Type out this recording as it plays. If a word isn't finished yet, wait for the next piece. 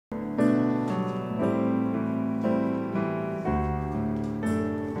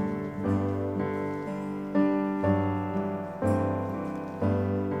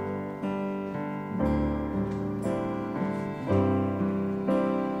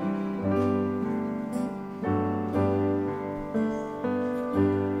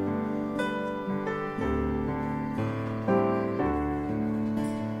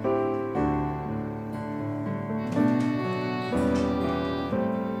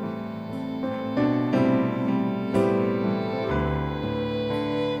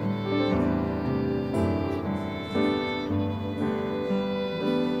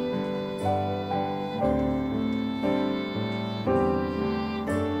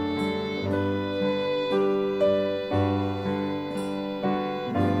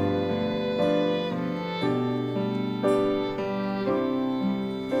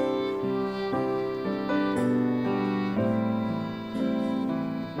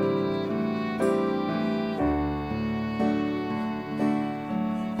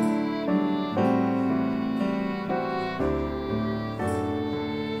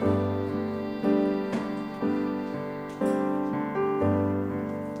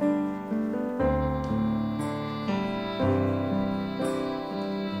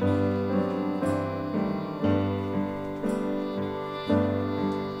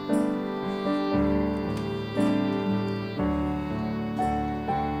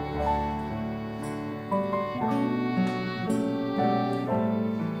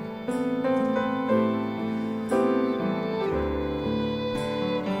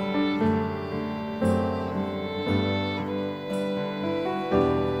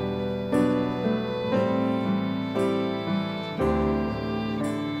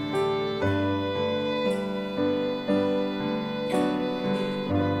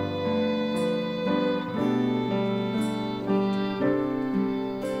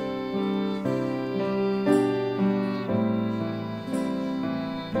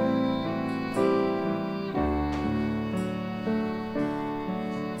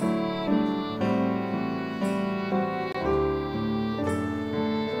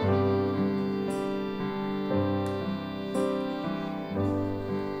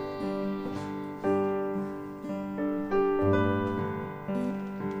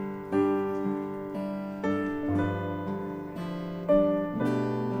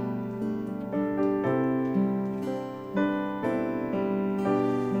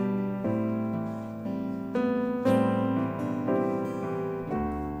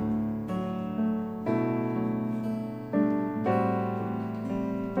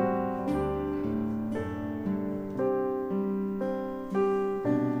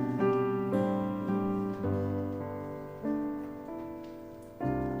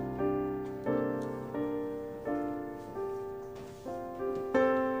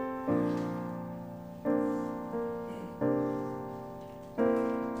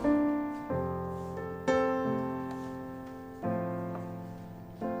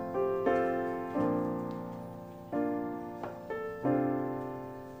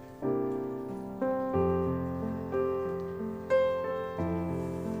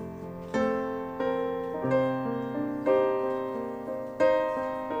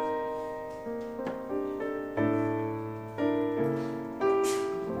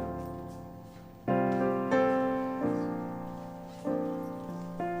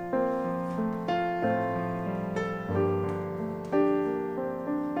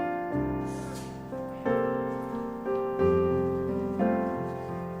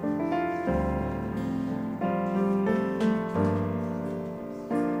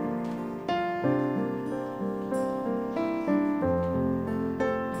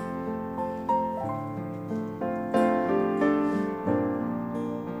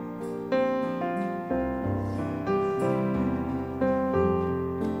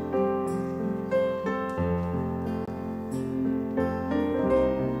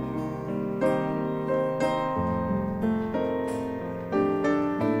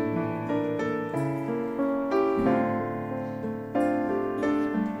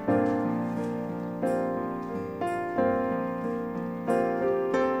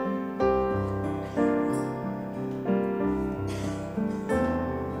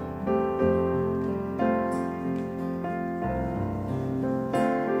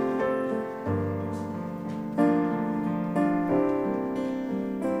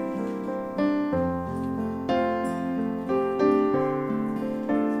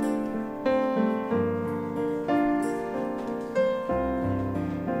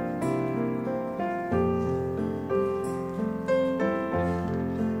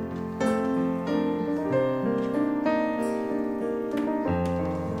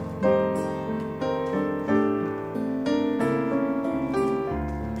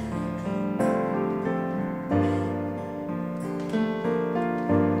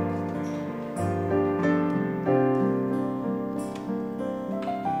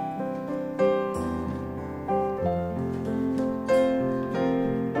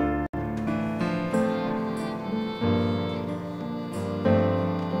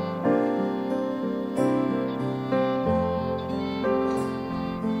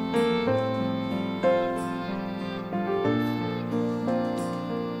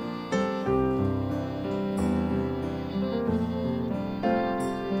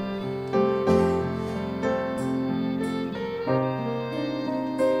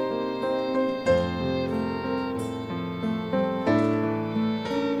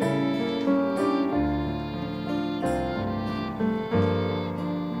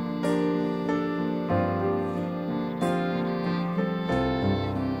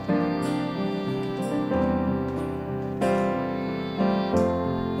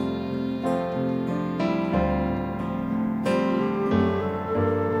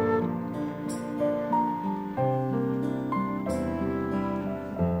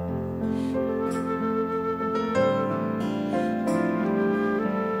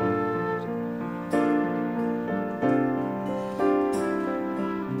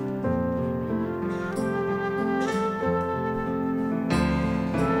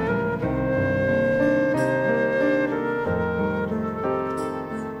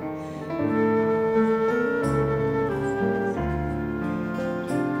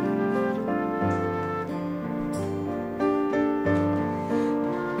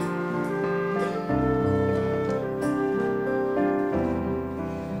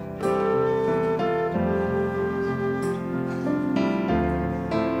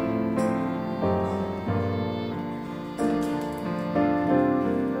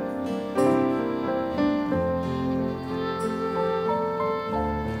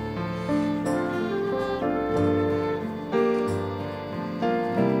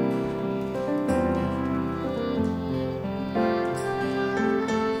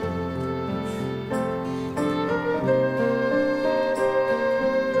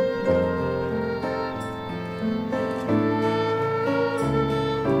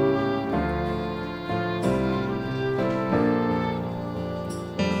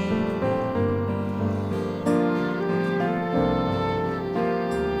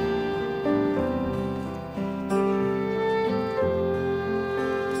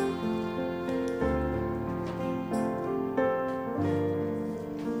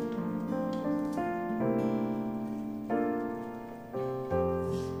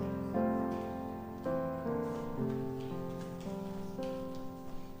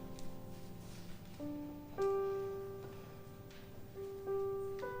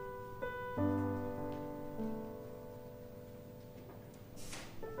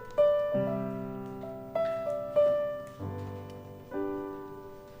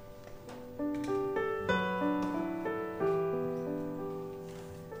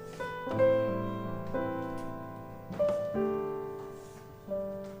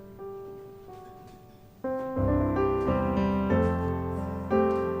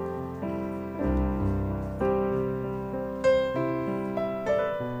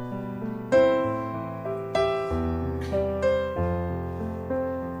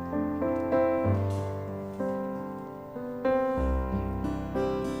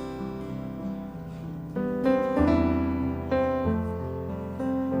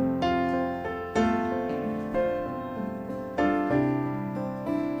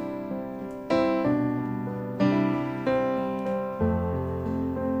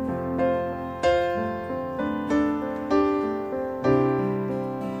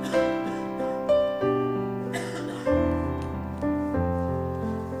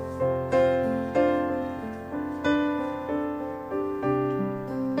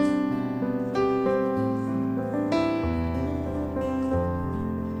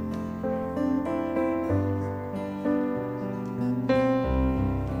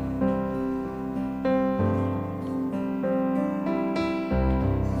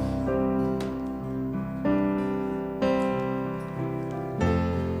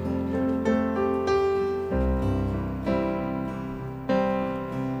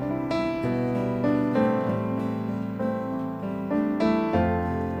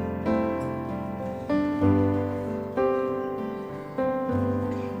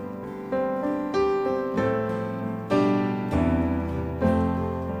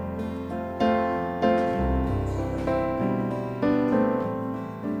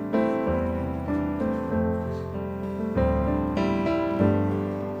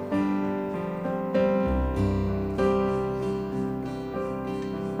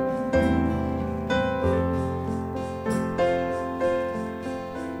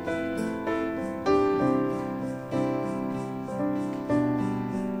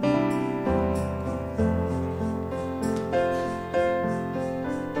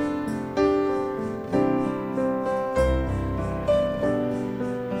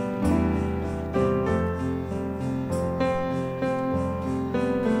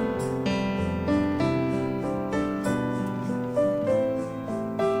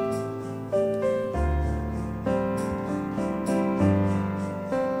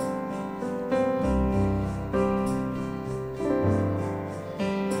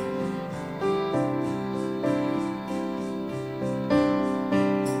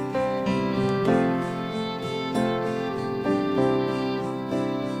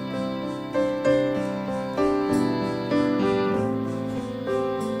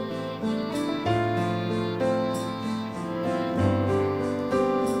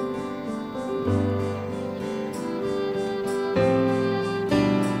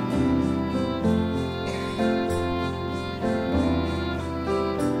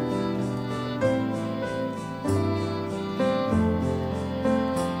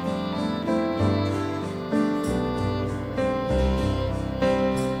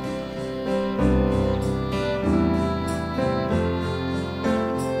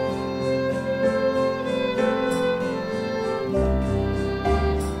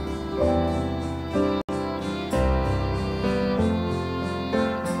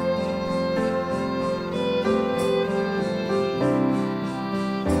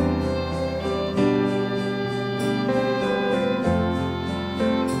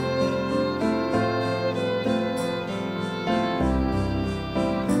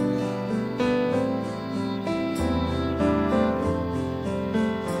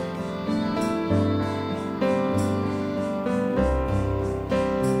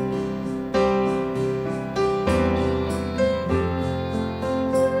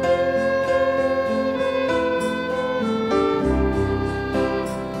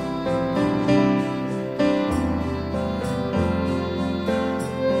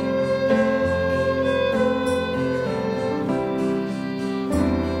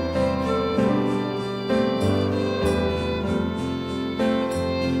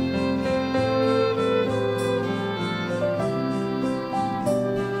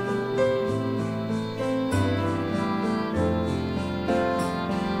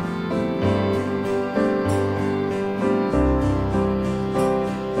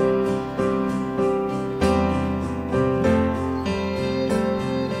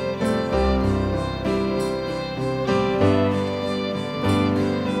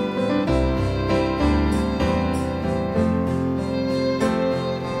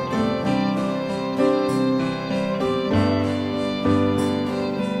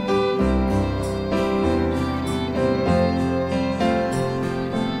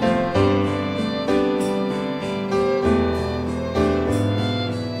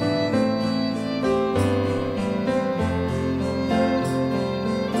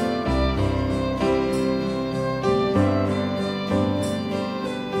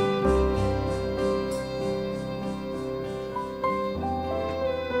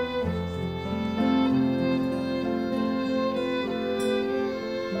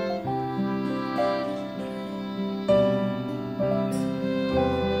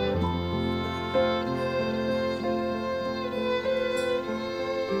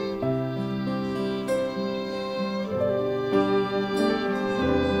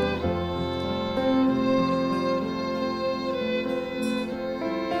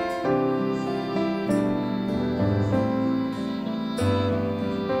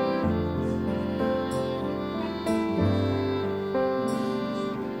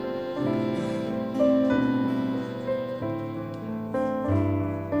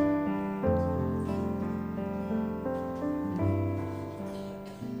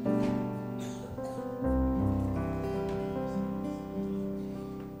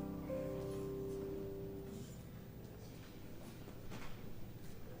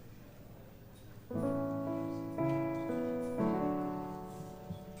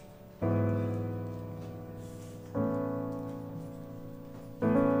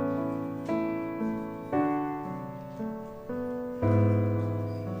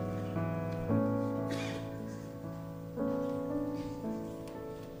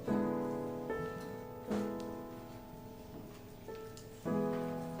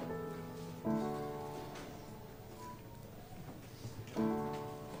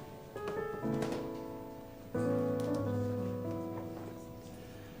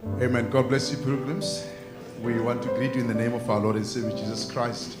Amen. God bless you, pilgrims. We want to greet you in the name of our Lord and Savior Jesus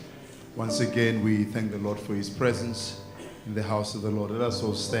Christ. Once again, we thank the Lord for His presence in the house of the Lord. Let us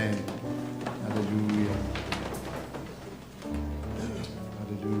all stand. Hallelujah.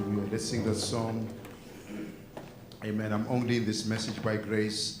 Hallelujah. Let's sing that song. Amen. I'm only in this message by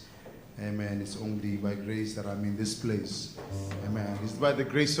grace. Amen. It's only by grace that I'm in this place. Amen. It's by the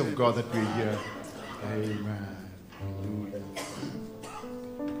grace of God that we're here. Amen. Hallelujah.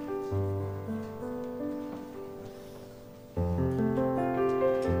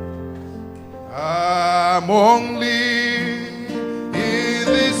 I'm only in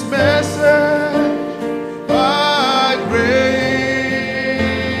this message by grace.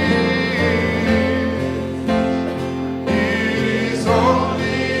 It is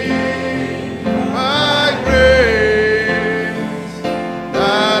only by grace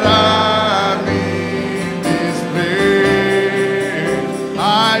that I'm in this place.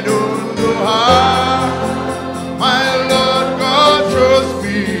 I don't know how my Lord God chose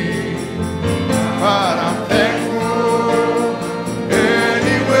me, but I'm thankful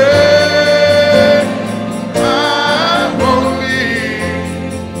anyway. I'm only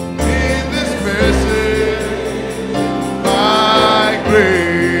in this message by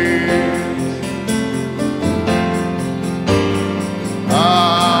grace.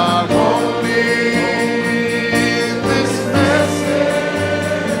 I'm only in this message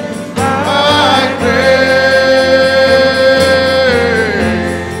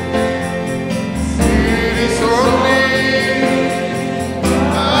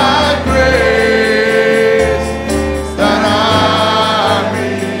by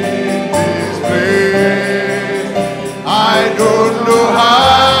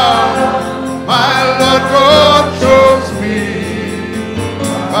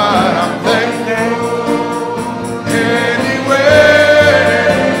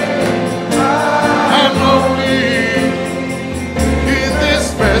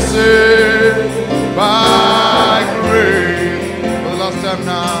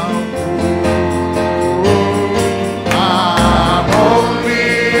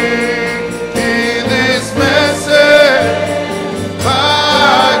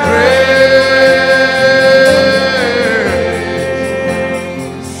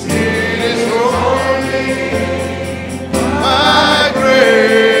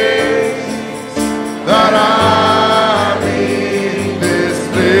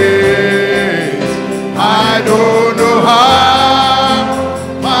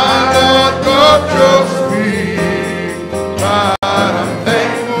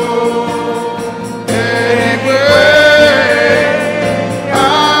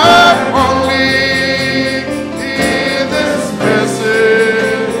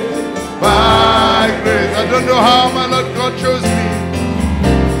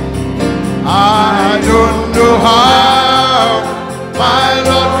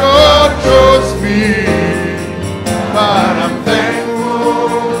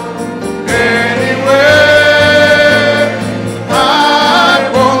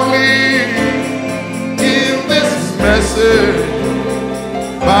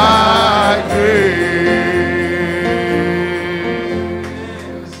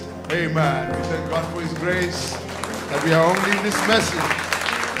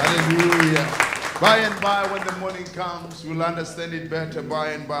Understand it better by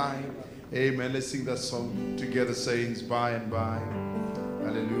and by. Amen. Let's sing that song together, saints, by and by.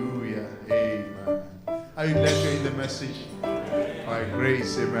 Hallelujah. Amen. Are you glad you're in the message? By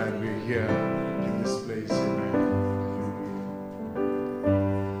grace, amen. We're here in this place. Amen. Hallelujah.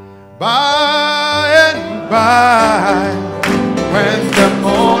 By and by, when the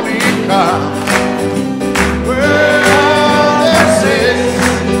morning comes, where the saints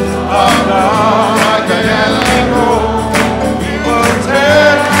are now like a yellow road,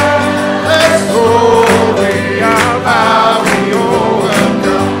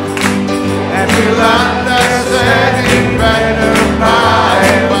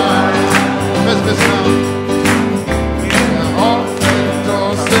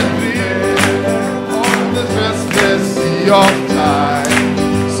 of time,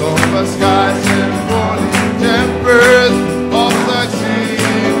 summer skies and morning tempers of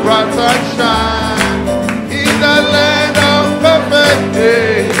succeeding bright sunshine in the land of perfect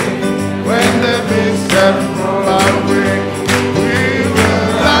day. When the mists have rolled away, we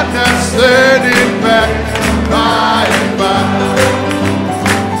will understand it back by and by.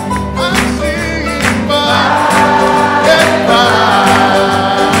 I'm singing by and by.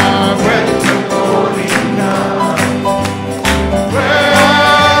 When the morning comes, where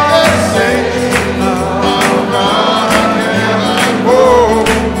the saints are around again, I hope.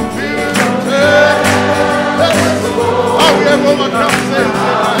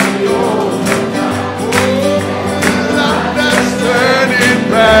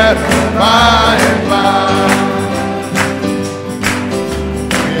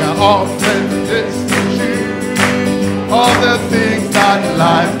 often destitute of the things that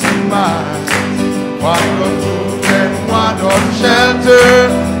life demands. Want of food and want of shelter,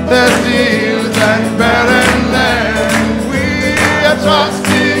 the fields and barren land. We are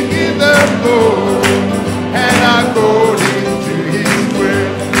trusting in the Lord and are going to His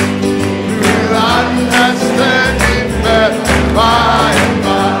word. We will understand it better by and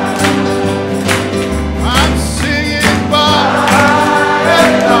by. I'm singing by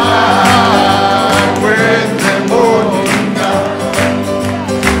and by when the morning comes,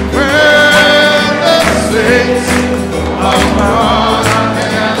 when the saints of God are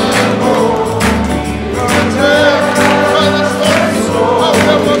gathered home. Gonna tell the stories of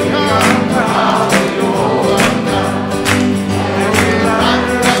overcome, how we overcome. And we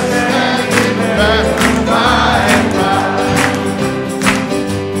understand it better by and by.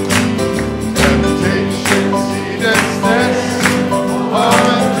 Temptation, seedlessness, all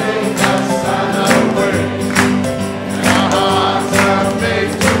the things that stand our way. And our hearts are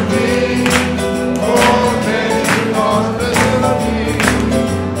made to be open because the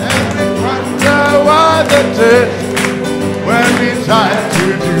and we wonder why the day when we try to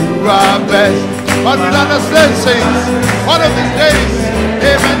do our best. But we'll understand, saints, one of these days,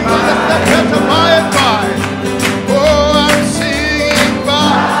 amen, we'll understand better by and by. Oh, I'm singing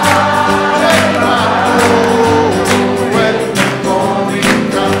by and by. Oh, when the morning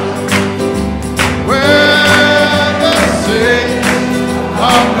comes, when the saints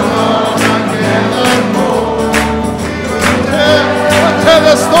of God are gathered home, we'll tell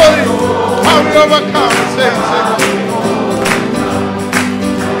the story how we overcome, saints.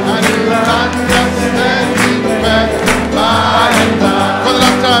 And we'll understand it better by and by. For the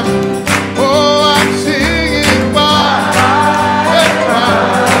last time, oh, I'm singing by and by.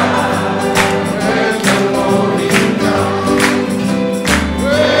 When the morning comes,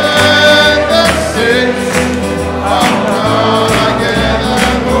 when the saints of God are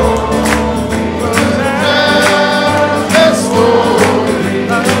gathered home, we'll tell the story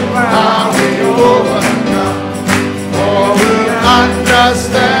how we overcome. For we'll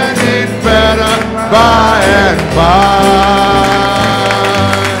understand it better by and by.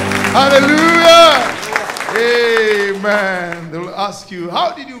 Hallelujah. Amen. They will ask you,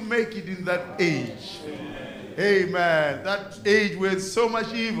 how did you make it in that age? Amen. That age with so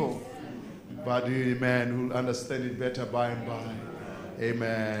much evil. But amen, we'll understand it better by and by.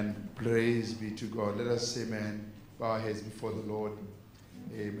 Amen. Praise be to God. Let us, amen, bow our heads before the Lord.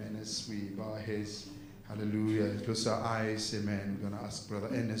 Amen. As we bow our heads, hallelujah. Close our eyes, amen. We're going to ask Brother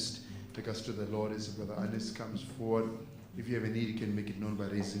Ernest to take us to the Lord. As Brother Ernest comes forward, if you have a need, you can make it known by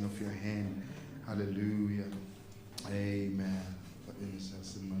raising of your hand. Hallelujah. Amen. Brother Ernest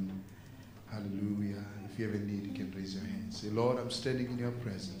has the money. Hallelujah. If you have a need, you can raise your hand. Say, Lord, I'm standing in your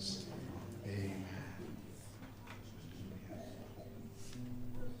presence. Amen.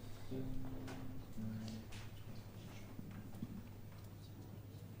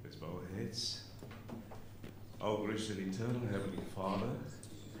 Let's bow our heads. Our gracious and eternal Heavenly Father,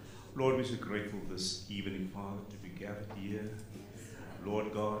 Lord, we're so grateful this evening, Father, to be gathered here,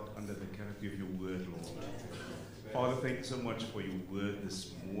 Lord God, under the canopy of your word, Lord. Father, thank you so much for your word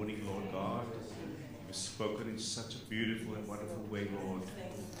this morning, Lord God. You've spoken in such a beautiful and wonderful way, Lord.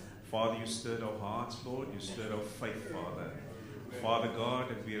 Father, you stirred our hearts, Lord. You stirred our faith, Father. Father God,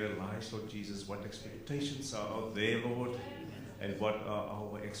 that we realize, Lord Jesus, what expectations are out there, Lord, and what are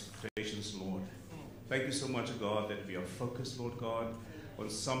our expectations, Lord. Thank you so much, God, that we are focused, Lord God, on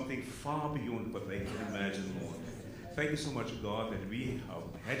something far beyond what they can imagine, Lord. Thank you so much, God, that we are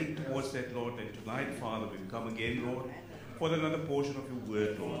heading towards that, Lord. And tonight, Father, we come again, Lord, for another portion of your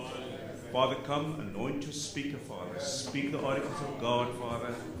word, Lord. Father, come, anoint your speaker, Father. Speak the oracles of God,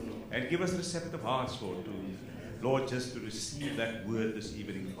 Father, and give us receptive hearts, Lord, Lord, just to receive that word this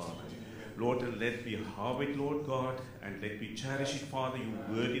evening, Father. Lord, and let me have it, Lord God, and let me cherish it, Father, your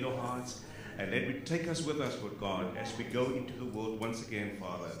word in our hearts, and let me take us with us, Lord God, as we go into the world once again,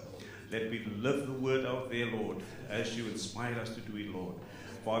 Father. Let me live the word out there, Lord, as you inspire us to do it, Lord.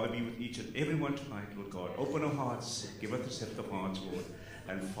 Father, be with each and every one tonight, Lord God. Open our hearts, give us receptive hearts, Lord.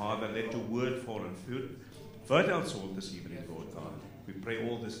 And Father, let your word fall on fertile soul this evening, Lord God. We pray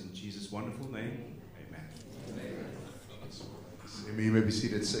all this in Jesus' wonderful name. Amen. Amen. You may be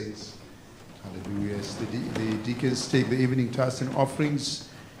seated, saints. Hallelujah. As the deacons take the evening tithes and offerings.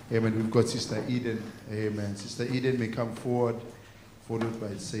 Amen. We've got Sister Eden. Amen. Sister Eden may come forward, followed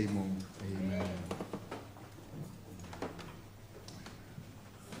by Simon. Amen.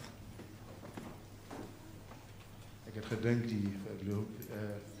 Ik heb gedankt de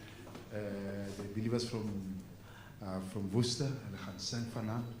believers from Worcester. Hulle gaan sing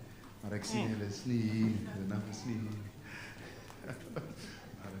vanavond. Maar ek sien julle is nie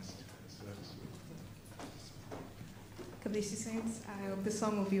God bless you, saints. I hope the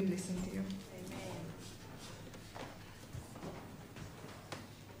song will be a blessing to you.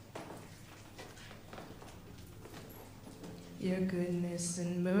 Your goodness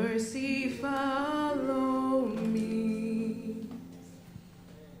and mercy follow me.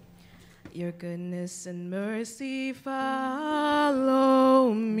 Your goodness and mercy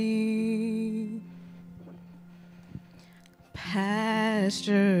follow me. Pastures,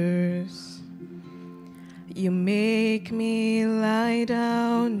 you make me lie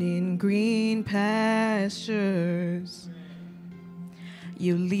down in green pastures.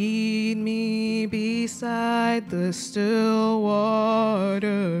 You lead me beside the still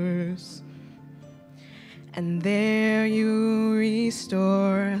waters, and there you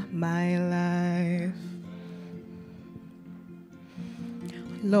restore my life.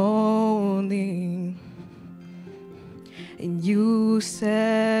 Lonely, and you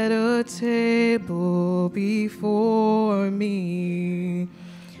set a table before me.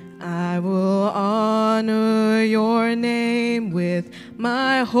 I will honor your name with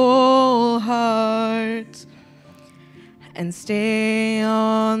my whole heart and stay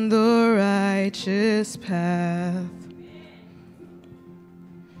on the righteous path.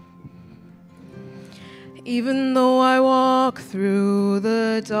 Even though I walk through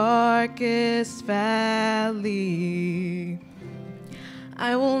the darkest valley,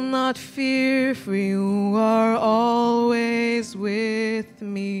 I will not fear, for you are always with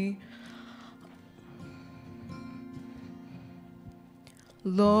me.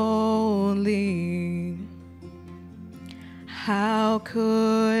 Lonely, how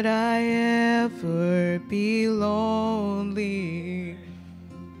could I ever be lonely?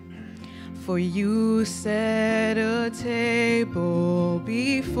 For you set a table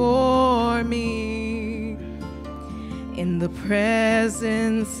before me in the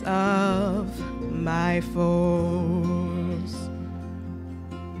presence of my foes.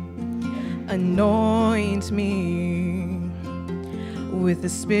 Anoint me with the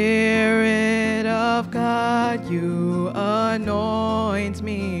Spirit of God, you anoint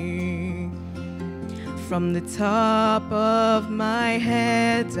me from the top of my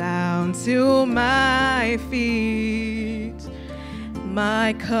head down to my feet.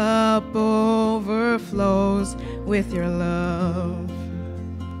 My cup overflows with your love.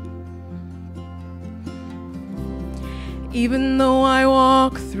 Even though I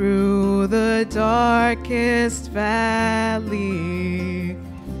walk through the darkest valley,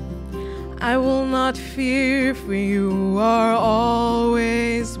 I will not fear, for you are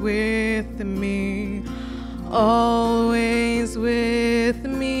always with me, always with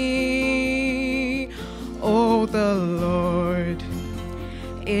me. Oh, the Lord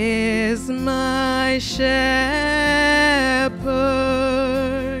is my shepherd,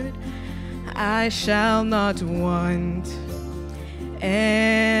 I shall not want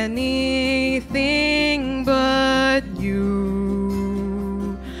anything but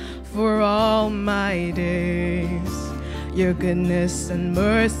you. For all my days, your goodness and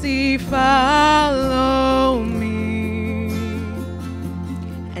mercy follow me,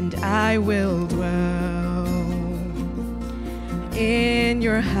 and I will dwell in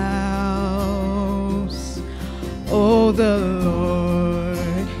your house. Oh, the Lord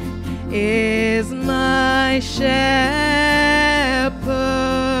is my shepherd,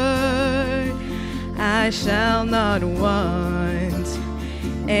 I shall not want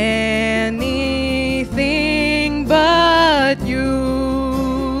anything but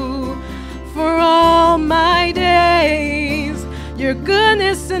you. For all my days, your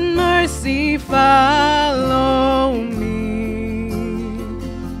goodness and mercy follow me,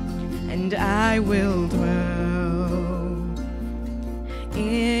 and I will dwell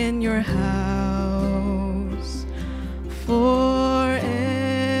in your house forever.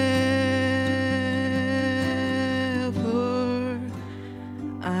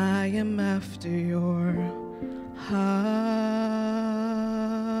 I am after your heart.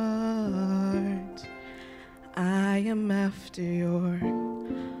 I am after your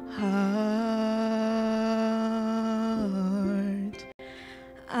heart.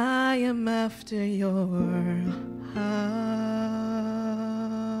 I am after your heart.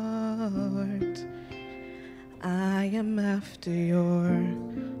 I am after your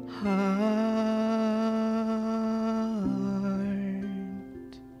heart.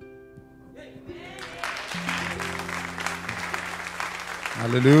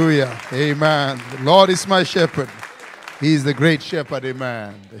 Hallelujah. Amen. The Lord is my shepherd. He is the great shepherd.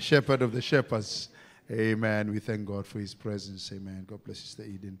 Amen. The shepherd of the shepherds. Amen. We thank God for his presence. Amen. God bless Sister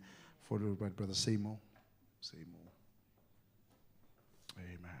Eden followed by Brother Seymour. Seymour.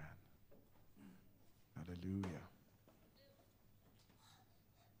 Amen. Hallelujah.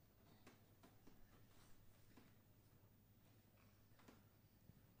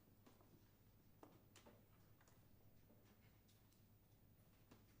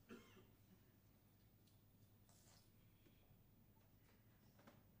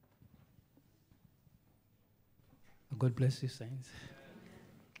 God bless you, saints.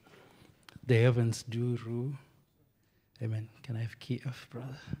 The heavens do rule. Amen. Can I have key F,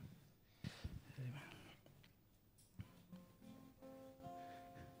 brother? Amen.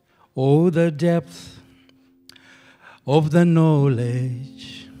 Oh, the depth of the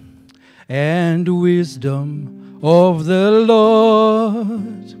knowledge and wisdom of the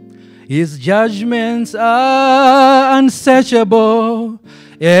Lord. His judgments are unsearchable,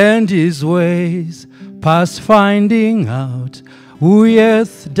 and his ways past finding out. Who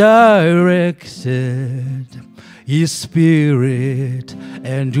hath directed his spirit,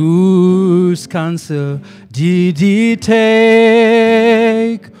 and whose counsel did he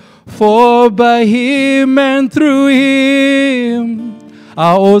take? For by him and through him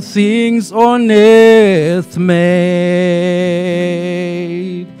are all things on earth made.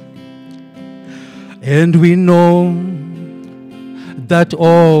 And we know that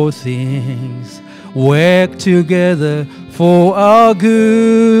all things work together for our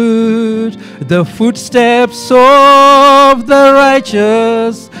good. The footsteps of the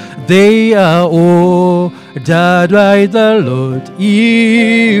righteous, they are ordered by the Lord,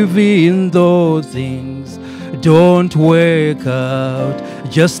 even though things don't work out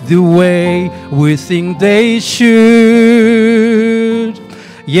just the way we think they should.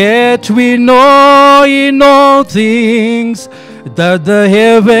 Yet we know in all things that the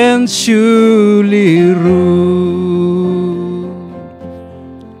heavens surely rule.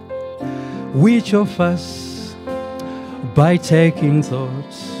 Which of us, by taking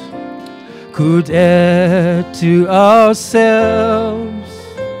thoughts, could add to ourselves?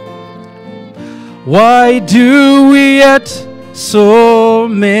 Why do we yet so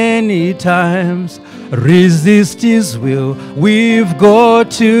many times resist his will? We've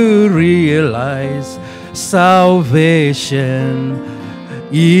got to realize salvation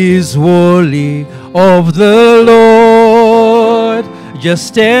is wholly of the Lord. Just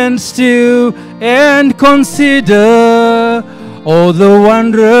stand still and consider all the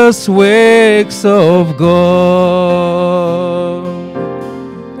wondrous works of God.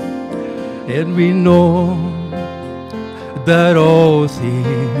 And we know that all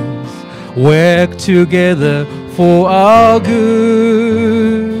things work together for our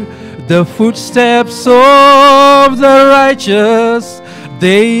good. The footsteps of the righteous,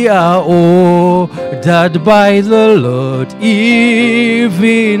 they are ordered by the Lord,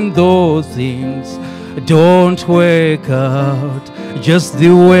 even though things don't work out just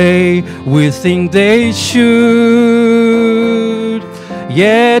the way we think they should.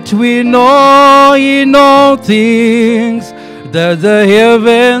 Yet we know in all things that the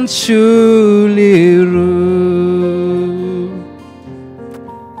heavens surely rule.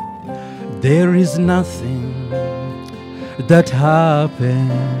 There is nothing that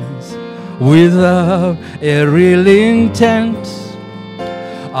happens without a real intent.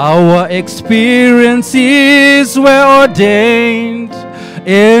 Our experiences were ordained,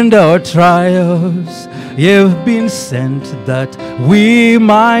 and our trials have been sent that we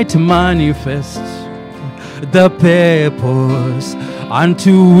might manifest the purpose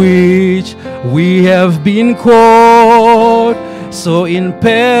unto which we have been called. So in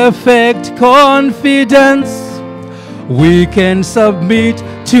perfect confidence we can submit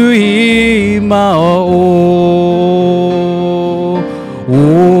to him our all.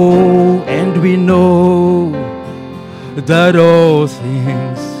 Oh, and we know that all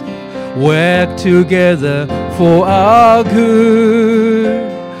things work together for our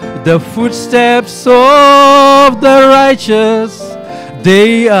good. The footsteps of the righteous,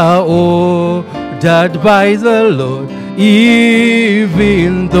 they are ordered by the Lord,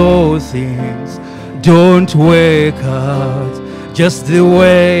 even though things don't work out just the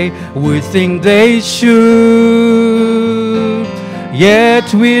way we think they should.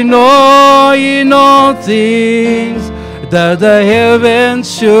 Yet we know in all things that the heavens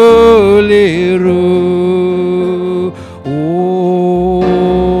surely rule.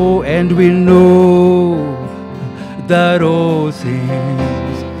 Oh, and we know that all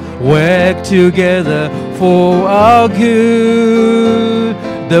things work together for our good.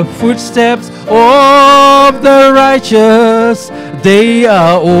 The footsteps of the righteous, they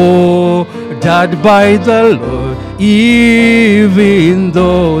are ordered by the Lord, even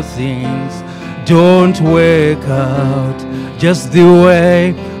though things don't work out just the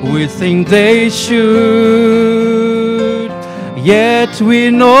way we think they should. Yet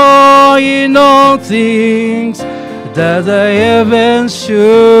we know in all things that the heavens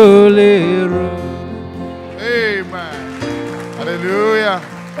surely rule. Amen. Hallelujah.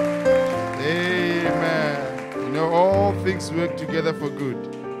 Amen. You know, all things work together for good.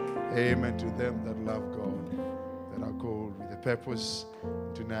 Amen. To them that love God, that are called with a purpose.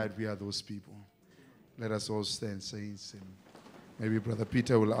 Tonight we are those people. Let us all stand, saints. And maybe Brother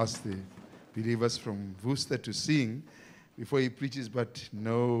Pieter will ask the believers from Worcester to sing before he preaches, but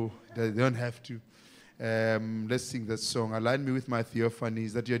no, they don't have to. Let's sing that song. Align me with my Theophany.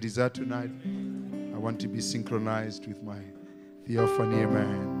 Is that your desire tonight? I want to be synchronized with my Theophany.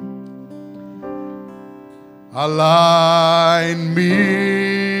 Amen. Align me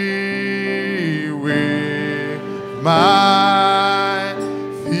with my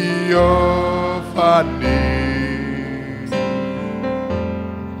Theophany.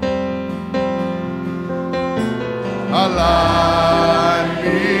 Align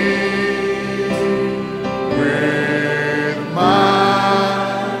me with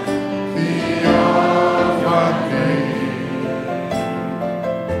my Theophany.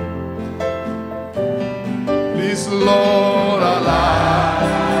 Please, Lord,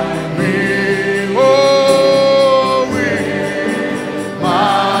 align me, oh, with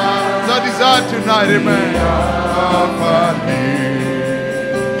my desire tonight, amen. Theophany.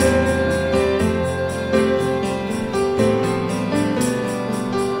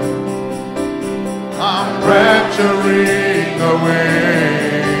 Rapturing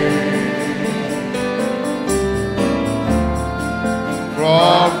away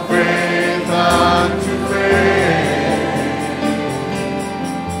from faith unto faith,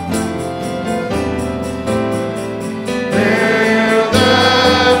 build the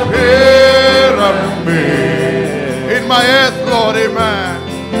pyramid in my earth, Lord, amen.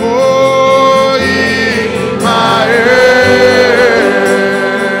 Oh, in my earth,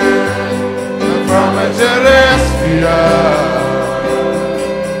 from a terrestrial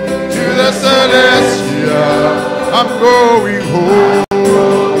to the celestial, I'm going home.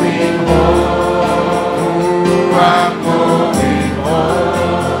 I'm going home.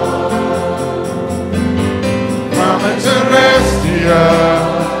 From a terrestrial,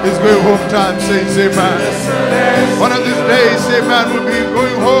 it's going home time, saints, amen. One of these days, amen, we'll be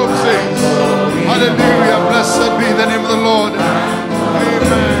going home, saints. Hallelujah, blessed be the name of the Lord.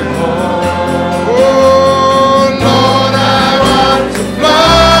 Amen. Oh Lord, I want to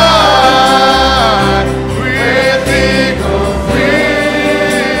fly with eagle wings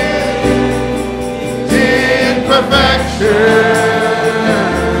in perfection.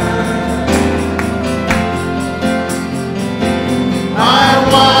 I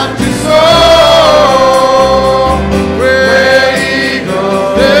want to soar where eagles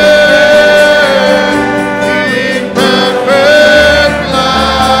dare in perfect life.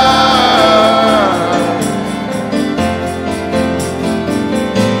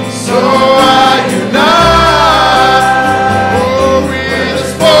 So I unite, oh, with a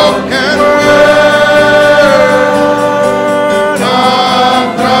spoken word of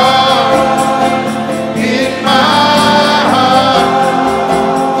God in my heart,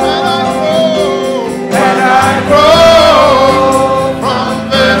 and I grow from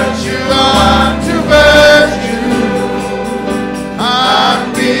virtue unto virtue. I'm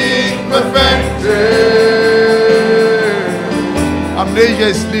being perfected. Amnesia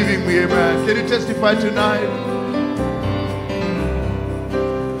is leaving me, amen. Can you testify tonight?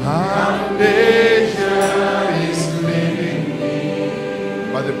 Amnesia is leaving me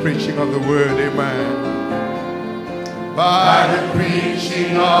by the preaching of the word, amen. By the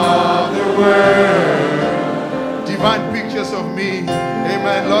preaching of the word, divine pictures of me,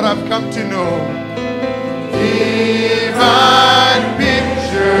 amen. Lord, I've come to know divine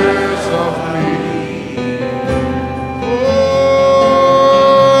pictures of me. Oh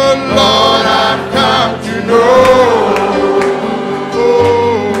Lord, I've come to know,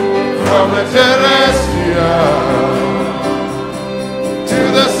 oh, from the terrestrial to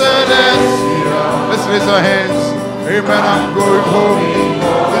the celestial. Let's raise our hands. Amen. I'm going home.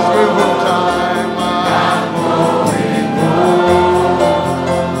 Let's go home time. I'm going home.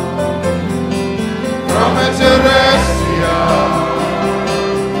 From the terrestrial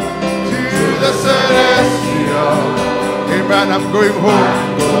to the celestial. Amen. I'm going home.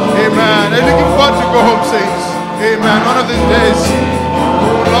 Amen. I'm looking forward to go home, saints. Amen. One of these days.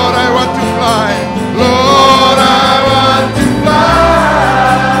 Oh Lord, I want to fly. Lord, I want to fly.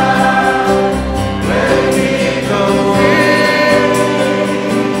 Where eagles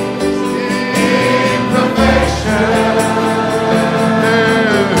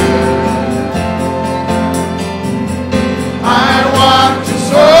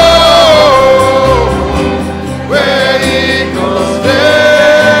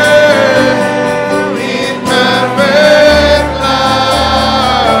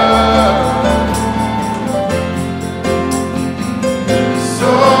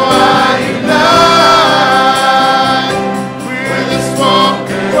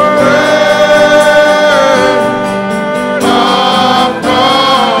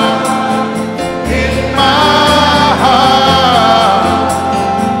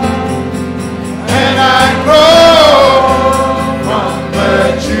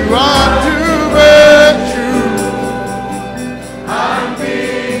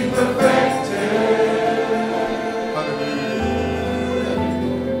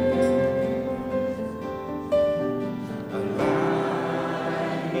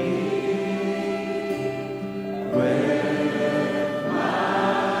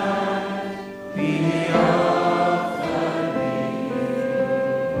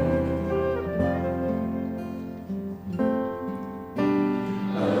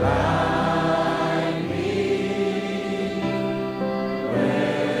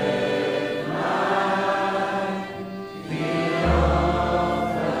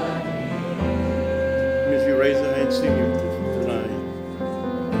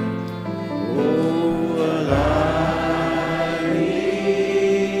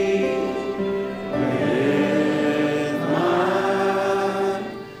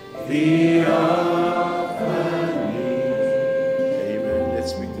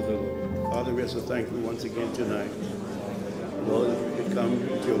we are so thankful once again tonight. Lord, that we could come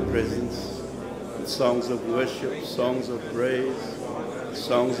into your presence with songs of worship, songs of praise,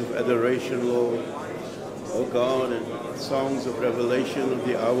 songs of adoration, Lord. Oh God, and songs of revelation of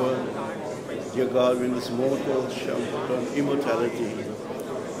the hour. Dear God, when this mortal shall become immortality.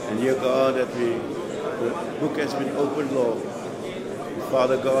 And dear God, that the book has been opened, Lord. And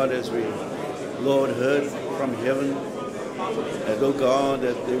Father God, as we, Lord, heard from heaven, that, oh God,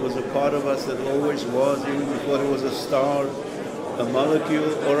 that there was a part of us that always was, even before there was a star, a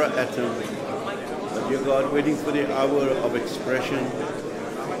molecule, or an atom. But dear God, waiting for the hour of expression.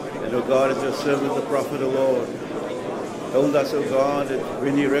 And oh God, as your servant, the prophet, the Lord, told us, oh God, that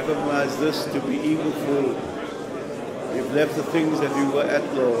when he recognized this to be evil full, we've left the things that we were at,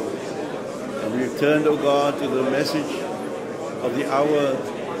 Lord. And we've turned, oh God, to the message of the hour.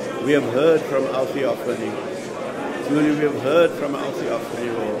 We have heard from our Theophany. Truly we have heard from our Theophany,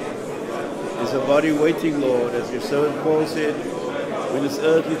 Lord. There's a body waiting, Lord, as your servant Paul said, when this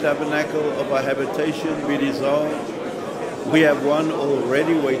earthly tabernacle of our habitation be dissolved, we have one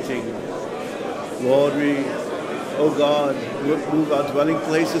already waiting. Lord, we, oh God, move our dwelling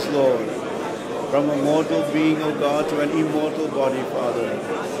places, Lord, from a mortal being, oh God, to an immortal body, Father.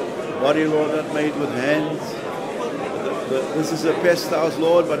 Body, Lord, not made with hands. This is a pest house,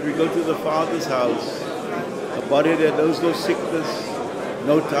 Lord, but we go to the Father's house. A body that knows no sickness,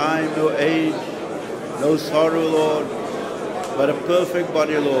 no time, no age, no sorrow, Lord, but a perfect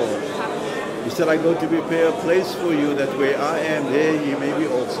body, Lord. You said, I go to prepare a place for you, that where I am, there ye may be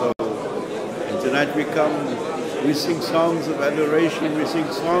also. And tonight we come, we sing songs of adoration, we sing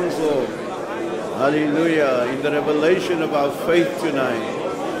songs, Lord. Hallelujah, in the revelation of our faith tonight.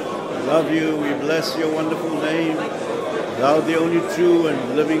 We love you, we bless your wonderful name. Thou the only true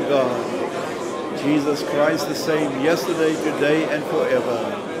and living God. Jesus Christ the same, yesterday, today, and forever.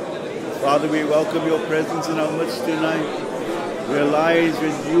 Father, we welcome your presence in our midst tonight. We realize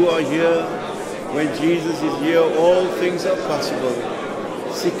when you are here, when Jesus is here, all things are possible.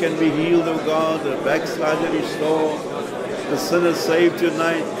 Sick can be healed, O God, the backslider restored, the sinner saved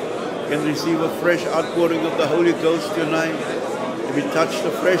tonight, can receive a fresh outpouring of the Holy Ghost tonight, to be touched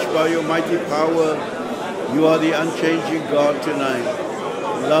afresh by your mighty power. You are the unchanging God tonight.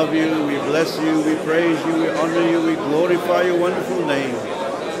 We love you, we bless you, we praise you, we honor you, we glorify your wonderful name.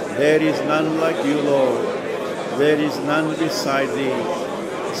 There is none like you, Lord. There is none beside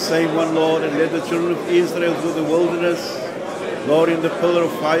thee. Same one, Lord, and led the children of Israel through the wilderness. Lord, in the pillar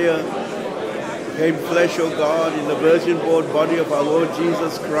of fire, became flesh, O God, in the virgin-born body of our Lord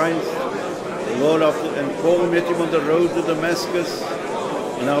Jesus Christ. Lord, and Paul met him on the road to Damascus.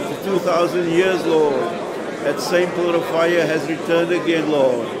 And after 2,000 years, Lord, that same pillar of fire has returned again,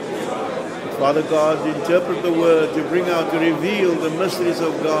 Lord. Father God, to interpret the word, to bring out, to reveal the mysteries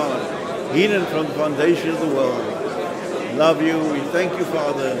of God, hidden from the foundation of the world. Love you. We thank you,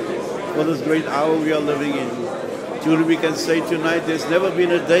 Father, for this great hour we are living in. Truly we can say tonight, there's never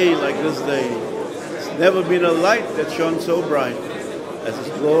been a day like this day. There's never been a light that shone so bright as this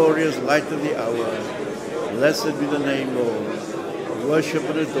glorious light of the hour. Blessed be the name, Lord. We worship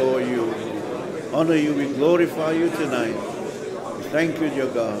and adore you. Honor you, we glorify you tonight. We thank you, dear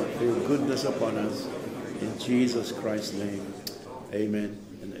God, for your goodness upon us. In Jesus Christ's name, amen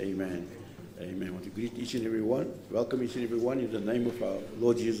and amen. Amen. I want to greet each and every one, welcome each and every one in the name of our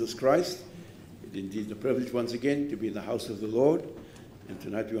Lord Jesus Christ. It is indeed a privilege once again to be in the house of the Lord. And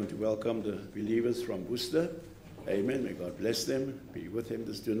tonight we want to welcome the believers from Worcester. Amen. May God bless them, be with them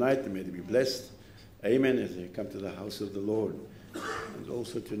this tonight, and may they be blessed. Amen, as they come to the house of the Lord. And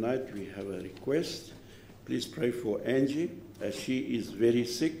also tonight we have a request. Please pray for Angie, as she is very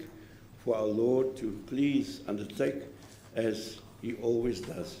sick, for our Lord to please undertake as he always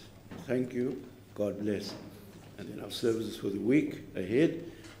does. Thank you. God bless. And then our services for the week ahead.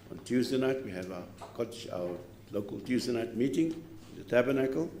 On Tuesday night we have our local Tuesday night meeting in the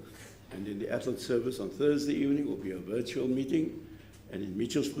Tabernacle. And in the adult service on Thursday evening will be a virtual meeting. And in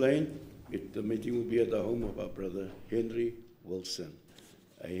Mitchell's Plain, the meeting will be at the home of our brother Henry Wilson.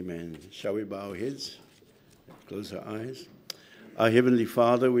 Amen. Shall we bow our heads and close our eyes? Our Heavenly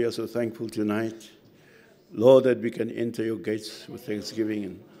Father, we are so thankful tonight, Lord, that we can enter your gates with thanksgiving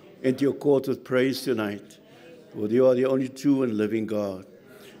and enter your court with praise tonight. For you are the only true and living God.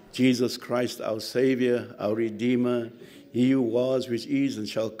 Jesus Christ, our Savior, our Redeemer, he who was, which is, and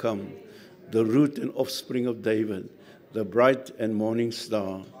shall come, the root and offspring of David, the bright and morning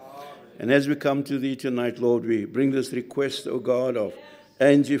star. And as we come to thee tonight, Lord, we bring this request, O God, of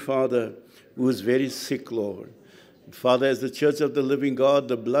Angie, Father, who is very sick, Lord. Father, as the church of the living God,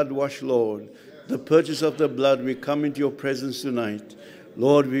 the blood-washed Lord, the purchase of the blood, we come into your presence tonight.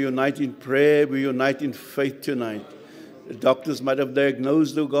 Lord, we unite in prayer, we unite in faith tonight. The doctors might have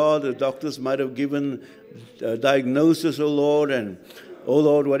diagnosed, oh God, the doctors might have given diagnosis, oh Lord, and oh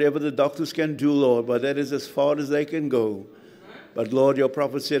Lord, whatever the doctors can do, Lord, but that is as far as they can go. But Lord, your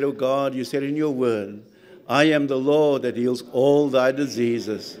prophet said, oh God, you said in your word, I am the Lord that heals all thy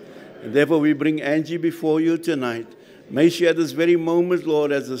diseases. And therefore we bring Angie before you tonight. May she at this very moment,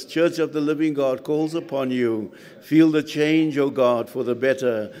 Lord, as this church of the living God calls upon you, feel the change, O God, for the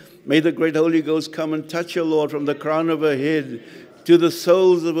better. May the great Holy Ghost come and touch her, Lord, from the crown of her head to the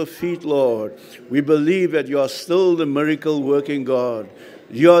soles of her feet, Lord. We believe that you are still the miracle-working God.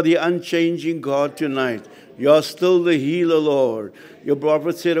 You are the unchanging God tonight. You are still the healer, Lord. Your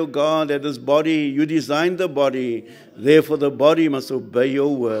prophet said, oh God, that this body, you designed the body, therefore the body must obey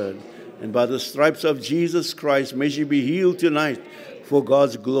your word. And by the stripes of Jesus Christ, may she be healed tonight for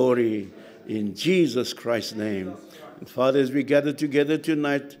God's glory. In Jesus Christ's name. And Father, as we gather together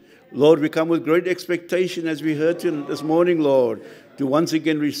tonight, Lord, we come with great expectation, as we heard this morning, Lord, to once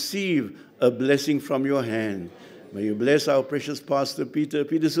again receive a blessing from your hand. May you bless our precious pastor,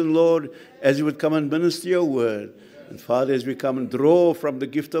 Pietersen, Lord, as you would come and minister your word. And Father, as we come and draw from the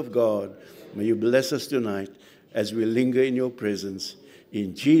gift of God, may you bless us tonight as we linger in your presence.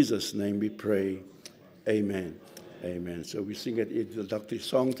 In Jesus' name we pray. Amen. Amen. So we sing an introductory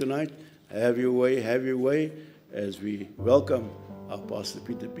song tonight. Have your way, as we welcome our Pastor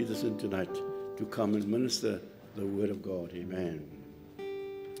Pietersen tonight to come and minister the word of God. Amen.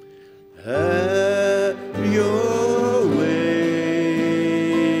 Have your way.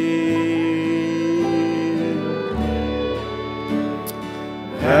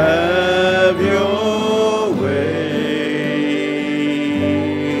 Have your way.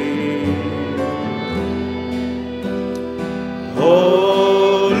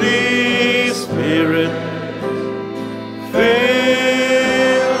 Holy Spirit,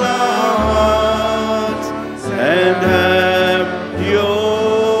 fill our hearts and have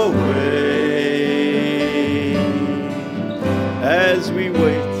your way as we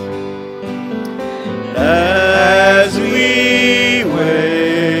wait, and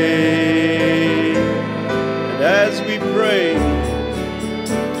as we pray,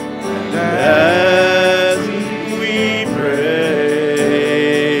 and as we pray.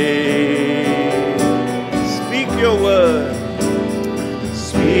 Speak your word.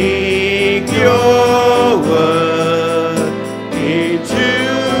 Speak your word into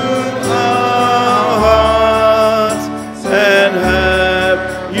our hearts and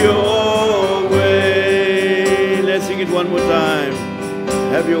have your way. Let's sing it one more time.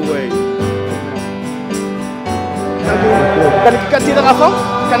 Have your way. Can you afval?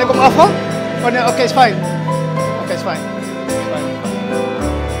 Can I go afval? Oh, no, okay, it's fine. Okay, it's fine.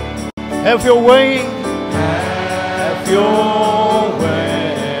 Have your way. Have your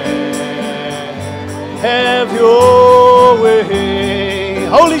way. Have your way.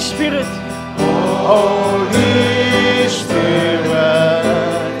 Holy Spirit. Holy Spirit.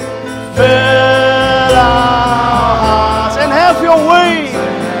 Fill our hearts and have your way.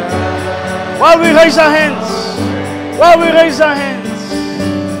 While we raise our hands. While we raise our hands.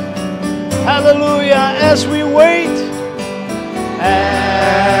 Hallelujah. As we wait.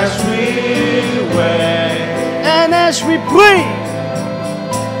 As we wait. And as we pray.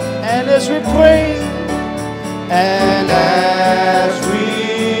 And as we pray. And as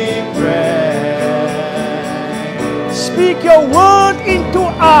we pray. Speak your word into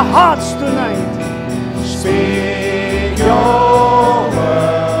our hearts tonight. Speak your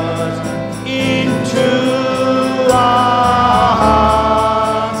words into our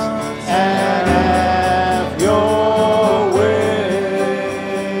hearts and have your way.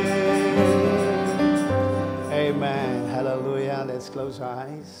 Amen. Hallelujah. Let's close our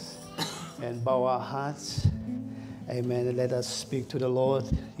eyes and bow our hearts. Amen. And let us speak to the Lord,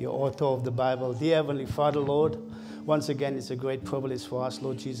 the author of the Bible. Dear Heavenly Father, Lord, once again, it's a great privilege for us,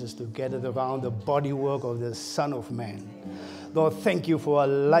 Lord Jesus, to gather around the bodywork of the Son of Man. Lord, thank you for a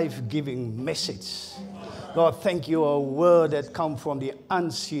life-giving message. Lord, thank you, a word that comes from the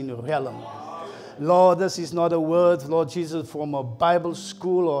unseen realm. Lord, this is not a word, Lord Jesus, from a Bible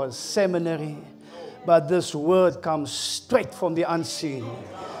school or a seminary, but this word comes straight from the unseen,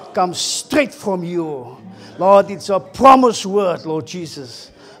 comes straight from you. Lord, it's a promised word, Lord Jesus.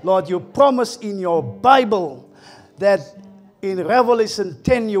 Lord, you promise in your Bible that in Revelation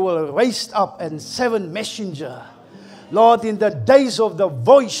 10 you will raise up and 7 messengers. Lord, in the days of the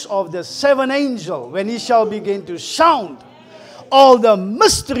voice of the 7th angel, when he shall begin to sound, all the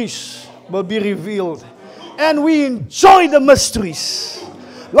mysteries will be revealed. And we enjoy the mysteries.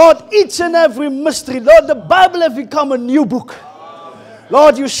 Lord, each and every mystery. Lord, the Bible has become a new book.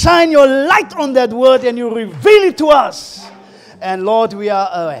 Lord, you shine your light on that word and you reveal it to us. And Lord, we are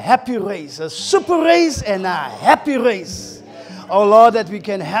a happy race, a super race and a happy race. Oh Lord, that we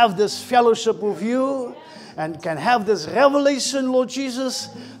can have this fellowship with you and can have this revelation, Lord Jesus.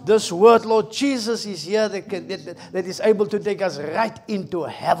 This word, Lord Jesus, is here that is able to take us right into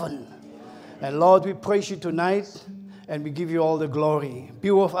heaven. And Lord, we praise you tonight and we give you all the glory.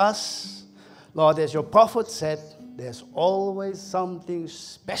 Be with us. Lord, as your prophet said, there's always something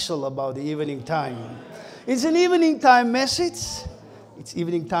special about the evening time. It's an evening time message. It's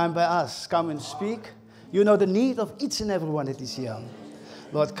evening time by us. Come and speak. You know the need of each and every one that is here.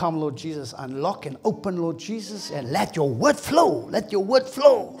 Lord, come, Lord Jesus, unlock and open, Lord Jesus, and let your word flow. Let your word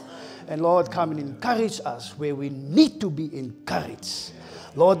flow. And Lord, come and encourage us where we need to be encouraged.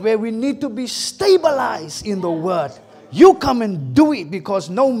 Lord, where we need to be stabilized in the word. You come and do it because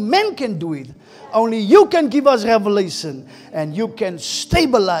no man can do it. Only you can give us revelation and you can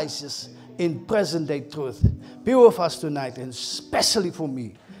stabilize us in present day truth. Be with us tonight and especially for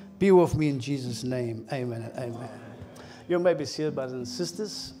me. Be with me in Jesus' name. Amen and amen. You may be seated, brothers and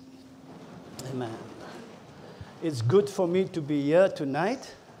sisters. Amen. It's good for me to be here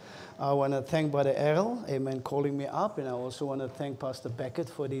tonight. I want to thank Brother Errol, amen, calling me up. And I also want to thank Pastor Beckett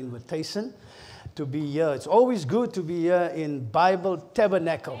for the invitation to be here. It's always good to be here in Bible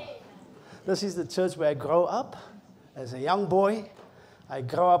Tabernacle. This is the church where I grew up as a young boy. I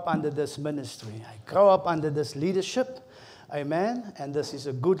grew up under this ministry. I grew up under this leadership. Amen. And this is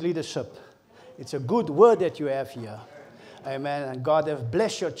a good leadership. It's a good word that you have here. Amen. And God has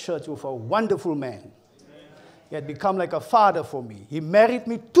blessed your church with a wonderful man. He had become like a father for me. He married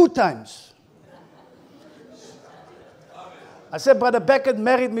me 2 times. I said, Brother Beckett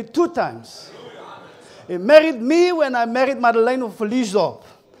married me 2 times. He married me when I married Madeleine of Verliesdorp,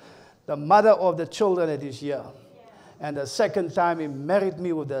 the mother of the children that is here. And the second time he married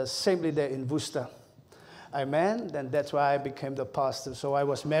me with the assembly there in Worcester. Amen. And that's why I became the pastor. So I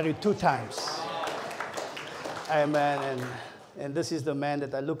was married 2 times. Amen. And this is the man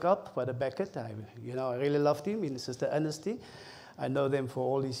that I look up, Brother Beckett. I really loved him, and Sister Ernesty. I know them for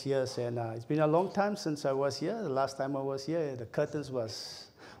all these years, and it's been a long time since I was here. The last time I was here, the curtains was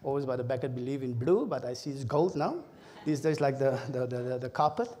always Brother Beckett believe in blue, but I see it's gold now. These days, like the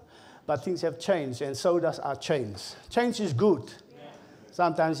carpet. But things have changed, and so does our change. Change is good.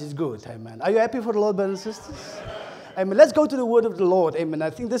 Sometimes it's good. Amen. Are you happy for the Lord, brothers and sisters? Amen. Let's go to the word of the Lord. Amen. I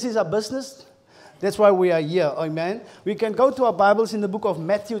think this is our business. That's why we are here. Amen. We can go to our Bibles in the book of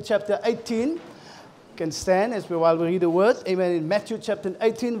Matthew chapter 18. You can stand while we read the word. Amen. In Matthew chapter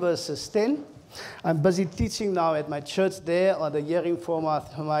 18, verses 10. I'm busy teaching now at my church there on the hearing form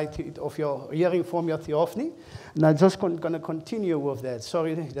of your hearing form, your Theophany. And I'm just going to continue with that.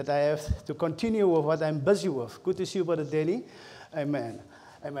 Sorry that I have to continue with what I'm busy with. Good to see you, Brother Danny. Amen.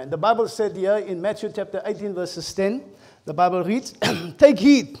 Amen. The Bible said here in Matthew chapter 18, verses 10, the Bible reads, Take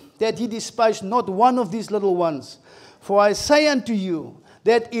heed that ye despise not one of these little ones. For I say unto you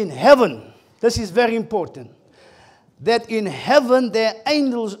that in heaven, this is very important, that in heaven their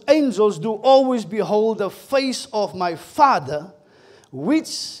angels do always behold the face of my Father,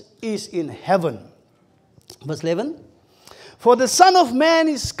 which is in heaven. Verse 11, For the Son of Man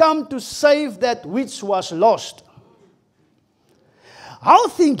is come to save that which was lost. How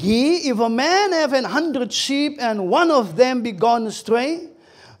think ye, if a man have 100 sheep, and one of them be gone astray,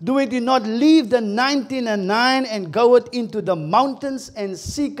 doeth he not leave the 99 and goeth into the mountains, and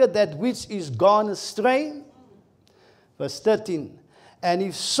seeketh that which is gone astray? Verse 13, And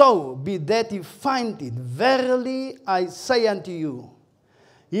if so be that he find it, verily I say unto you,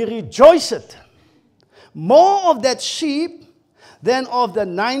 he rejoiceth more of that sheep than of the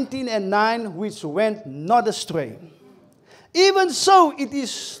 99 which went not astray. Even so, it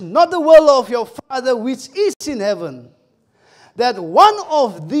is not the will of your Father which is in heaven, that one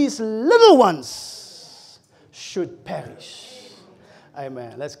of these little ones should perish.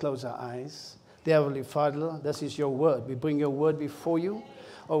 Amen. Let's close our eyes. Dear Heavenly Father, this is your word. We bring your word before you.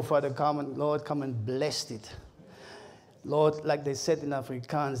 Oh, Father, come and, Lord, come and bless it. Lord, like they said in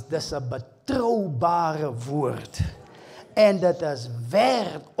Afrikaans, dis 'n betroubare woord. En dit is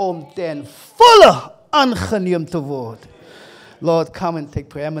werd om ten volle aangeneem te word. Lord, come and take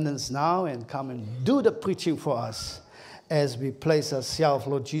preeminence now and come and do the preaching for us as we place ourselves,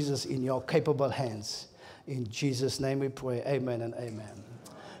 Lord Jesus, in your capable hands. In Jesus' name we pray. Amen and amen.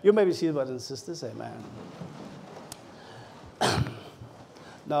 You may be seated, brothers and sisters. Amen.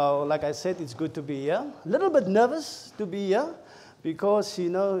 Now, like I said, it's good to be here. A little bit nervous to be here because,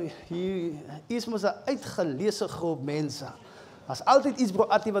 hier is mos 'n uitgeleese groep mense. As altyd iets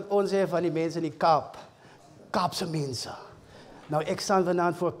broatie wat ons sê van die mense in die Kaap. Kaapse mense. Nou, ik sta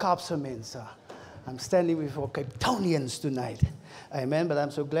vanavond voor Kaapse mensen. I'm standing before Capetonians tonight. Amen. But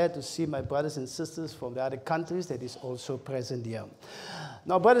I'm so glad to see my brothers and sisters from the other countries that is also present here.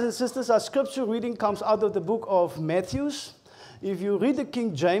 Now, brothers and sisters, our scripture reading comes out of the book of Matthew. If you read the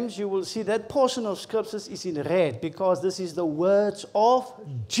King James, you will see that portion of scriptures is in red because this is the words of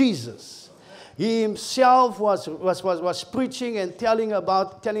Jesus. He himself was preaching and telling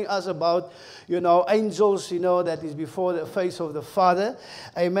us about, angels, that is before the face of the Father.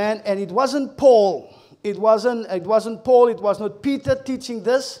 Amen. And it wasn't Paul. It wasn't Paul. It was not Peter teaching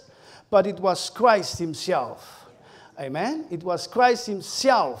this, but it was Christ himself. Amen. It was Christ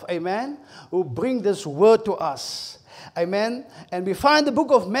himself. Amen. Who bring this word to us. Amen. And we find the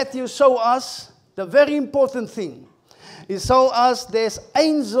book of Matthew show us the very important thing. It shows us there's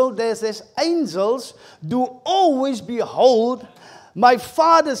angels do always behold my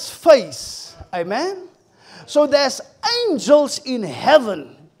Father's face. Amen. So there's angels in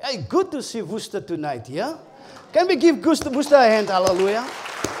heaven. Hey, good to see Worcester tonight, yeah? Can we give Worcester a hand? Hallelujah.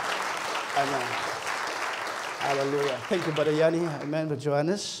 Amen. Hallelujah. Thank you, Brother Yanni. Amen, Brother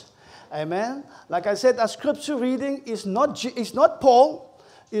Johannes. Amen. Like I said, our scripture reading is not Paul,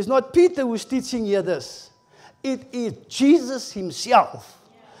 it's not Peter who's teaching here this. It is Jesus himself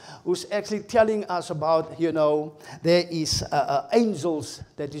who's actually telling us about, there is angels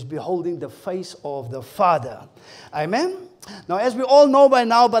that is beholding the face of the Father. Amen. Now, as we all know by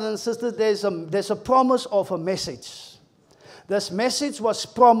now, brothers and sisters, there's a promise of a message. This message was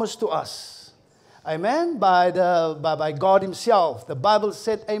promised to us. Amen. By God himself. The Bible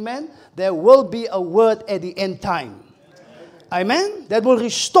said, amen, there will be a word at the end time. Amen. That will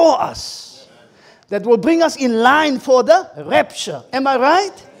restore us. That will bring us in line for the rapture. Am I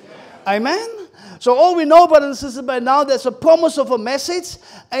right? Amen. So all we know, brothers and sisters, by now, there's a promise of a message.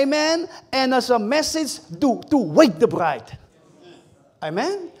 Amen. And there's a message to wake the bride.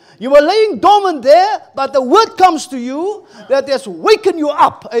 Amen. You were laying dormant there, but the word comes to you that has wakened you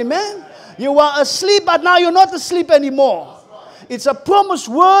up. Amen. You were asleep, but now you're not asleep anymore. It's a promised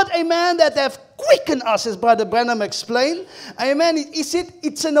word, amen, that have quickened us, as Brother Branham explained. Amen.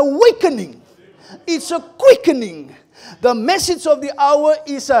 It's an awakening. It's a quickening. The message of the hour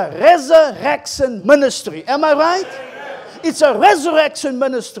is a resurrection ministry. Am I right? It's a resurrection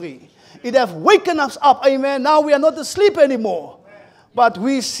ministry. It have wakened us up. Amen. Now we are not asleep anymore. But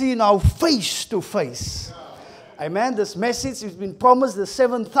we see now face to face. Amen. This message has been promised. The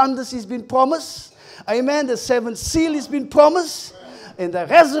 7 thunders has been promised. Amen. The 7th seal has been promised. And the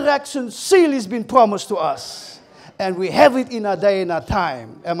resurrection seal has been promised to us. And we have it in our day and our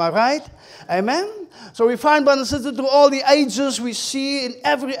time. Am I right? Amen. So we find, brothers and sisters, through all the ages, we see in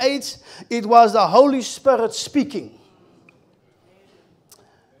every age, it was the Holy Spirit speaking.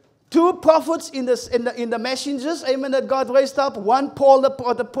 2 prophets in the messengers, amen, that God raised up. 1 Paul the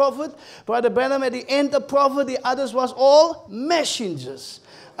prophet, Brother Branham at the end the prophet, the others was all messengers.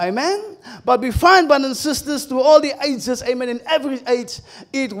 Amen. But we find, brothers and sisters, through all the ages, amen, in every age,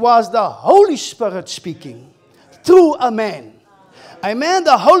 it was the Holy Spirit speaking through a man. Amen.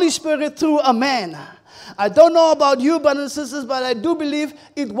 The Holy Spirit through a man. I don't know about you, brothers and sisters, but I do believe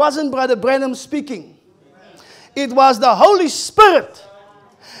it wasn't Brother Branham speaking. It was the Holy Spirit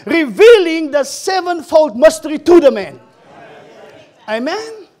revealing the 7-fold mystery to the man.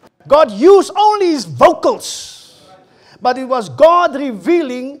 Amen. God used only his vocals, but it was God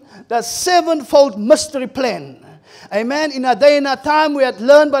revealing the 7-fold mystery plan. Amen. In our day and our time, we had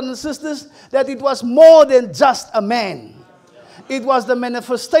learned, brothers and sisters, that it was more than just a man. It was the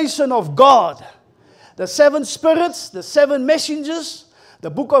manifestation of God. The 7 spirits, the 7 messengers, the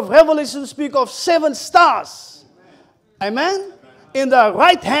book of Revelation speaks of 7 stars. Amen. In the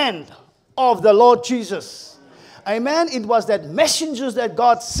right hand of the Lord Jesus. Amen. It was that messengers that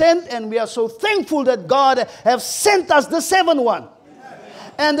God sent, and we are so thankful that God have sent us the 7th one.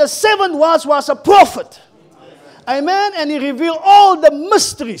 And the 7th was a prophet. Amen. And he revealed all the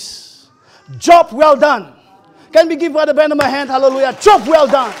mysteries. Job well done. Can we give Brother Branham a hand? Hallelujah. Job well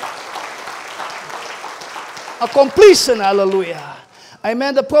done. A completion. Hallelujah.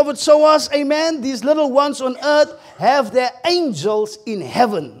 Amen. The prophet show us, amen, these little ones on earth have their angels in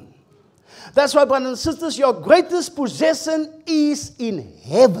heaven. That's why, brothers and sisters, your greatest possession is in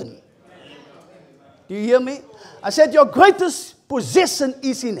heaven. Do you hear me? I said your greatest possession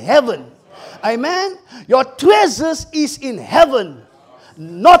is in heaven. Amen. Your treasures is in heaven,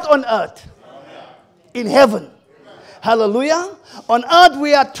 not on earth. In heaven. Hallelujah. On earth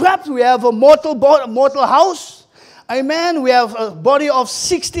we are trapped. We have a mortal house. Amen. We have a body of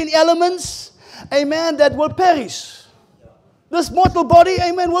 16 elements. Amen. That will perish. This mortal body,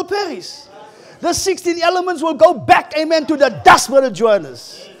 amen, will perish. The 16 elements will go back, amen, to the dust, Brother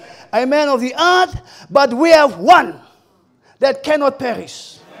Johannes. Amen, of the earth. But we have one that cannot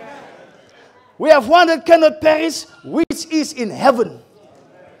perish. We have one that cannot perish, which is in heaven.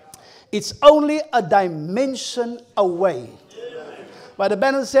 It's only a dimension away. But the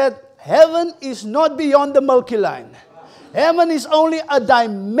Banner said, heaven is not beyond the Milky Line. Heaven is only a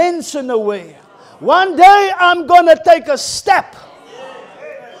dimension away. One day I'm going to take a step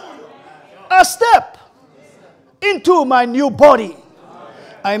into my new body.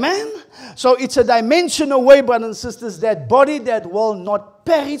 Amen. So it's a dimension away, brothers and sisters, that body that will not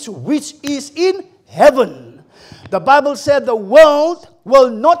perish, which is in heaven. The Bible said the world will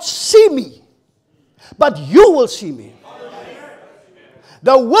not see me, but you will see me.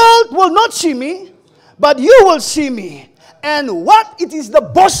 The world will not see me, but you will see me. And what? It is the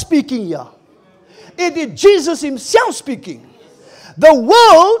boss speaking here. It is Jesus himself speaking. The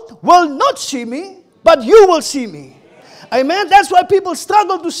world will not see me, but you will see me. Amen. That's why people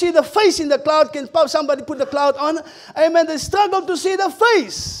struggle to see the face in the cloud. Can somebody put the cloud on? Amen. They struggle to see the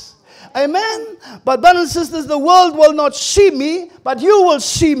face. Amen. But brothers and sisters, the world will not see me, but you will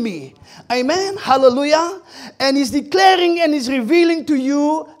see me. Amen. Hallelujah. And he's declaring and he's revealing to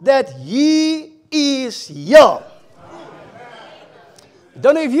you that he is here. I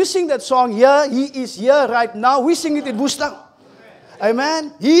don't know if you sing that song here. He is here right now. We sing it in Woensdag.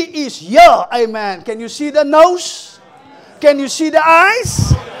 Amen. He is here. Amen. Can you see the nose? Can you see the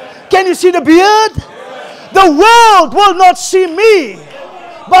eyes? Can you see the beard? The world will not see me,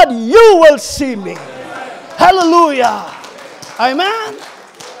 but you will see me. Hallelujah. Amen.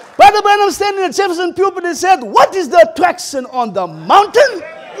 Brother Branham standing at Jefferson pulpit and said, what is the attraction on the mountain?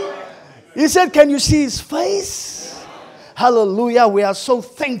 He said, can you see his face? Hallelujah. We are so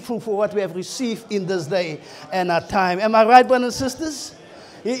thankful for what we have received in this day and our time. Am I right, brothers and sisters?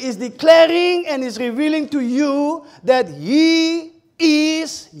 He is declaring and is revealing to you that he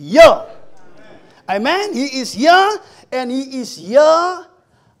is here. Amen. He is here and he is here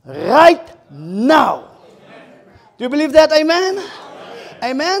right now. Do you believe that? Amen.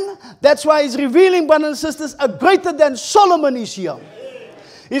 Amen. That's why he's revealing, brothers and sisters, a greater than Solomon is here.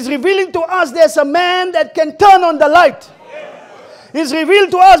 He's revealing to us there's a man that can turn on the light. He's revealed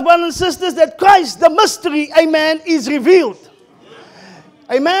to us, brothers and sisters, that Christ, the mystery, amen, is revealed.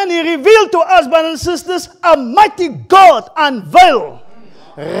 Amen. He revealed to us, brothers and sisters, a mighty God unveiled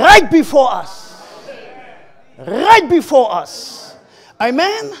right before us. Right before us.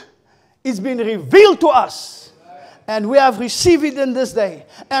 Amen. It's been revealed to us. And we have received it in this day.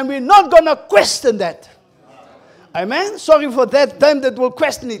 And we're not going to question that. Amen. Sorry for that, them that will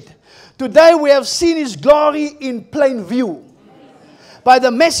question it. Today we have seen his glory in plain view. By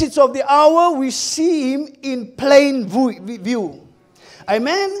the message of the hour, we see him in plain view.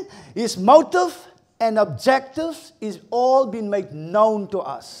 Amen. His motive and objectives is all been made known to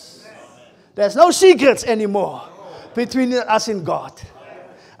us. There's no secrets anymore between us and God.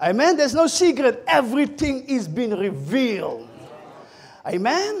 Amen. There's no secret. Everything is being revealed.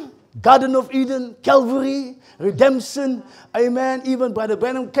 Amen. Garden of Eden, Calvary, redemption. Amen. Even Brother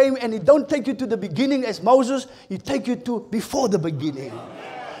Branham came and he don't take you to the beginning as Moses. He take you to before the beginning.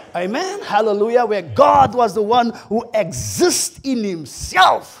 Amen. Hallelujah. Where God was the one who exists in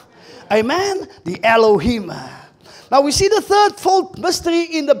himself. Amen. The Elohim. Now we see the third-fold mystery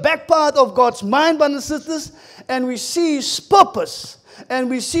in the back part of God's mind, brothers and sisters. And we see his purpose. And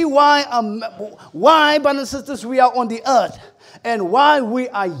we see why, brothers and sisters, we are on the earth. And why we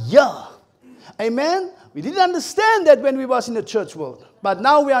are here. Amen. We didn't understand that when we was in the church world. But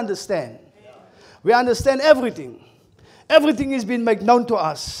now we understand. We understand everything. Everything has been made known to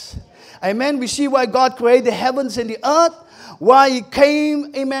us. Amen. We see why God created the heavens and the earth. Why he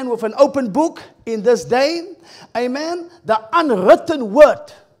came, amen, with an open book in this day. Amen. The unwritten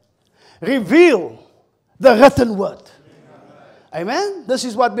word reveal the written word. Amen. This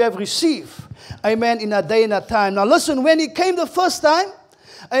is what we have received. Amen. In our day and our time. Now listen, when he came the first time,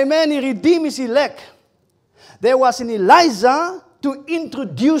 amen, he redeemed his elect. There was an Elijah to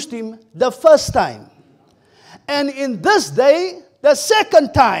introduce him the first time. And in this day, the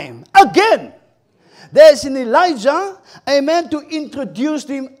second time, again, there's an Elijah, amen, to introduce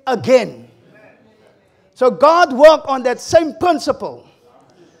him again. So God worked on that same principle.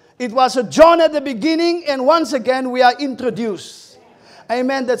 It was a John at the beginning, and once again we are introduced.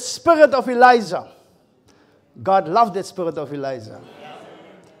 Amen, that spirit of Elijah. God loved that spirit of Elijah.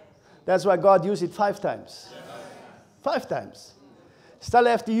 That's why God used it 5 times. 5 times. Still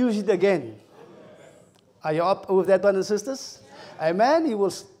have to use it again. Are you up with that, brothers and sisters? Amen. He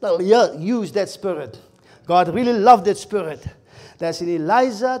will still use that spirit. God really loved that spirit. There's an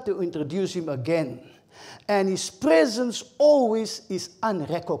Elijah to introduce him again. And his presence always is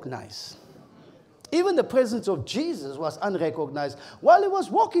unrecognized. Even the presence of Jesus was unrecognized while he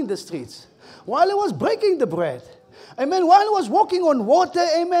was walking the streets, while he was breaking the bread. Amen. While he was walking on water,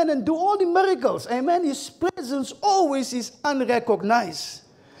 amen, and do all the miracles. Amen. His presence always is unrecognized.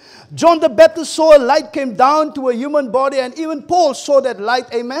 John the Baptist saw a light came down to a human body, and even Paul saw that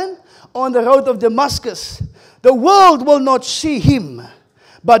light, amen, on the road of Damascus. The world will not see him,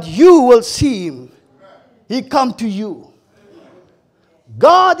 but you will see him. He come to you.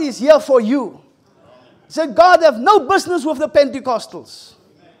 God is here for you. He said, God have no business with the Pentecostals.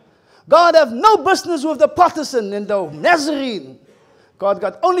 God have no business with the Pietersen and the Nazarene. God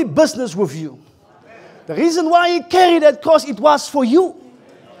got only business with you. The reason why he carried that cross, it was for you.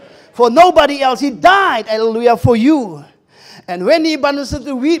 For nobody else. He died, hallelujah, for you. And when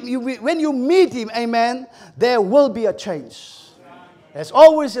when you meet him, amen, there will be a change. There's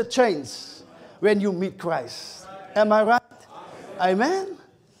always a change when you meet Christ. Am I right? Amen.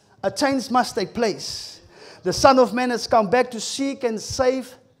 A change must take place. The Son of Man has come back to seek and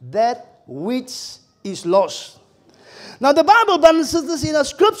save that which is lost. Now the Bible, brothers and sisters, in a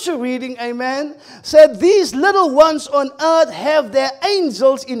scripture reading, amen, said these little ones on earth have their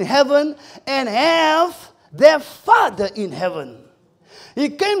angels in heaven and have their Father in heaven. He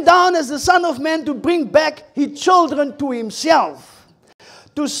came down as the Son of Man to bring back his children to himself,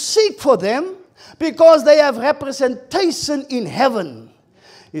 to seek for them because they have representation in heaven.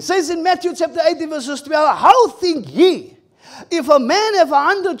 He says in Matthew chapter 18 verses 12, how think ye, if a man have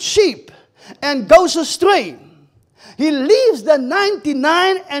 100 sheep and goes astray, he leaves the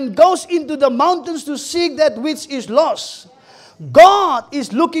 99 and goes into the mountains to seek that which is lost. God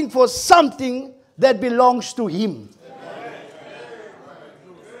is looking for something that belongs to him.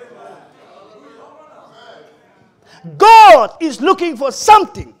 God is looking for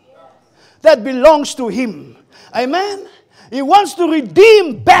something that belongs to him. Amen. He wants to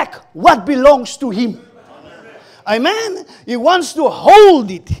redeem back what belongs to him. Amen. He wants to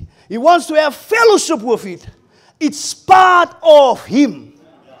hold it. He wants to have fellowship with it. It's part of him.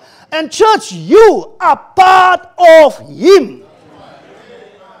 And church, you are part of him.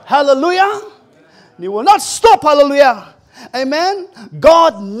 Hallelujah. You will not stop. Hallelujah. Amen.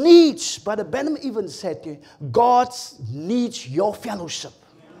 God needs, Brother Benham even said, God needs your fellowship.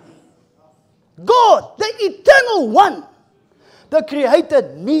 God, the eternal one, the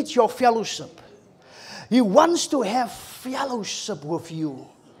Creator, needs your fellowship. He wants to have fellowship with you.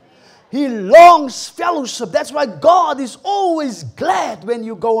 He longs fellowship. That's why God is always glad when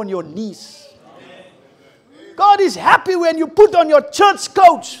you go on your knees. God is happy when you put on your church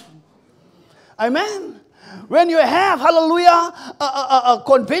coat. Amen. When you have, hallelujah, a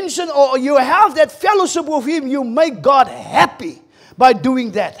convention or you have that fellowship with him, you make God happy by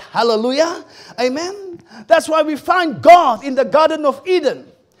doing that. Hallelujah. Amen. That's why we find God in the Garden of Eden.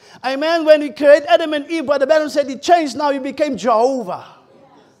 Amen. When he created Adam and Eve, Brother Benham said he changed now. He became Jehovah.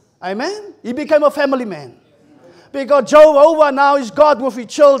 Amen. He became a family man. Because Jehovah now is God with his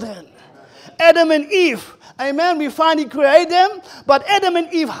children. Adam and Eve. Amen. We find he created them. But Adam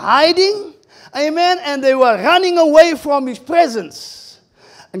and Eve hiding. Amen. And they were running away from his presence.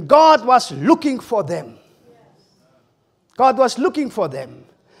 And God was looking for them. God was looking for them.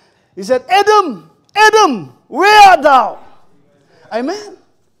 He said, Adam, Adam, where art thou? Amen.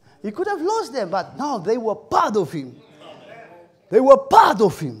 He could have lost them, but no, they were part of him. They were part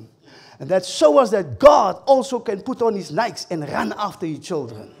of him. And that shows us that God also can put on his Nikes and run after his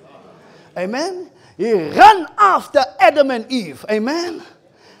children. Amen. He ran after Adam and Eve. Amen.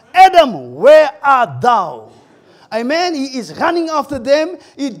 Adam, where art thou? Amen. He is running after them.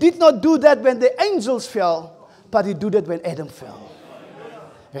 He did not do that when the angels fell, but he did that when Adam fell.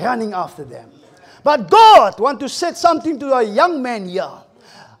 Running after them. But God wants to say something to a young man here.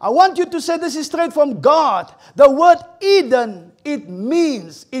 I want you to say this is straight from God. The word Eden, it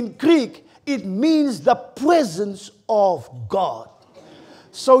means, in Greek, it means the presence of God.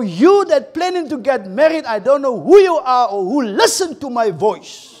 So you that planning to get married, I don't know who you are or who listen to my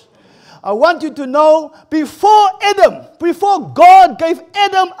voice. I want you to know, before God gave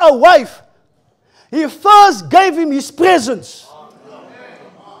Adam a wife, he first gave him his presence.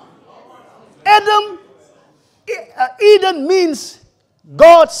 Eden means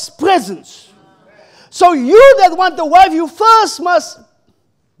God's presence. So you that want a wife, you first must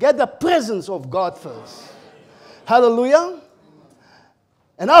get the presence of God first. Hallelujah.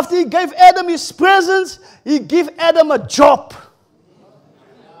 And after he gave Adam his presence, he gave Adam a job.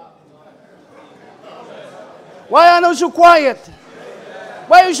 Why are you so quiet?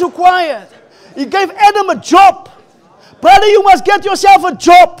 Why are you so quiet? He gave Adam a job. Brother, you must get yourself a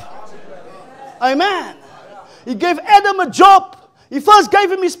job. Amen. He gave Adam a job. He first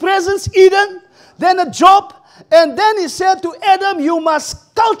gave him his presence, Eden, then a job, and then he said to Adam, you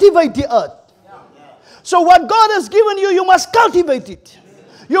must cultivate the earth. So what God has given you, you must cultivate it.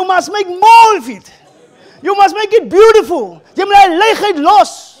 You must make more of it. You must make it beautiful. Jy moet die leegheid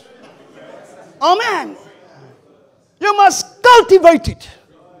los. Amen. You must cultivate it.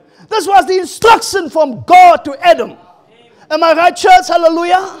 This was the instruction from God to Adam. Am I right, church?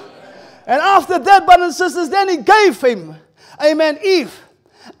 Hallelujah. And after that, brothers and sisters, then he gave him, amen, Eve.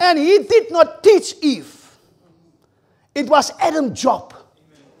 And he did not teach Eve. It was Adam's job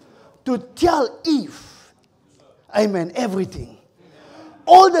to tell Eve, amen, everything.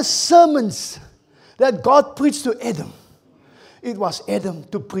 All the sermons that God preached to Adam, it was Adam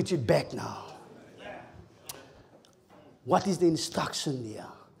to preach it back now. What is the instruction here?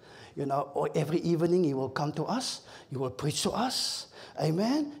 You know, every evening he will come to us. He will preach to us.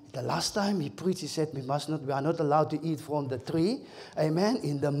 Amen. The last time he preached, he said, we are not allowed to eat from the tree. Amen.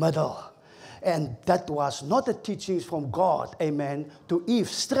 In the middle. And that was not the teachings from God. Amen. To Eve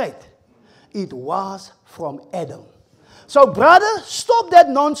straight. It was from Adam. So, brother, stop that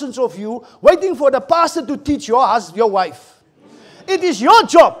nonsense of you waiting for the pastor to teach your husband, your wife. It is your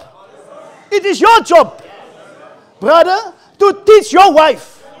job. It is your job, brother, to teach your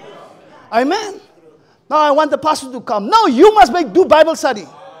wife. Amen. Now I want the pastor to come. Now you must do Bible study.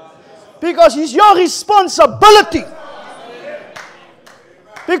 Because it's your responsibility.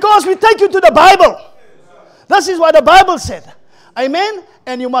 Because we take you to the Bible. This is what the Bible said. Amen.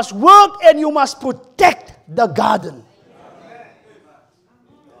 And you must work and you must protect the garden.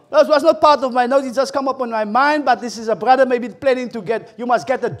 That was not part of my notes. It just come up on my mind. But this is a brother maybe planning to get. You must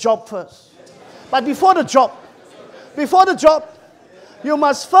get a job first. But before the job, you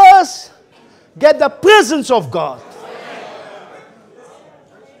must first get the presence of God.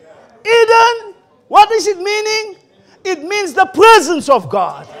 Eden, what is it meaning? It means the presence of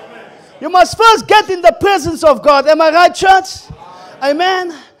God. You must first get in the presence of God. Am I right, church?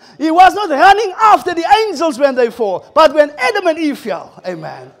 Amen. He was not running after the angels when they fall, but when Adam and Eve fell,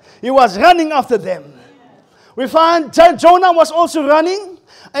 amen, he was running after them. We find Jonah was also running.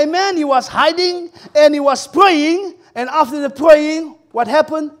 Amen. He was hiding and he was praying. And after the praying, what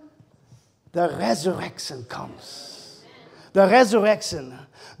happened? The resurrection comes. The resurrection.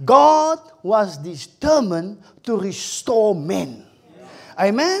 God was determined to restore men.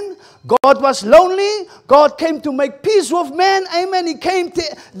 Amen. God was lonely. God came to make peace with man. Amen. He came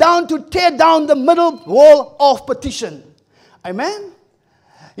down to tear down the middle wall of partition. Amen.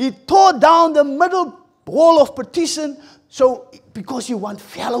 He tore down the middle wall of partition because he wanted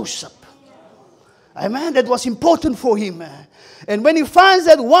fellowship. Amen. That was important for him. And when he finds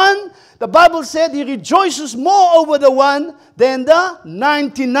that one, the Bible said he rejoices more over the one than the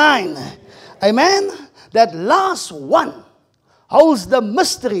 99. Amen. That last one holds the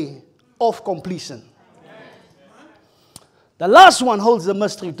mystery of completion. The last one holds the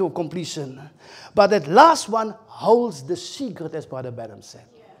mystery to completion. But that last one holds the secret, as Brother Badham said.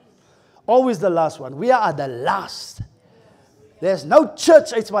 Always the last one. We are the last. There's no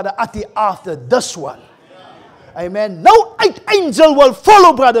church after this one. Amen. No 8 angel will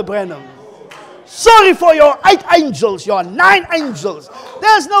follow Brother Branham. Sorry for your 8 angels, your 9 angels.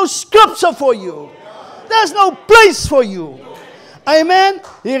 There's no scripture for you. There's no place for you. Amen.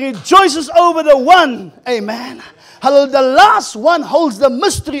 He rejoices over the one. Amen. Hallelujah. The last one holds the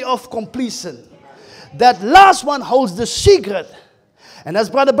mystery of completion. That last one holds the secret. And as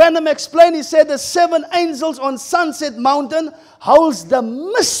Brother Branham explained, he said the 7 angels on Sunset Mountain holds the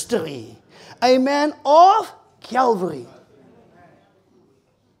mystery, amen, of Calvary.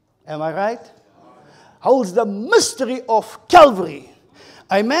 Am I right? Holds the mystery of Calvary.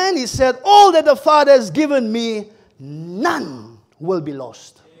 Amen. He said, all that the Father has given me, none will be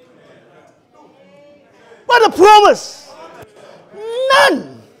lost. What a promise.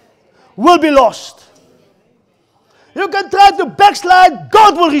 None will be lost. You can try to backslide,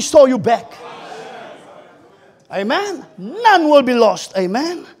 God will restore you back. Amen. None will be lost.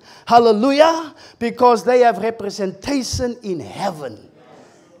 Amen. Hallelujah. Because they have representation in heaven.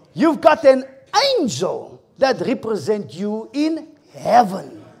 You've got an angel that represents you in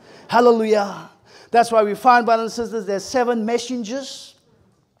heaven. Hallelujah. That's why we find, brothers and sisters, there's 7 messengers,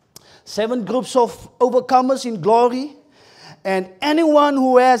 7 groups of overcomers in glory. And anyone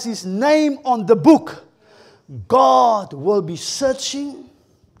who has his name on the book, God will be searching.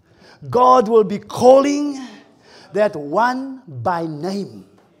 God will be calling that one by name.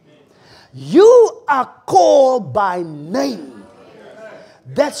 You are called by name.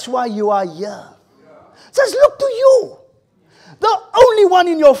 That's why you are here. Just look to you. the only one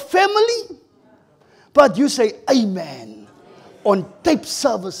in your family, but you say amen on tape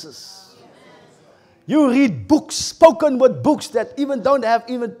services. You read books, spoken word books that even don't have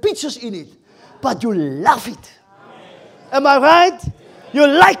even pictures in it, but you love it. Am I right? You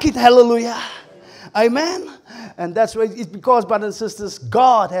like it, hallelujah. Amen. And that's why it's because, brothers and sisters,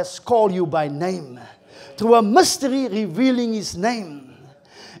 God has called you by name. Through a mystery revealing His name.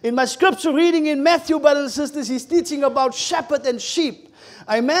 In my scripture reading in Matthew, brothers and sisters, he's teaching about shepherd and sheep.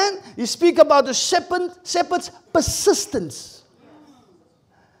 Amen. He speaks about the shepherd's persistence.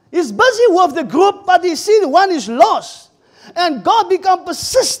 He's busy with the group, but he sees one is lost. And God become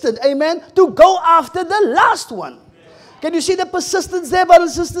persistent, amen, to go after the last one. Can you see the persistence there,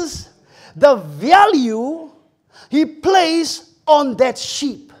 brothers and sisters? The value He placed on that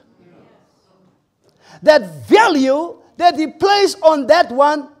sheep. That value that He placed on that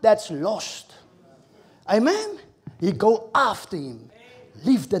one that's lost. Amen? He go after him.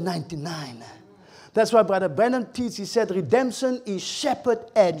 Leave the 99. That's why Brother Brennan teaches, he said, redemption is shepherd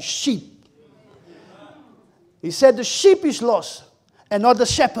and sheep. He said the sheep is lost and not the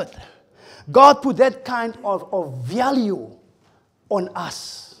shepherd. God put that kind of value on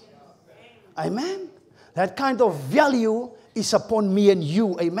us. Amen? That kind of value is upon me and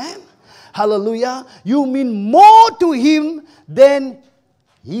you. Amen? Hallelujah. You mean more to Him than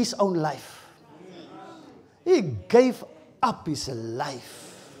His own life. He gave up His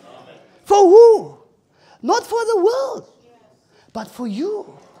life. For who? Not for the world, but for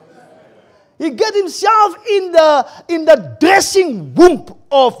you. He got Himself in the dressing womb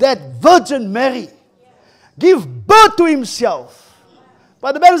of that Virgin Mary. Give birth to Himself.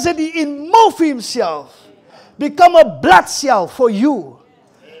 But the Bible said He inmoved Himself. Become a blood cell for you.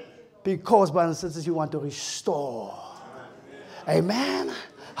 Because, brothers and sisters, you want to restore. Amen.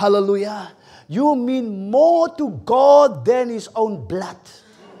 Hallelujah. You mean more to God than His own blood.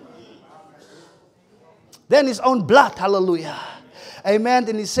 Than His own blood. Hallelujah. Amen.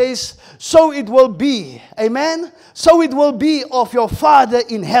 And He says, so it will be. Amen. So it will be of your Father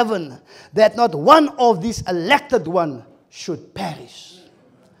in heaven, that not one of these elected ones should perish.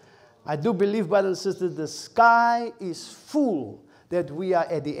 I do believe, brothers and sisters, the sky is full that we are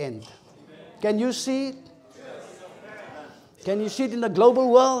at the end. Can you see it? Can you see it in the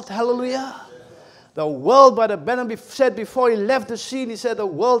global world? Hallelujah. The world, Brother Benham said before he left the scene, he said the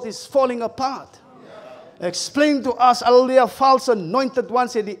world is falling apart. Explain to us, hallelujah, false anointed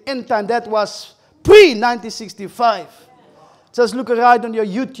ones at the end time. That was pre-1965. Just look right on your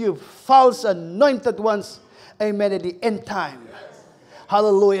YouTube. False anointed ones, amen, at the end time.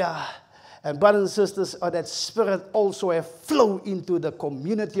 Hallelujah. And brothers and sisters, that spirit also have flowed into the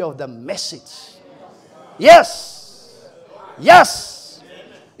community of the message. Yes. Yes.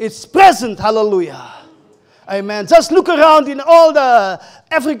 It's present. Hallelujah. Amen. Just look around in all the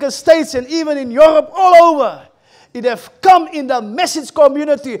African states and even in Europe, all over. It have come in the message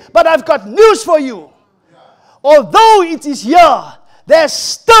community. But I've got news for you. Although it is here, there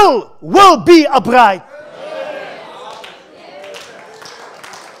still will be a bride.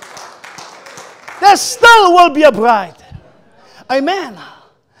 There still will be a bride. Amen.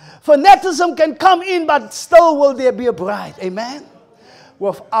 Fanaticism can come in, but still will there be a bride. Amen.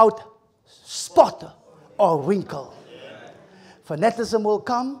 Without spot or wrinkle. Fanaticism will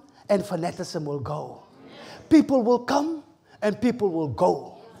come and fanaticism will go. People will come and people will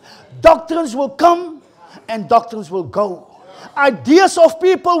go. Doctrines will come and doctrines will go. Ideas of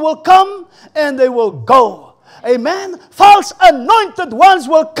people will come and they will go. Amen. False anointed ones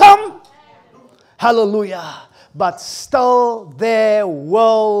will come. Hallelujah. But still there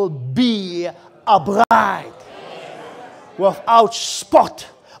will be a bride without spot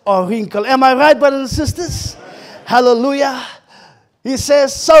or wrinkle. Am I right, brothers and sisters? Hallelujah. He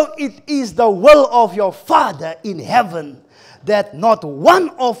says, so it is the will of your Father in heaven that not one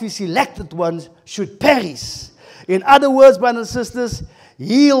of His elected ones should perish. In other words, brothers and sisters,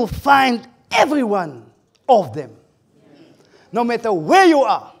 He'll find every one of them. No matter where you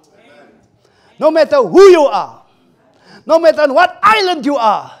are. No matter who you are, no matter on what island you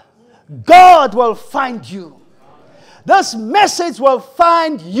are, God will find you. This message will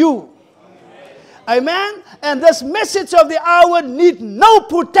find you. Amen? And this message of the hour needs no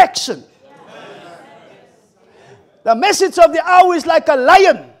protection. The message of the hour is like a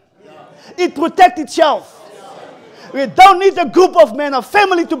lion. It protects itself. We don't need a group of men, a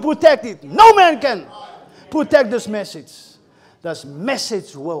family to protect it. No man can protect this message. This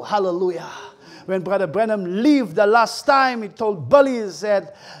message will, hallelujah. When Brother Branham left the last time, he told Billy, he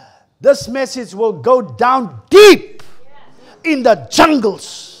said, this message will go down deep in the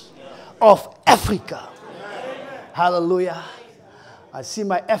jungles of Africa. Hallelujah. I see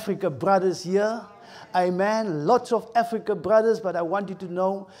my Africa brothers here. Amen. Lots of Africa brothers, but I want you to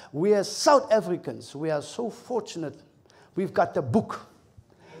know we are South Africans. We are so fortunate. We've got the book.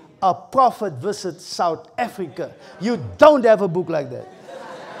 A Prophet Visits South Africa. You don't have a book like that.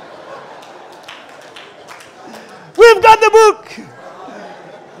 We've got the book.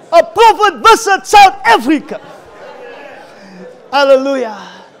 A Prophet Visits South Africa. Hallelujah.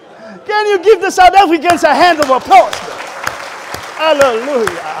 Can you give the South Africans a hand of applause?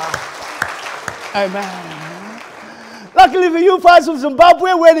 Hallelujah. Amen. Luckily for you, guys from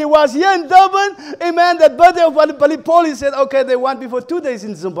Zimbabwe, when he was here in Durban, amen, that birthday of Paul, he said, okay, they want me for 2 days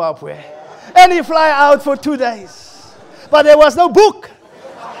in Zimbabwe. And he fly out for 2 days. But there was no book.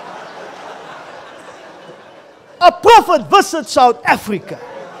 A prophet visits South Africa.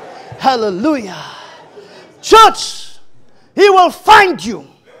 Hallelujah. Church, he will find you.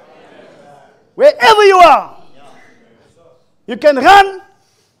 Wherever you are. You can run,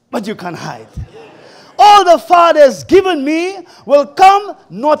 but you can't hide. All the Father has given me will come,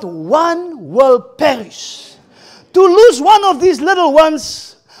 not one will perish. To lose one of these little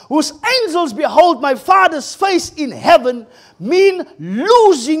ones, whose angels behold my Father's face in heaven, mean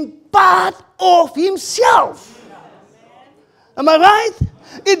losing part of himself. Am I right?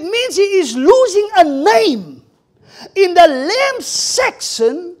 It means he is losing a name in the Lamb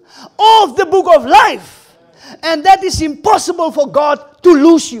section of the book of life. And that is impossible for God to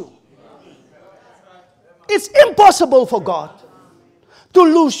lose you. It's impossible for God to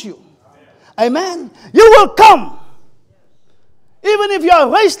lose you. Amen. You will come. Even if you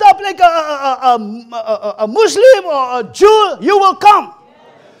are raised up like a Muslim or a Jew, you will come.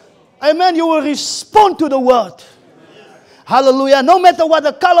 Amen. You will respond to the word. Hallelujah. No matter what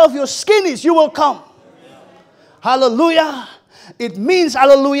the color of your skin is, you will come. Hallelujah. It means,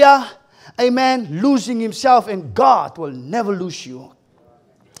 hallelujah, amen, losing himself, and God will never lose you.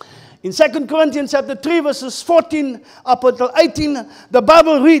 In 2 Corinthians chapter 3, verses 14 up until 18, the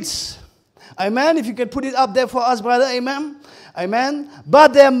Bible reads, amen, if you can put it up there for us, brother, amen, amen.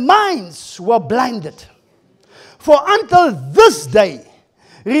 But their minds were blinded. For until this day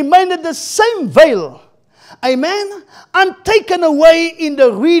remained the same veil, amen, untaken away in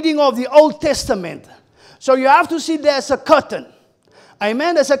the reading of the Old Testament. So you have to see there's a curtain.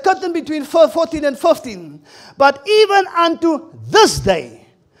 Amen. There's a curtain between 14 and 15. But even unto this day,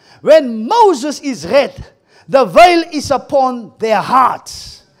 when Moses is read, the veil is upon their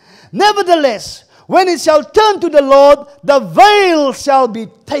hearts. Nevertheless, when it shall turn to the Lord, the veil shall be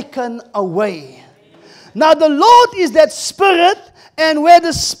taken away. Now the Lord is that Spirit, and where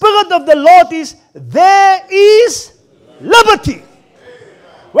the Spirit of the Lord is, there is liberty.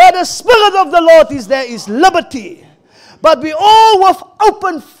 Where the Spirit of the Lord is, there is liberty. But we all with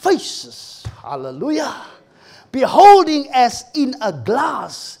open faces, hallelujah, beholding as in a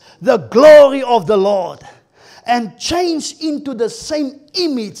glass the glory of the Lord, and change into the same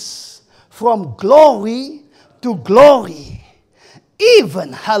image from glory to glory,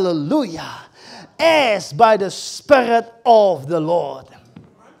 even, hallelujah, as by the Spirit of the Lord.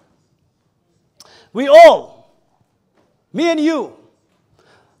 We all, me and you,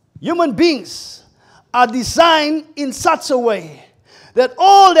 human beings, are designed in such a way that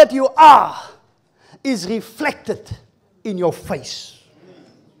all that you are is reflected in your face.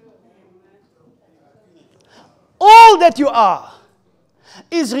 All that you are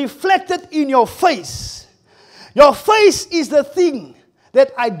is reflected in your face. Your face is the thing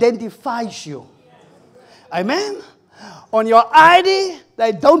that identifies you. Amen? On your ID,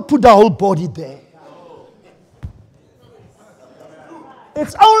 they don't put the whole body there.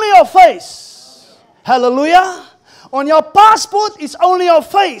 It's only your face. Hallelujah. On your passport, it's only your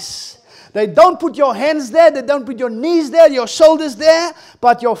face. They don't put your hands there. They don't put your knees there, your shoulders there,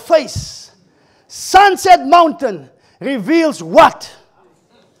 but your face. Sunset Mountain reveals what?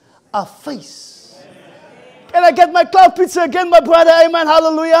 A face. Can I get my cloud pizza again, my brother? Amen.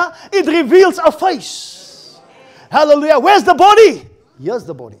 Hallelujah. It reveals a face. Hallelujah. Where's the body? Here's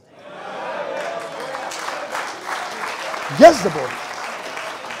the body. Here's the body.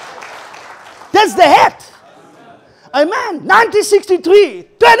 That's the head. Amen. 1963,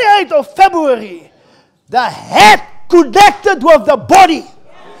 28th of February, the head connected with the body.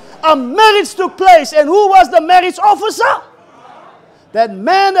 A marriage took place. And who was the marriage officer? That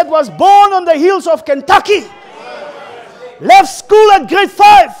man that was born on the hills of Kentucky. Left school at grade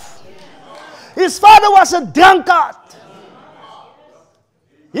 5. His father was a drunkard.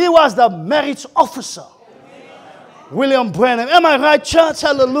 He was the marriage officer. William Branham. Am I right, church?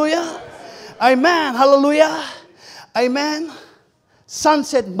 Hallelujah. Amen. Hallelujah. Amen.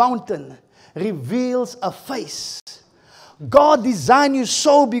 Sunset Mountain reveals a face. God designed you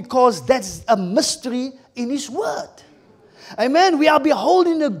so because that's a mystery in His Word. Amen. We are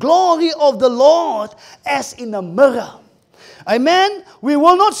beholding the glory of the Lord as in a mirror. Amen. We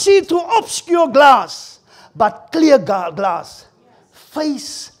will not see through obscure glass, but clear glass,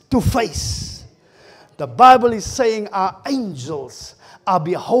 face to face. The Bible is saying our angels are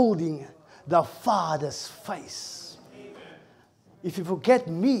beholding the Father's face. If you forget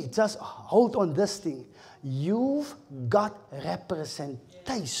me, just hold on this thing. You've got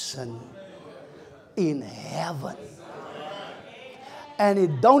representation in heaven. And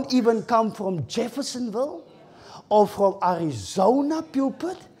it don't even come from Jeffersonville or from Arizona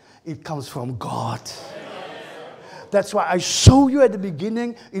pulpit. It comes from God. That's why I showed you at the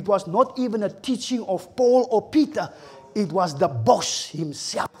beginning, it was not even a teaching of Paul or Peter. It was the boss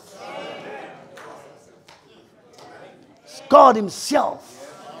himself. It's God himself.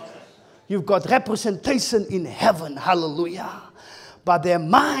 You've got representation in heaven. Hallelujah. But their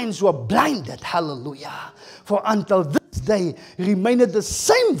minds were blinded. Hallelujah. For until this day remained the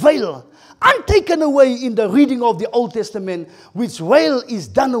same veil untaken away in the reading of the Old Testament, which veil is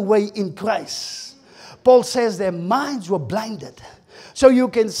done away in Christ. Paul says their minds were blinded. So you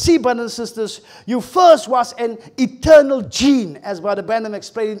can see, brothers and sisters, you first was an eternal gene, as Brother Branham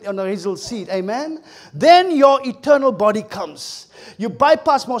explained on the original seed. Amen? Then your eternal body comes. You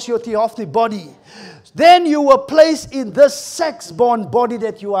bypass most your theophany body. Then you were placed in this sex-born body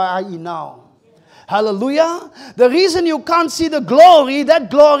that you are in now. Hallelujah. The reason you can't see the glory, that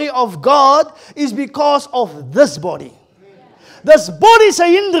glory of God, is because of this body. This body is a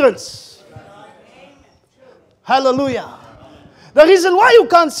hindrance. Hallelujah. The reason why you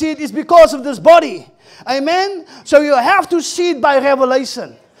can't see it is because of this body. Amen. So you have to see it by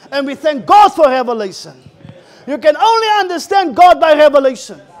revelation. And we thank God for revelation. You can only understand God by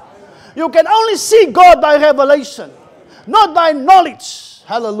revelation. You can only see God by revelation. Not by knowledge.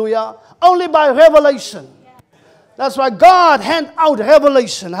 Hallelujah. Only by revelation. That's why God hand out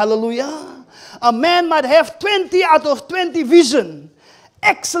revelation. Hallelujah. A man might have 20 out of 20 vision.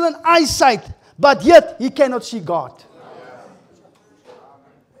 Excellent eyesight. But yet he cannot see God.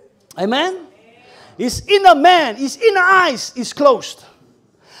 Amen. His inner man, his inner eyes is closed.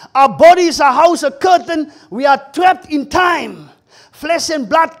 Our body is a house, a curtain. We are trapped in time. Flesh and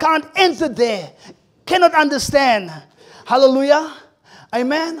blood can't enter there. Cannot understand. Hallelujah.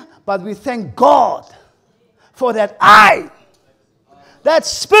 Amen. But we thank God for that eye. That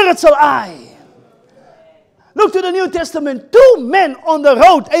spiritual eye. Look to the New Testament. 2 men on the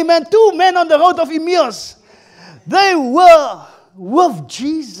road. Amen. 2 men on the road of Emmaus. They were with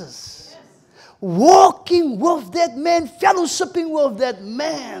Jesus. Walking with that man. Fellowshipping with that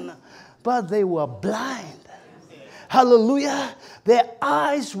man. But they were blind. Hallelujah. Their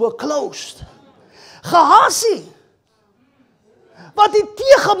eyes were closed. Gehazi. Wat hy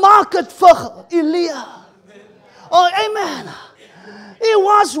teëgemaak het vir Elia. Oh, amen. He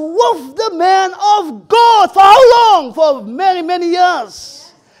was with the man of God. For how long? For many, many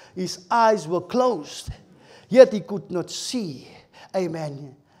years. His eyes were closed. Yet he could not see.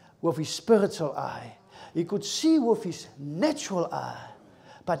 Amen. With his spiritual eye. He could see with his natural eye.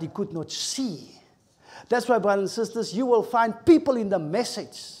 But he could not see. That's why, brothers and sisters, you will find people in the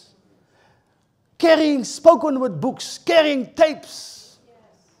message carrying spoken word books, carrying tapes.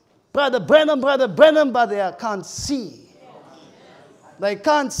 Brother Branham, but they can't see. They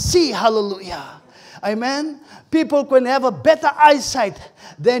can't see, hallelujah. Amen. People can have a better eyesight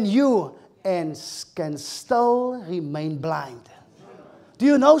than you and can still remain blind. Do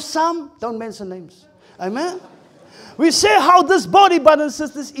you know some? Don't mention names. Amen. We say how this body, brothers and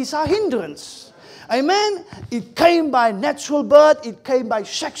sisters, is a hindrance. Amen. It came by natural birth. It came by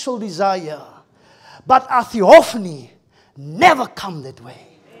sexual desire. But our theophany never come that way.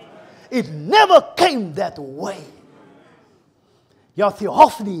 It never came that way. Your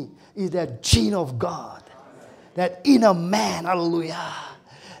theophany is that gene of God. That inner man. Hallelujah.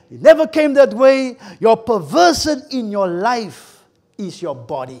 It never came that way. Your perversion in your life is your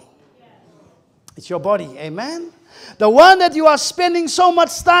body. It's your body. Amen. The one that you are spending so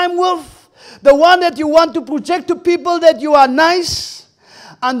much time with. The one that you want to project to people that you are nice.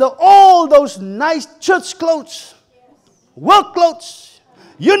 Under all those nice church clothes. Work clothes.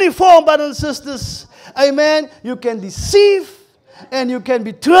 Uniform, brothers and sisters. Amen. You can deceive. And you can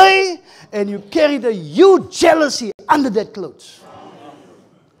betray. And you carry the huge jealousy under that clothes.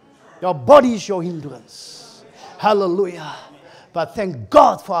 Your body is your hindrance. Hallelujah. But thank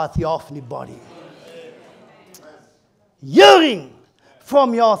God for our theophany body. Hearing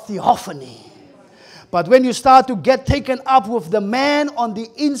from your theophany. But when you start to get taken up with the man on the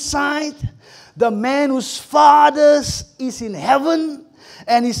inside, The man whose Father is in heaven,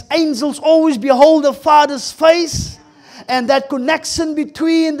 and his angels always behold the Father's face, and that connection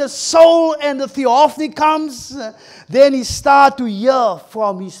between the soul and the theophany comes, then he starts to hear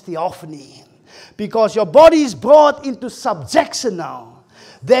from his theophany. Because your body is brought into subjection now,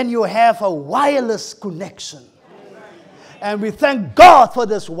 then you have a wireless connection. And we thank God for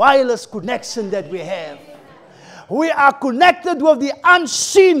this wireless connection that we have. We are connected with the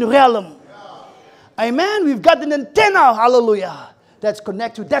unseen realm. Amen. We've got an antenna, hallelujah, that's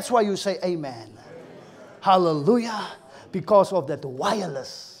connected. That's why you say amen. Hallelujah. Because of that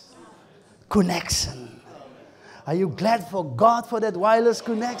wireless connection. Are you glad for God for that wireless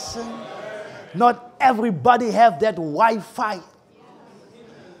connection? Not everybody have that Wi-Fi.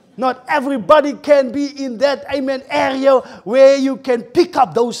 Not everybody can be in that, amen, area where you can pick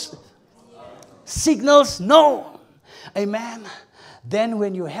up those signals. No. Amen. Then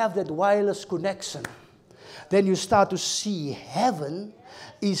when you have that wireless connection, then you start to see heaven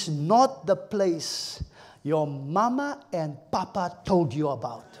is not the place your mama and papa told you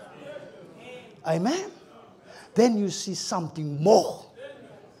about. Amen. Then you see something more.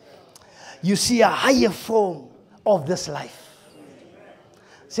 You see a higher form of this life.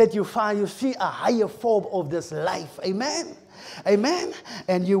 Said you see a higher form of this life. Amen. Amen.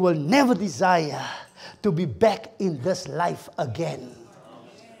 And you will never desire to be back in this life again.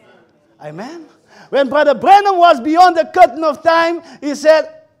 Amen. When Brother Branham was beyond the curtain of time, he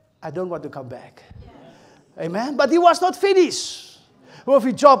said, I don't want to come back. Amen. But he was not finished with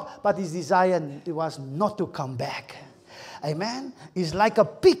his job, but his desire was not to come back. Amen. It's like a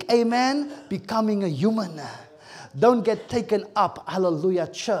pig, amen, becoming a human. Don't get taken up, hallelujah,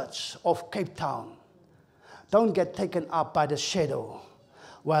 church of Cape Town. Don't get taken up by the shadow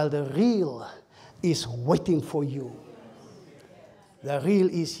while the real is waiting for you. The real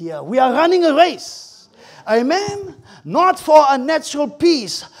is here. We are running a race. Amen. Not for a natural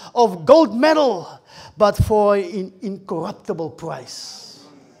piece of gold medal, but for an incorruptible prize.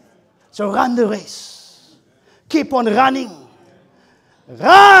 So run the race. Keep on running.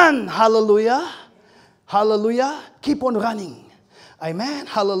 Run. Hallelujah. Hallelujah. Keep on running. Amen.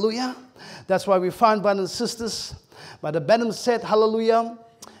 Hallelujah. That's why we find, brothers and sisters, Brother Benham said, hallelujah,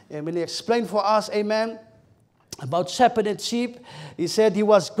 and when he explained for us, amen, about shepherd and sheep, he said he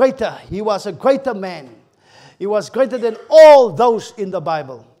was greater. He was a greater man. He was greater than all those in the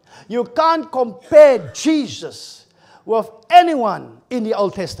Bible. You can't compare Jesus with anyone in the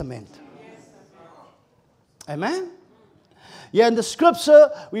Old Testament. Amen. Yeah, in the scripture,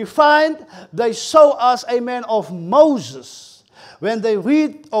 we find they show us, amen, of Moses. When they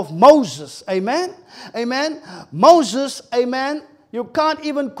read of Moses, amen, amen, Moses, amen, you can't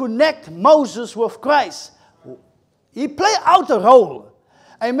even connect Moses with Christ. He played out a role.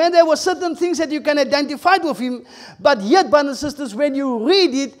 Amen. There were certain things that you can identify with him, but yet, brothers and sisters, when you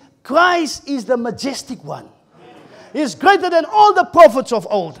read it, Christ is the majestic one. He is greater than all the prophets of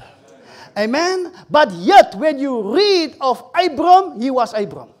old. Amen. But yet, when you read of Abram, he was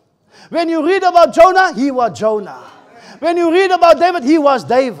Abram. When you read about Jonah, he was Jonah. When you read about David, he was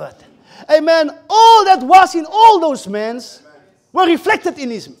David. Amen. All that was in all those men were reflected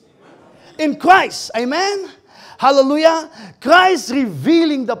in Christ. Amen. Hallelujah. Christ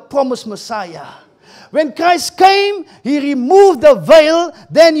revealing the promised Messiah. When Christ came, he removed the veil.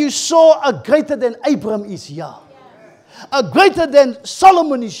 Then you saw a greater than Abram is here. A greater than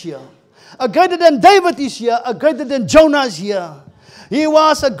Solomon is here. A greater than David is here. A greater than Jonah is here. He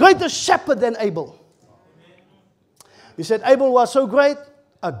was a greater shepherd than Abel. He said Abel was so great,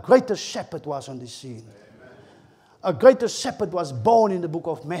 a greater shepherd was on the scene. A greater shepherd was born in the book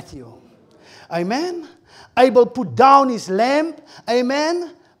of Matthew. Amen. Abel put down his lamb.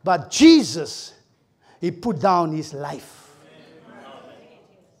 Amen. But Jesus, he put down his life.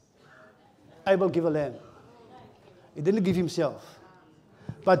 Abel gave a lamb. He didn't give himself.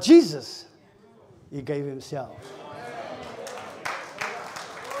 But Jesus, he gave himself.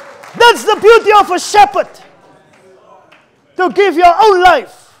 That's the beauty of a shepherd. To give your own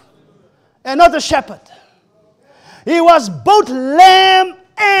life and not a shepherd. He was both lamb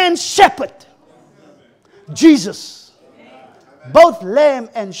and shepherd. Jesus. Both lamb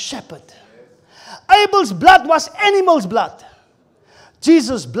and shepherd. Abel's blood was animal's blood.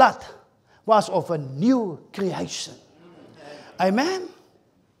 Jesus' blood was of a new creation. Amen.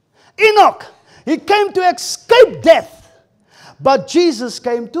 Enoch, he came to escape death. But Jesus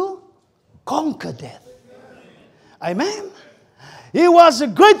came to conquer death. Amen. He was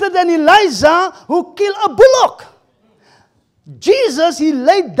greater than Elijah who killed a bullock. Jesus, he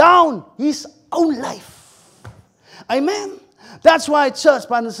laid down his own life. Amen. That's why, church,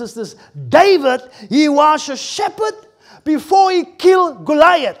 brothers and sisters, David, he was a shepherd before he killed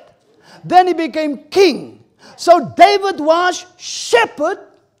Goliath. Then he became king. So David was shepherd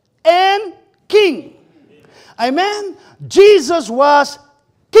and king. Amen. Jesus was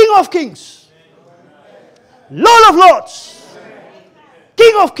King of Kings, Lord of Lords,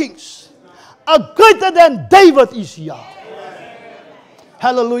 King of Kings. A greater than David is here.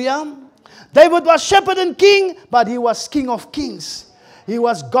 Hallelujah. David was shepherd and king, but he was King of Kings. He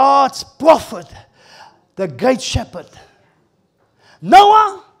was God's prophet, the great shepherd.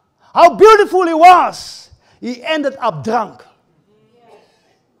 Noah, how beautiful he was, he ended up drunk.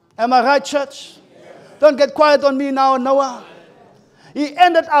 Am I right, church? Don't get quiet on me now, Noah. He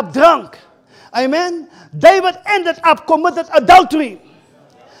ended up drunk. Amen. David ended up committed adultery.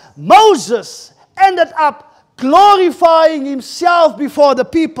 Moses ended up glorifying himself before the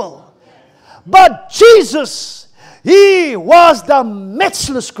people. But Jesus, he was the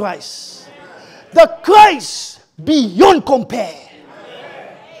matchless Christ. The Christ beyond compare.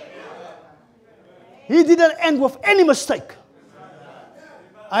 He didn't end with any mistake.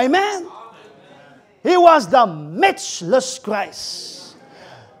 Amen. He was the matchless Christ.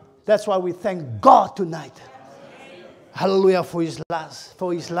 That's why we thank God tonight. Hallelujah for his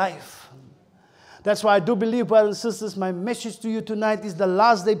life. That's why I do believe, brothers and sisters, my message to you tonight is the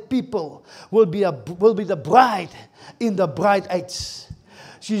last day people will be the bride in the bride age.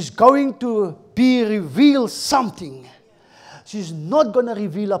 She's going to be revealed something. She's not going to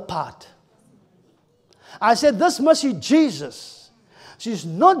reveal a part. I said this must be Jesus. She's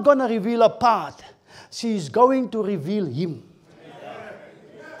not going to reveal a part. She's going to reveal him.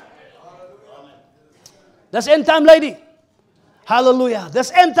 That's end time lady. Hallelujah.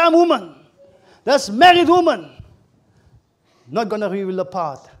 That's end time woman. That's married woman. Not going to reveal a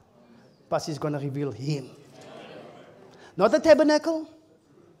part, but she's going to reveal him. Not a tabernacle.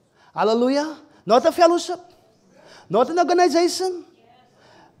 Hallelujah. Not a fellowship. Not an organization.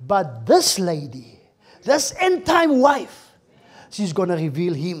 But this lady, this end time wife, she's going to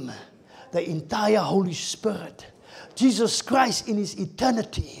reveal him. The entire Holy Spirit. Jesus Christ in his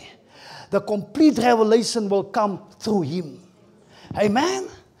eternity. The complete revelation will come through him. Amen.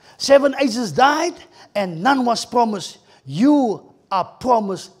 7 ages died and none was promised. You are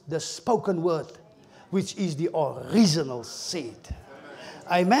promised the spoken word, which is the original seed.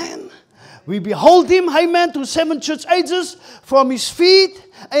 Amen. We behold him, amen, to 7 church ages from his feet.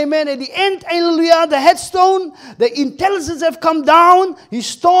 Amen. At the end, hallelujah, the headstone, the intelligence have come down. He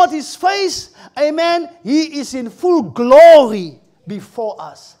stored his face. Amen. He is in full glory before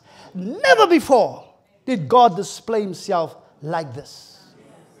us. Never before did God display himself like this.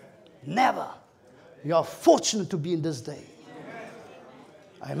 Never. You are fortunate to be in this day.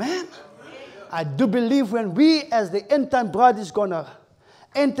 Amen. I do believe when we as the end time bride is going to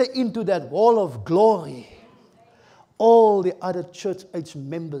enter into that wall of glory, all the other church age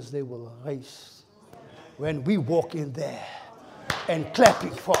members, they will raise when we walk in there and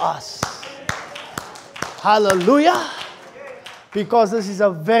clapping for us. Hallelujah. Because this is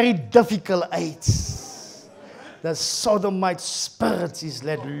a very difficult age. The sodomite spirit is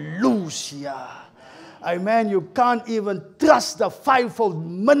let loose here. Amen. You can't even trust the fivefold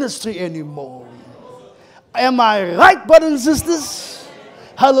ministry anymore. Am I right, brothers and sisters?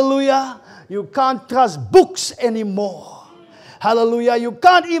 Hallelujah. You can't trust books anymore. Hallelujah. You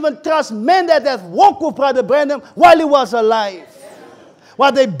can't even trust men that have walked with Brother Branham while he was alive.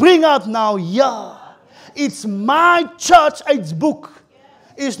 What they bring out now, yeah. It's my church age book.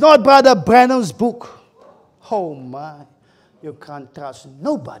 It's not Brother Branham's book. Oh my. You can't trust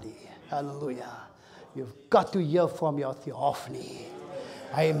nobody. Hallelujah. You've got to hear from your Theophany.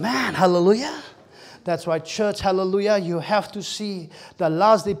 Amen. Hallelujah. That's why, church, hallelujah, you have to see the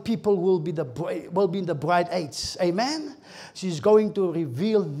last day people will be in the bride age. Amen. She's going to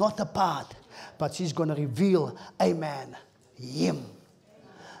reveal not a part, but she's going to reveal, amen, him.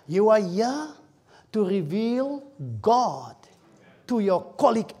 You are here to reveal God to your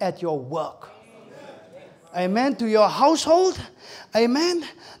colleague at your work. Amen. To your household. Amen.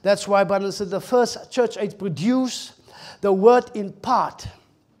 That's why, brothers and sisters, the first church age produced the word in part.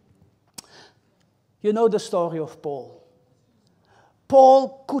 You know the story of Paul.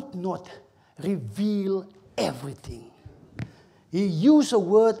 Paul could not reveal everything. He used a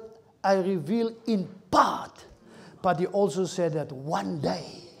word, I reveal in part. But he also said that one day,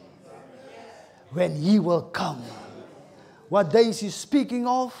 when he will come. What day is he speaking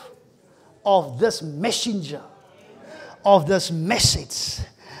of? Of this messenger. Of this message.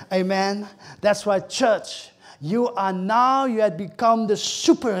 Amen. That's why, church, you had become the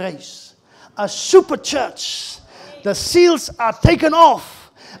super race. A super church. the seals are taken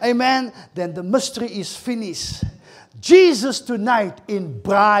off, amen, then the mystery is finished. Jesus tonight in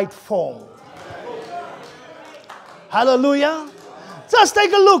bride form. Hallelujah. Just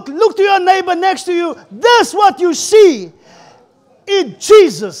take a look. Look to your neighbor next to you. That's what you see in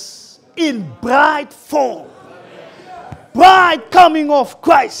Jesus in bride form. Bride coming of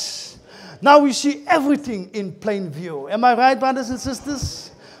Christ. Now we see everything in plain view. Am I right, brothers and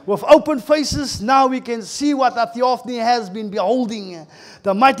sisters? With open faces, now we can see what our Theophany has been beholding.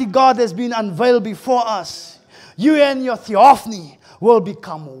 The mighty God has been unveiled before us. You and your Theophany will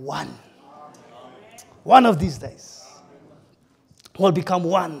become one. One of these days will become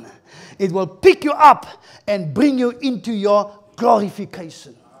one. It will pick you up and bring you into your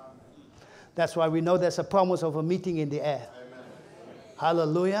glorification. That's why we know there's a promise of a meeting in the air. Amen.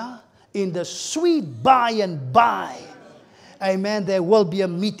 Hallelujah. In the sweet by and by, amen, there will be a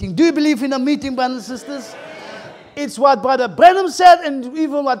meeting. Do you believe in a meeting, brothers and sisters? It's what Brother Branham said and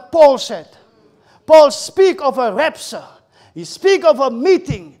even what Paul said. Paul speak of a rapture. He speak of a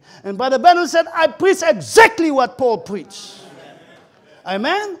meeting. And Brother Branham said, I preach exactly what Paul preached.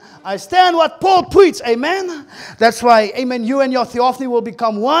 Amen. I stand what Paul preached. Amen. That's why, amen, you and your Theophany will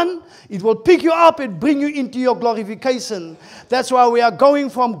become one. It will pick you up and bring you into your glorification. That's why we are going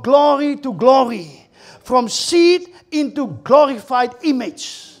from glory to glory. From seed into glorified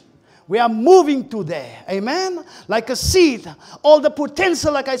image. We are moving to there. Amen. Like a seed. All the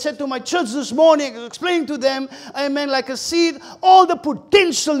potential, like I said to my church this morning, explaining to them, amen, like a seed, all the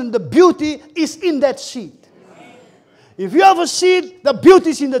potential and the beauty is in that seed. If you have a seed, the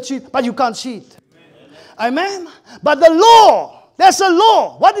beauty is in the seed, but you can't see it. Amen. But the law, there's a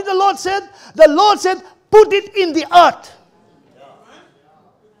law. What did the Lord say? The Lord said, put it in the earth.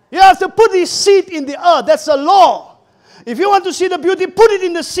 You have to put the seed in the earth. That's a law. If you want to see the beauty, put it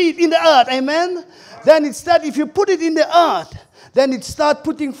in the seed, in the earth. Amen. Then instead, if you put it in the earth, then it start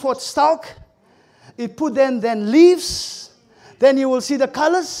putting forth stalk. It put then leaves. Then you will see the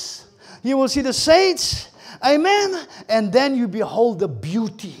colors. You will see the shades. Amen. And then you behold the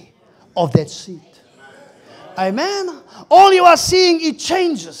beauty of that seed. Amen. All you are seeing, it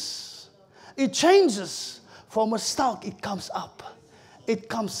changes. It changes from a stalk. It comes up. It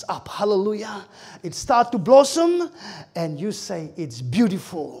comes up. Hallelujah. It starts to blossom. And you say, it's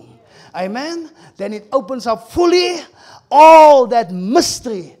beautiful. Amen. Then it opens up fully. All that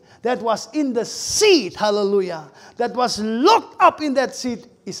mystery that was in the seed. Hallelujah. That was locked up in that seed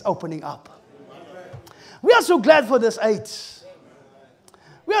is opening up. We are so glad for this age.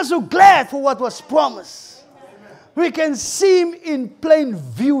 We are so glad for what was promised. We can see Him in plain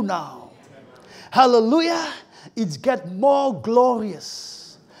view now. Hallelujah. It's get more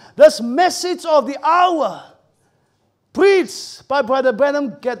glorious. This message of the hour preached by Brother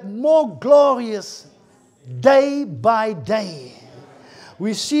Branham get more glorious day by day.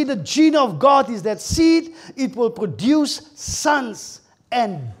 We see the gene of God is that seed. It will produce sons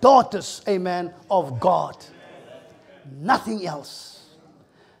and daughters, amen, of God. Nothing else.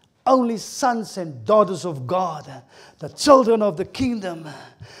 Only sons and daughters of God. The children of the kingdom.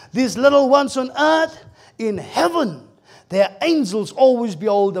 These little ones on earth, in heaven, their angels always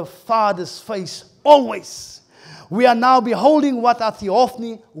behold the Father's face. Always. We are now beholding what our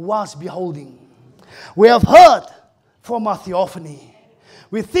Theophany was beholding. We have heard from our Theophany.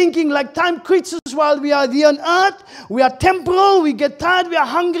 We're thinking like time creatures while we are here on earth. We are temporal. We get tired. We are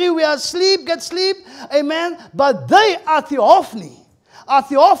hungry. We are asleep. Get sleep. Amen. But they are Theophany. Our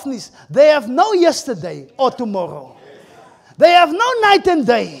Theophanies, they have no yesterday or tomorrow. They have no night and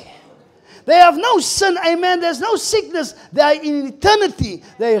day. They have no sin. Amen. There's no sickness. They are in eternity.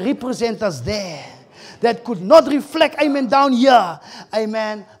 They represent us there. That could not reflect, amen, down here.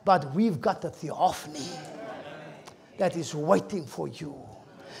 Amen. But we've got the Theophany that is waiting for you.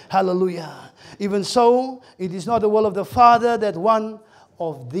 Hallelujah. Even so, it is not the will of the Father that one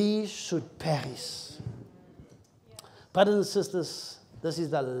of these should perish. Brothers and sisters, this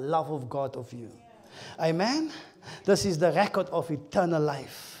is the love of God of you. Amen. This is the record of eternal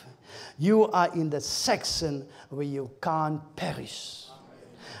life. You are in the section where you can't perish.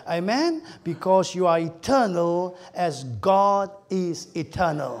 Amen. Because you are eternal as God is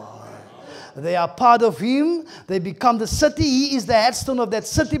eternal. They are part of Him. They become the city. He is the headstone of that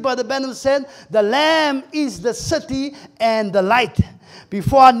city. Brother Branham said, the Lamb is the city and the light.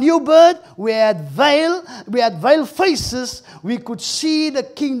 Before our new birth, we had veiled faces. We could see the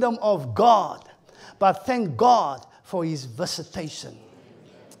kingdom of God. But thank God for His visitation.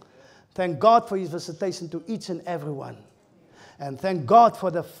 Thank God for His visitation to each and every one. And thank God for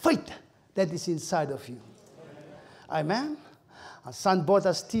the faith that is inside of you. Amen. Our son bought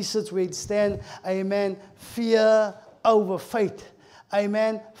us t-shirts where it stands, amen, fear over faith.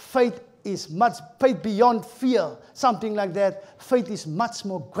 Amen. Faith beyond fear, something like that. Faith is much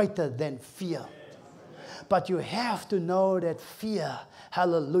more greater than fear. But you have to know that fear,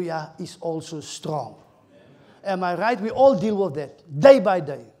 hallelujah, is also strong. Am I right? We all deal with that day by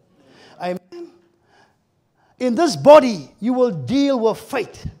day. Amen. In this body, you will deal with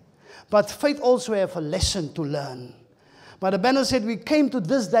faith. But faith also have a lesson to learn. But the banner said we came to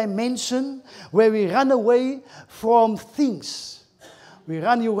this dimension where we run away from things. You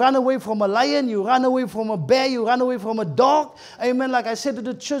run away from a lion, you run away from a bear, you run away from a dog. Amen. Like I said to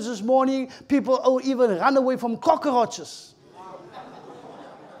the church this morning, people even run away from cockroaches.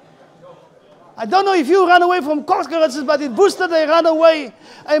 I don't know if you run away from cockroaches, but in Worcester they run away,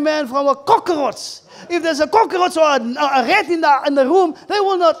 amen, from a cockroach. If there's a cockroach or a rat in the room, they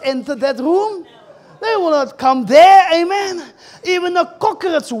will not enter that room. They will not come there, amen. Even a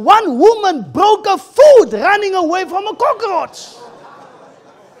cockroach, one woman broke her foot running away from a cockroach.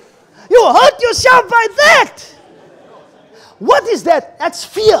 You hurt yourself by that. What is that? That's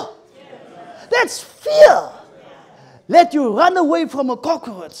fear. That's fear. Let you run away from a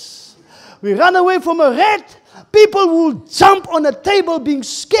cockroach. We run away from a rat. People will jump on a table being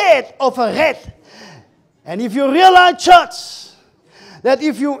scared of a rat. And if you realize, church, that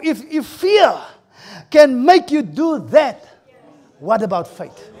if fear can make you do that, what about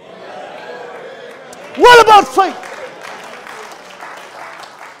faith? What about faith?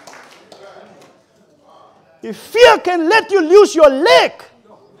 If fear can let you lose your leg,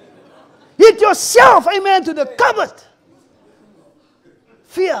 hit yourself, amen, to the cupboard.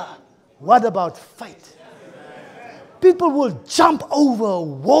 Fear. What about faith? People will jump over a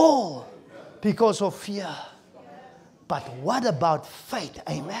wall because of fear. But what about faith?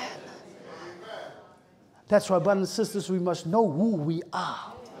 Amen. That's why, brothers and sisters, we must know who we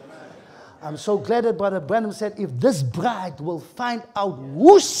are. I'm so glad that Brother Branham said, if this bride will find out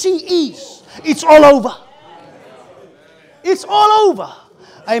who she is, it's all over. It's all over.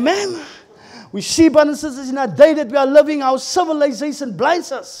 Amen. We see, brothers and sisters, in our day that we are living, our civilization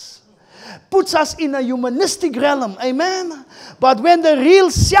blinds us, puts us in a humanistic realm. Amen. But when the real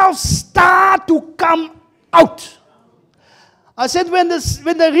self start to come out, I said when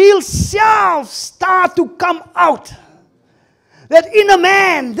the real self start to come out, that inner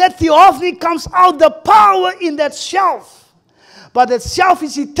man, that theophany comes out, the power in that self. But that self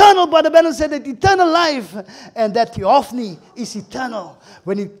is eternal, but the Bible said that eternal life and that theophany is eternal.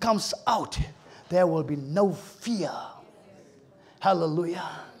 When it comes out, there will be no fear. Hallelujah.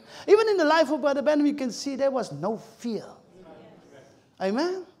 Even in the life of Brother Ben, we can see there was no fear.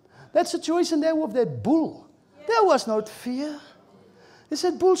 Amen. That situation there with that bull, there was no fear. He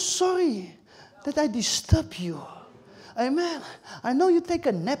said, bull, sorry that I disturb you. Amen. I know you take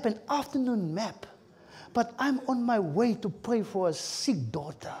a nap, an afternoon nap. But I'm on my way to pray for a sick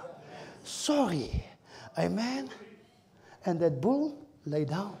daughter. Sorry. Amen. And that bull lay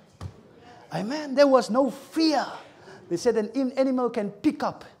down. Amen. There was no fear. They said an animal can pick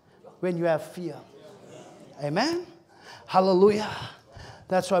up when you have fear. Amen. Hallelujah.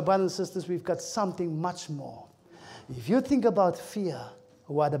 That's why, brothers and sisters, we've got something much more. If you think about fear,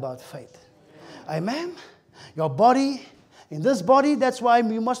 what about faith? Amen. Your body, in this body, that's why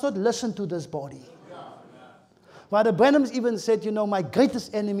you must not listen to this body. Brother Branham even said, you know, my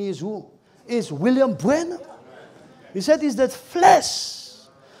greatest enemy is who? Is William Branham. He said, is that flesh.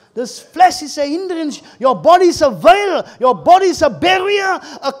 This flesh is a hindrance. Your body is a veil. Your body is a barrier,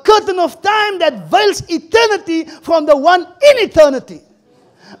 a curtain of time that veils eternity from the one in eternity.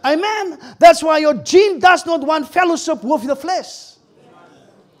 Amen. That's why your gene does not want fellowship with the flesh.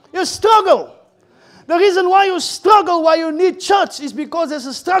 You struggle. The reason why you struggle, why you need church, is because there's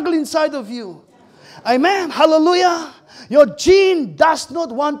a struggle inside of you. Amen. Hallelujah. Your gene does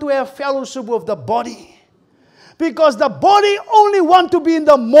not want to have fellowship with the body. Because the body only wants to be in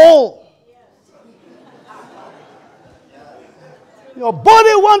the mall. Your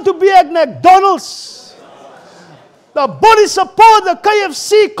body wants to be at McDonald's. The body support the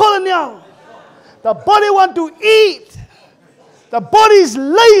KFC Colonial. The body wants to eat. The body is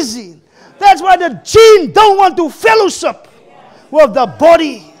lazy. That's why the gene don't want to fellowship with the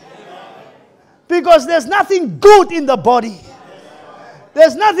body. Because there's nothing good in the body.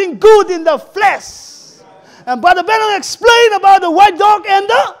 There's nothing good in the flesh. And Brother Bennett explained about the white dog and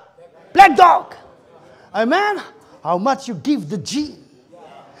the black dog. Amen. How much you give the gene.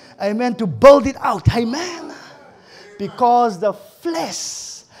 Amen. To build it out. Amen. Because the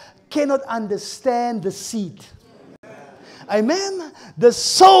flesh cannot understand the seed. Amen. The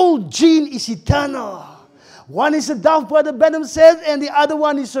soul gene is eternal. One is a dove, Brother Benham said, and the other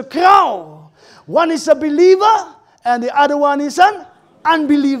one is a crow. One is a believer, and the other one is an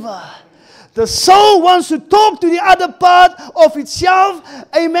unbeliever. The soul wants to talk to the other part of itself,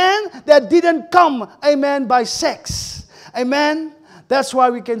 amen, that didn't come, amen, by sex. Amen. That's why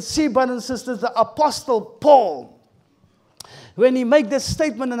we can see, brothers and sisters, the Apostle Paul, when he made this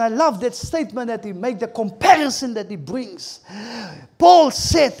statement, and I love that statement that he made, the comparison that he brings. Paul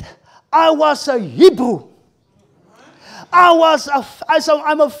said, I was a Hebrew. I'm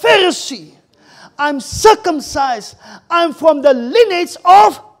a Pharisee. I'm circumcised. I'm from the lineage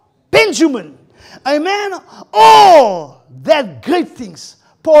of Benjamin. Amen. All that great things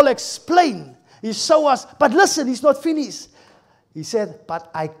Paul explained. He showed us. But listen, he's not finished. He said,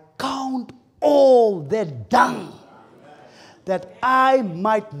 but I count all that dung, that I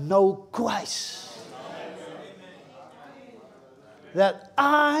might know Christ. That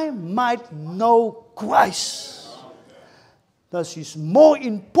I might know Christ. This is more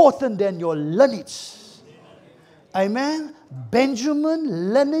important than your lineage. Amen.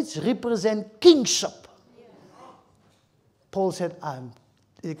 Benjamin lineage represent kingship. Paul said,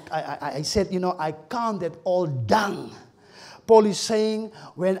 I said, I count that all dung. Paul is saying,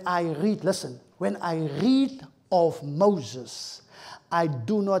 when I read, listen, when I read of Moses, I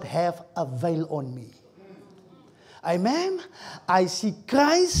do not have a veil on me. Amen. I see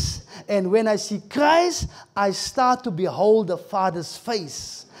Christ, and when I see Christ, I start to behold the Father's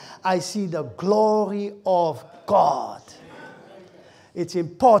face. I see the glory of God. It's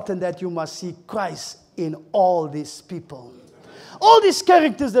important that you must see Christ in all these people. All these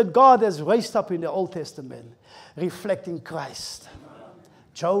characters that God has raised up in the Old Testament, reflecting Christ.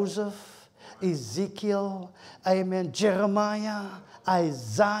 Joseph, Ezekiel, amen, Jeremiah,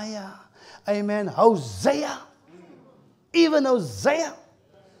 Isaiah, amen, Hosea. Even Hosea,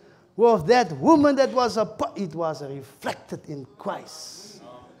 with that woman that was it was reflected in Christ.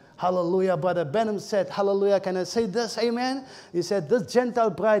 Hallelujah. Brother Benham said, hallelujah, can I say this? Amen. He said, this Gentile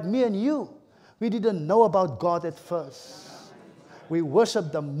bride, me and you, we didn't know about God at first. We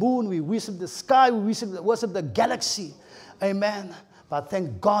worship the moon, we worship the sky, we worship the galaxy. Amen. But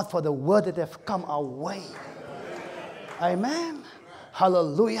thank God for the word that have come our way. Amen.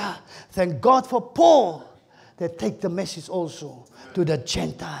 Hallelujah. Thank God for Paul, that take the message also to the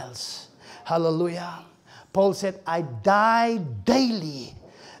Gentiles. Hallelujah. Paul said, I die daily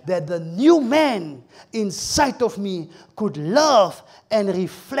that the new man inside of me could love and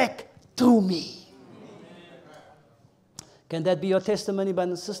reflect through me. Can that be your testimony,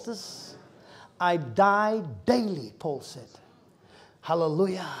 brothers and sisters? I die daily, Paul said.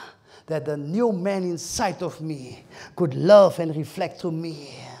 Hallelujah. That the new man inside of me could love and reflect through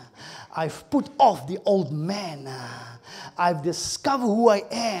me. I've put off the old man. I've discovered who I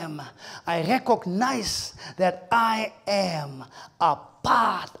am. I recognize that I am a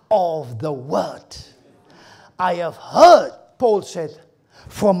part of the Word. I have heard, Paul said,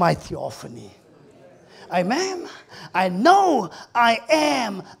 from my Theophany. Amen. I know I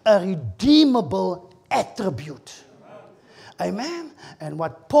am a redeemable attribute. Amen. And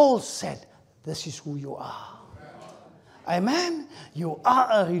what Paul said, this is who you are. Amen. You are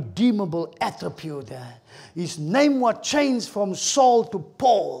a redeemable attribute. His name was changed from Saul to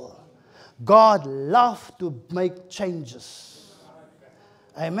Paul. God loved to make changes.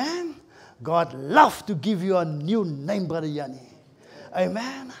 Amen. God loved to give you a new name, Brother Yanni.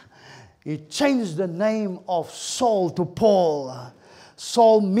 Amen. He changed the name of Saul to Paul.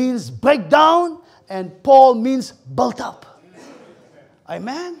 Saul means break down, and Paul means built up.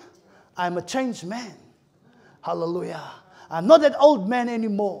 Amen. I'm a changed man. Hallelujah. I'm not that old man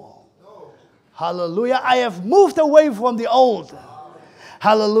anymore. Hallelujah. I have moved away from the old.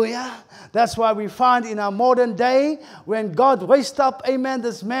 Hallelujah. That's why we find in our modern day, when God raised up, amen,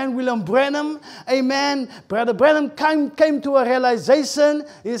 this man, William Branham, amen, Brother Branham came to a realization.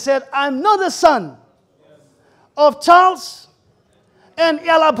 He said, I'm not the son of Charles and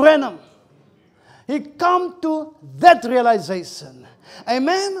Ella Branham. He come to that realization.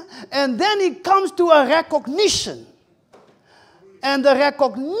 Amen. And then he comes to a recognition. And the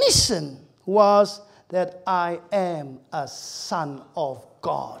recognition was that I am a son of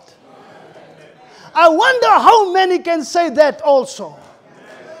God. I wonder how many can say that also.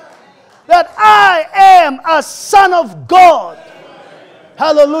 That I am a son of God.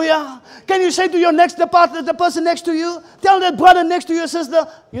 Hallelujah. Can you say to your the person next to you, tell that brother next to you, sister,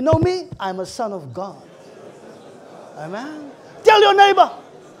 you know me? I'm a son of God. Amen. Tell your neighbor.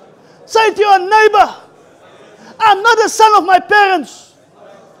 Say to your neighbor, I'm not the son of my parents.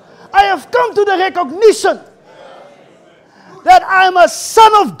 I have come to the recognition that I'm a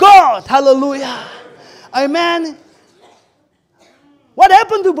son of God. Hallelujah. Amen. What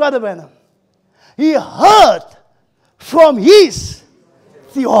happened to Brother Branham? He heard from his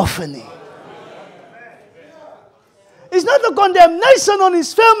theophany. It's not a condemnation on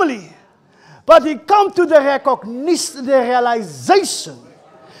his family, but he come to the recognition, the realization,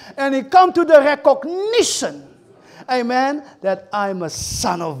 and he come to the recognition, amen, that I'm a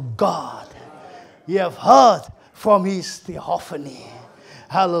son of God. He have heard from his theophany.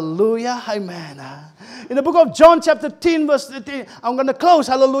 Hallelujah, amen. In the book of John chapter 10 verse 13, I'm going to close,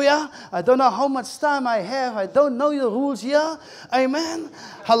 hallelujah. I don't know how much time I have. I don't know the rules here. Amen.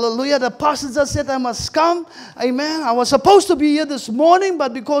 Hallelujah. The pastor just said I must come. Amen. I was supposed to be here this morning,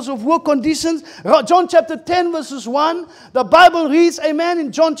 but because of work conditions, John chapter 10 verses 1, the Bible reads, amen,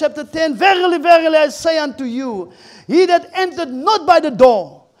 in John chapter 10, verily, verily, I say unto you, he that entered not by the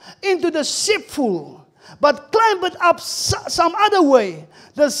door into the sheepfold, but climbed up some other way,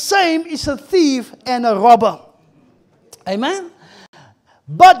 the same is a thief and a robber. Amen.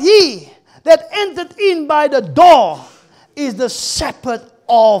 But he that entered in by the door is the shepherd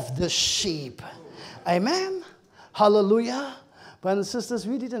of the sheep. Amen. Hallelujah. Brothers and sisters,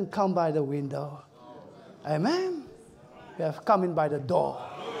 we didn't come by the window. Amen. We have come in by the door.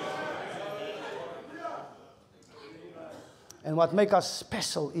 And what makes us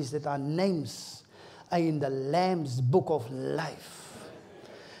special is that our names are in the Lamb's book of life.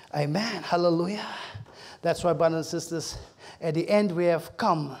 Amen. Hallelujah. That's why, brothers and sisters, at the end we have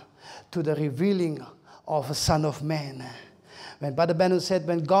come to the revealing of a Son of Man. When Brother Bannon said,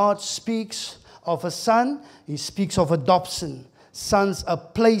 when God speaks of a son, he speaks of adoption. Sons, a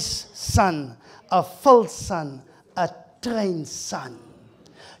placed son, a filled son, a trained son.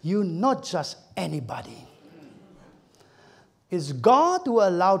 You're not just anybody. It's God who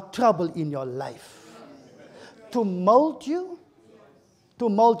allowed trouble in your life to mold you, to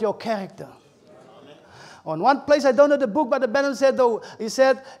mold your character. On one place, I don't know the book, but the Bannon said, though, he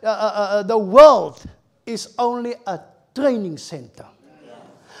said, the world is only a training center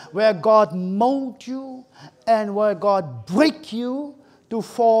where God molds you and where God breaks you to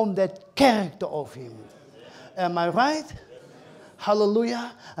form that character of Him. Am I right?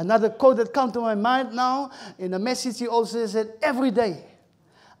 Hallelujah. Another quote that comes to my mind now, in the message he also said, every day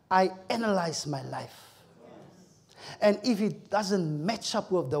I analyze my life. And if it doesn't match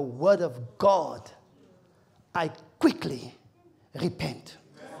up with the Word of God, I quickly repent.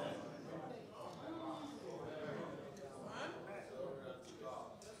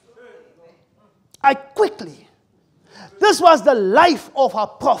 I quickly. This was the life of our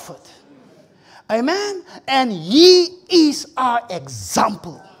prophet. Amen. And he is our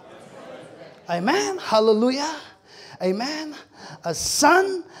example. Amen. Hallelujah. Amen. A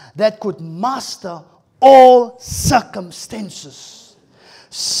son that could master all circumstances.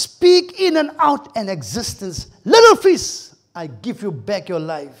 Speak in and out an existence. Little fish, I give you back your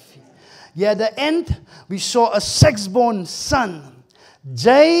life. Yeah, at the end, we saw a six-born son.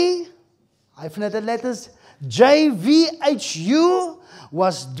 Hyphenated letters, JVHU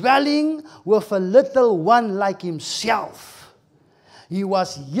was dwelling with a little one like himself. He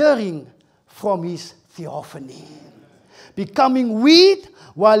was hearing from his theophany, becoming weed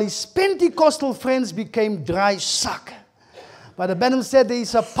while his Pentecostal friends became dry suck. But the Benham said there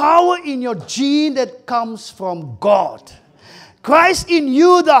is a power in your gene that comes from God. Christ in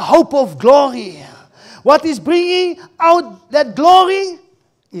you, the hope of glory. What is bringing out that glory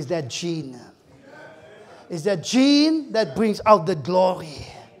is that gene. Is that gene that brings out the glory.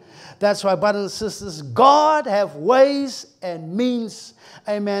 That's why, brothers and sisters, God have ways and means,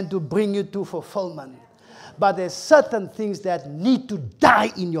 amen, to bring you to fulfillment. But there's certain things that need to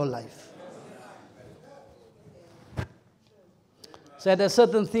die in your life. So there's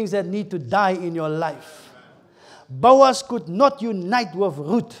certain things that need to die in your life. Boaz could not unite with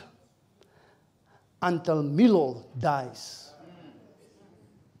Ruth until Milol dies.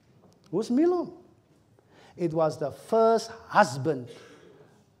 Who's Milol? It was the first husband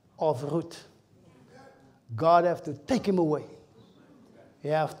of Ruth. God have to take him away. He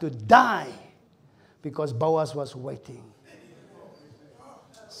have to die because Boaz was waiting.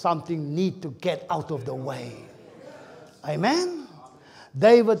 Something need to get out of the way. Amen?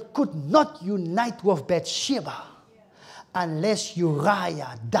 David could not unite with Bathsheba unless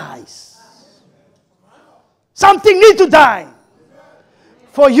Uriah dies. Something need to die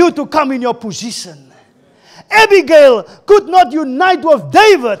for you to come in your position. Abigail could not unite with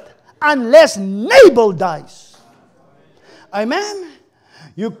David unless Nabal dies. Amen?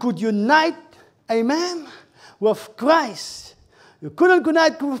 You could unite, amen, with Christ. You couldn't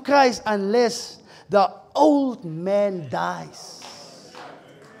unite with Christ unless the old man dies.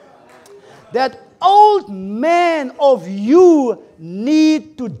 That old man of you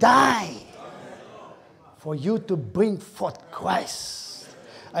need to die for you to bring forth Christ.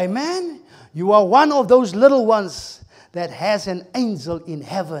 Amen. You are one of those little ones that has an angel in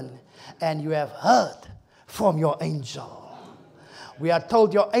heaven, and you have heard from your angel. We are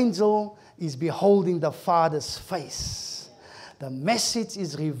told your angel is beholding the Father's face. The message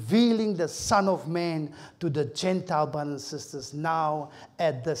is revealing the Son of Man to the Gentile brothers and sisters now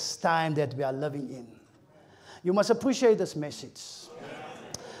at this time that we are living in. You must appreciate this message.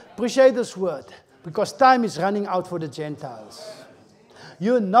 Appreciate this word, because time is running out for the Gentiles.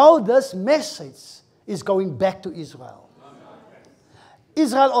 You know this message is going back to Israel.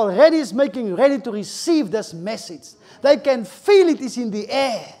 Israel already is making ready to receive this message. They can feel it is in the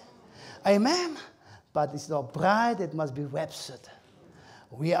air. Amen. But it's the bride that must be raptured.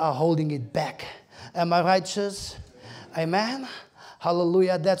 We are holding it back. Am I right, church? Amen.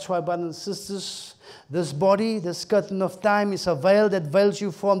 Hallelujah. That's why, brothers and sisters, this body, this curtain of time is a veil that veils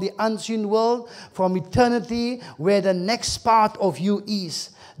you from the unseen world, from eternity, where the next part of you is.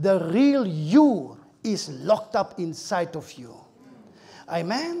 The real you is locked up inside of you.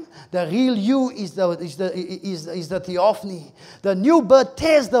 Amen. The real you is the Theophany. The new birth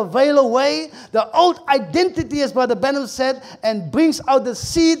tears the veil away, the old identity, as Brother Benham said, and brings out the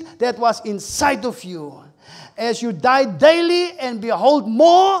seed that was inside of you. As you die daily and behold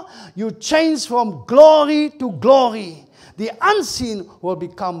more, you change from glory to glory. The unseen will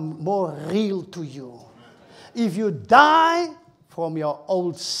become more real to you. If you die from your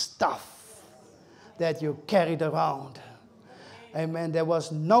old stuff that you carried around. Amen. There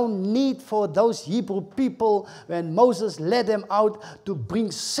was no need for those Hebrew people when Moses led them out to bring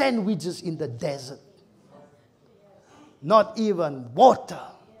sandwiches in the desert. Not even water.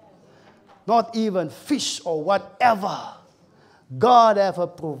 Not even fish or whatever. God ever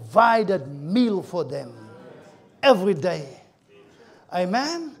provided meal for them every day.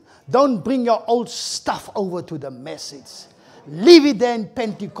 Amen. Don't bring your old stuff over to the message. Leave it there in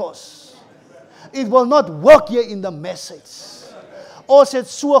Pentecost. It will not work here in the message. Ons het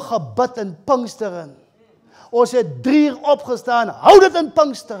so gebid in Pinksteren. Ons het 3 uur opgestaan. Hou dit in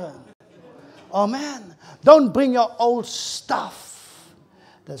Pinksteren. Amen. Don't bring your old stuff.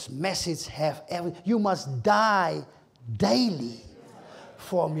 This message have everything. You must die daily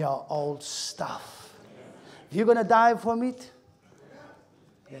from your old stuff. If you're going to die from it,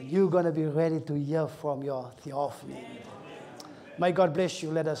 then you're going to be ready to hear from your Theophany. May God bless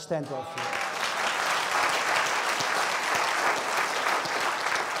you. Let us stand to our feet.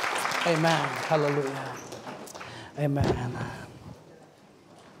 Amen. Hallelujah. Amen.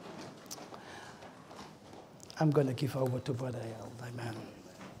 I'm going to give over to Brother El. Amen.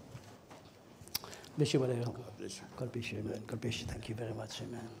 Bless you, Brother El. God bless you. God bless you. Amen. God bless you. Thank you very much.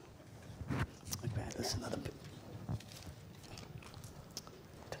 Amen. Amen. That's another bit.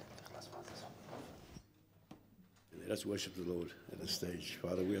 Let us worship the Lord at this stage.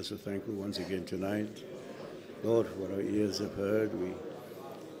 Father, we are so thankful once again tonight. Lord, for what our ears have heard, we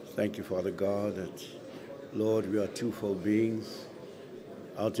thank you, Father God, that, Lord, we are twofold beings.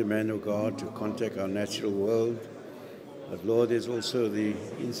 Outer man, O God, to contact our natural world. But, Lord, there's also the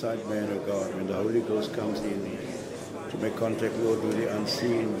inside man, O God, when the Holy Ghost comes in to make contact, Lord, with the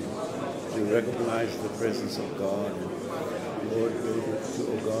unseen, to recognize the presence of God. And, Lord, to,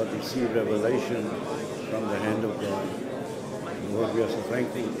 O God, receive revelation from the hand of God. And, Lord, we are so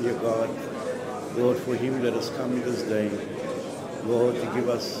thankful, dear God, Lord, for him that has come in this day. Lord, to give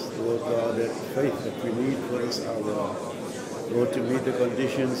us, Lord God, that faith that we need for this hour. Lord, to meet the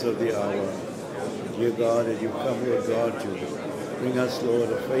conditions of the hour. Dear God, that you come, Lord God, to bring us,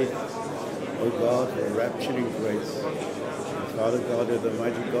 Lord, a faith, oh God, for a rapturing grace. And Father God, that the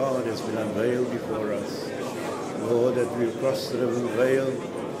mighty God has been unveiled before us. Lord, that we cross the river veil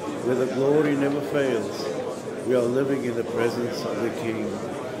where the glory never fails. We are living in the presence of the King.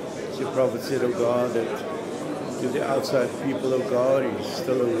 As your prophet said, oh God, that to the outside people of God, it's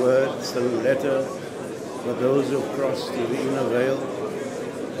still a word, still a letter. But those who have crossed to the inner veil,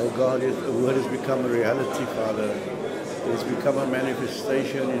 oh God, the word has become a reality, Father. It has become a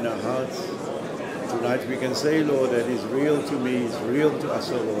manifestation in our hearts. Tonight we can say, Lord, that is real to me, is real to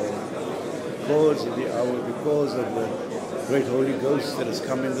us, oh Lord. Because of the hour, because of the great Holy Ghost that has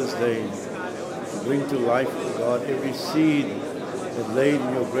come in this day, to bring to life, oh God, every seed that laid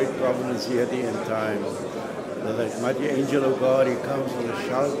in your great providence here at the end time. That mighty angel of God, he comes with a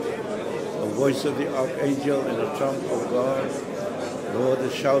shout, a voice of the archangel and a trump of God. Lord, the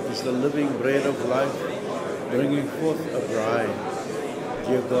shout is the living bread of life, bringing forth a bride.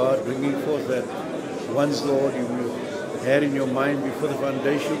 Dear God, bringing forth that once, Lord, you had in your mind before the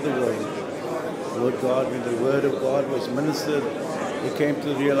foundation of the world. Lord God, when the word of God was ministered, we came to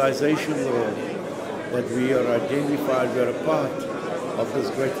the realization, Lord, that we are identified, we are a part of this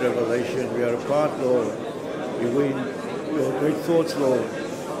great revelation. We are a part, Lord. You win your great thoughts, Lord,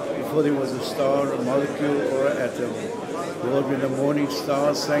 before there was a star, a molecule, or an atom. Lord, when the morning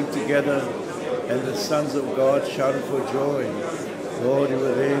stars sang together and the sons of God shouted for joy, Lord, you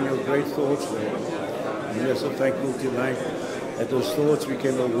were there in your great thoughts, Lord. And we are so thankful tonight that those thoughts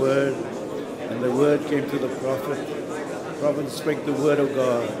became a word, and the word came to the prophet. The prophet spake the word of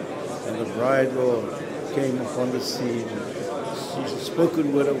God, and the bride, Lord, came upon the scene. She's the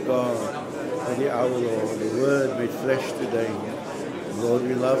spoken word of God for the hour, Lord. The word made flesh today. Lord,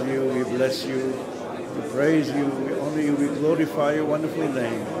 we love you, we bless you, we praise you, we honor you, we glorify your wonderful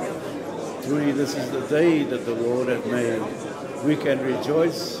name. Truly, this is the day that the Lord hath made. We can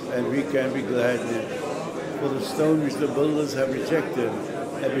rejoice and we can be glad in it. For the stone which the builders have rejected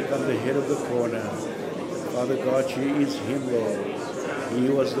have become the head of the corner. Father God, she is him, Lord. He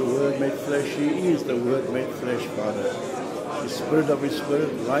was the Word made flesh. He is the Word made flesh, Father. The Spirit of his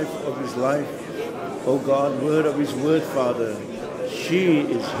Spirit, life of his life. O God, Word of his Word, Father. She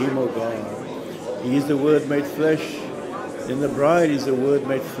is him, O God. He is the Word made flesh. And the bride is the Word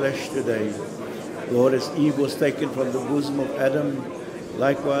made flesh today. Lord, as Eve was taken from the bosom of Adam,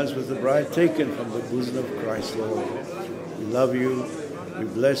 likewise was the bride taken from the bosom of Christ, Lord. We love you. We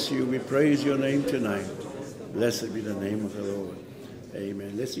bless you. We praise your name tonight. Blessed be the name of the Lord.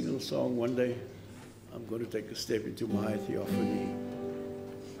 Amen. Let's sing a little song. One day I'm going to take a step into my Theophany.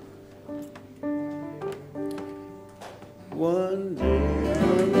 One day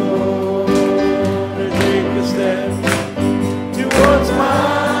I'm going to take a step towards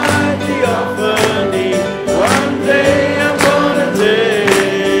my Theophany. One day I'm going to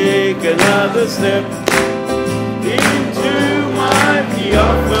take another step into my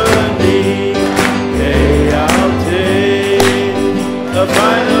Theophany. Hey, I'll take the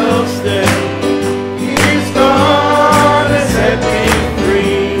final step. He's gonna set me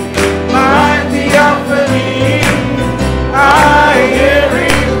free. My Theophany, I hear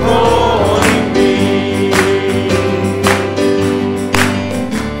him calling me.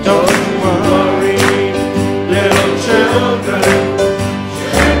 Don't worry, little children,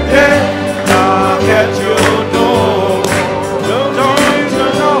 should death knock at your door, don't you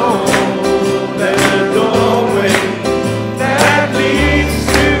know there's a doorway that leads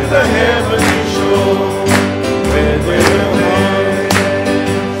to the heavenly shore, where there's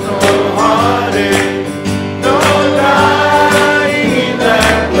no heartache, no dying in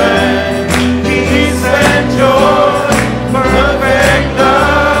that land. Peace and joy, perfect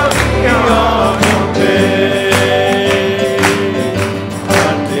love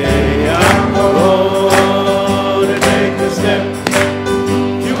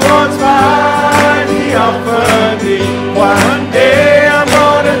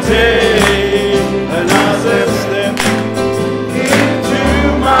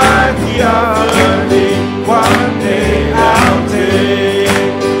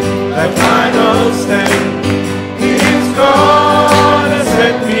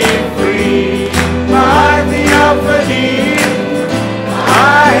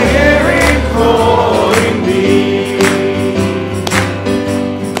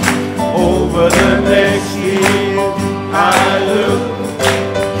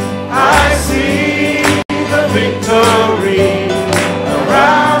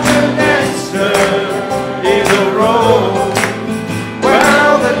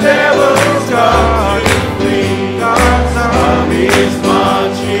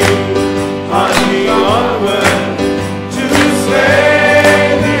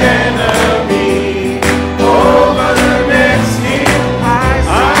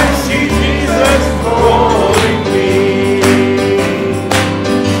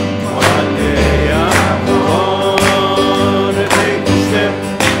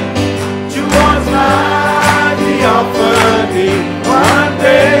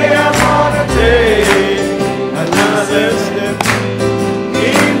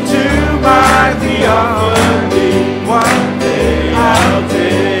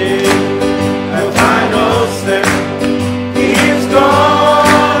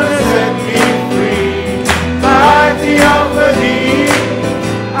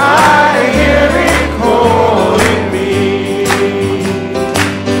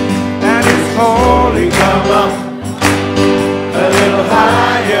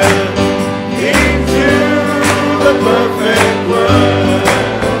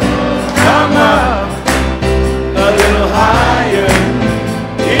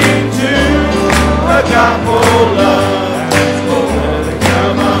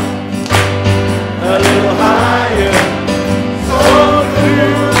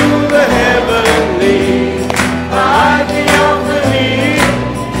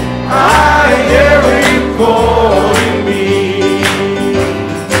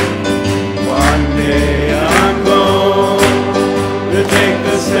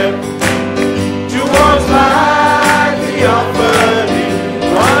step towards light, Theophany.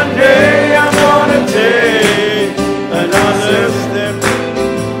 One day I'm gonna take another step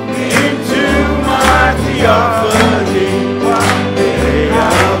into my Theophany. One day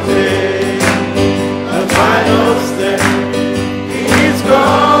I'll take a final step. He's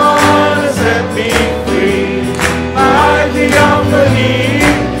gonna set me free. My Theophany,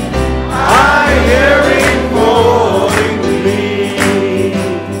 I hear him calling me.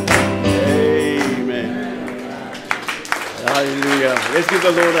 Amen. Hallelujah. Let's give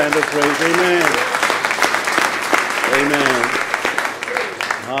the Lord a hand of praise. Amen. Amen.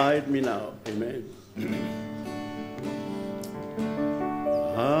 Hide me now. Amen.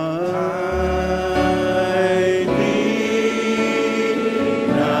 Hide me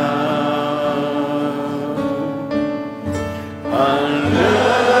now under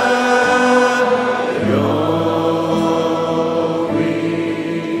your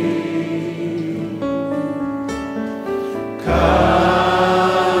wing.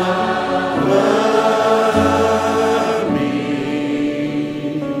 Cover me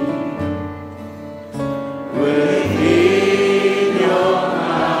within your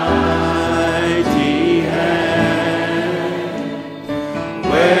mighty hand.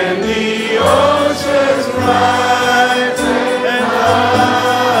 When the oceans rise and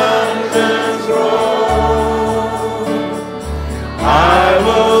thunders roll, I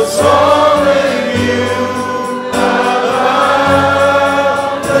will soar with you above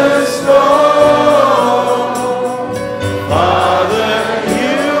the storm. Father,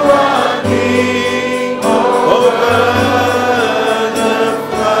 you are king over the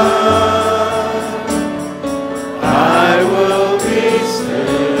flood. I will be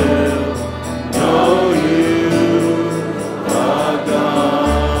still, know you are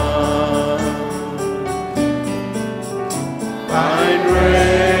God. Find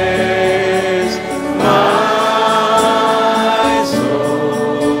rest, my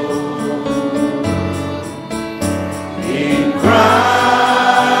soul, in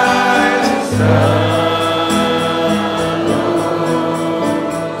Christ alone.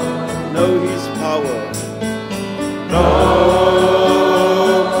 Know His power. Know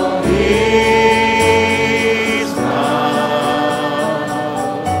His power.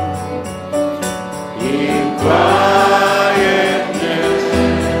 In quietness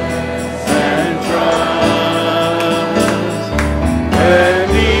and trust. When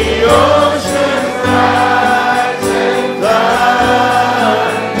the ocean rise and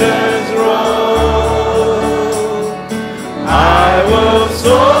thunders roll, I will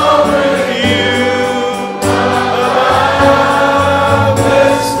soar with you above the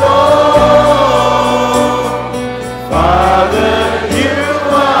storm. Father, you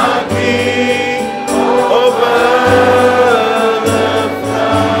are king over the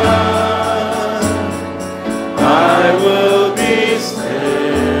flood. I will be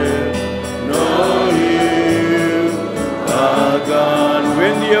still, know you are God.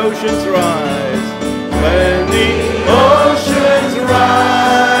 When the oceans rise, when the oceans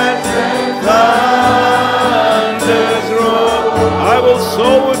rise and thunders roll, I will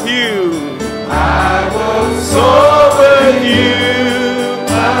soar with you. I will soar with you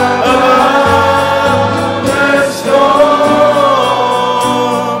above the storm.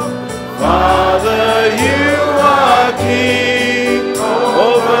 Father, you are king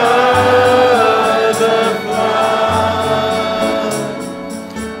over the flood.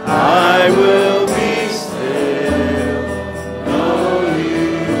 I will be still, know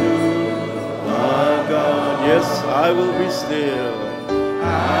you are God. Yes, I will be still.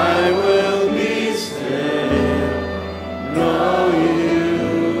 I will be still, know you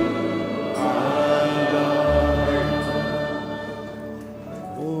are God.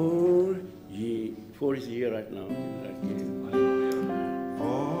 For is here right now.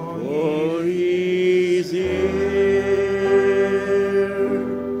 For He's here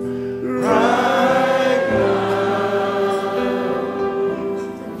right now.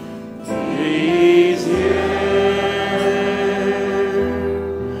 He's here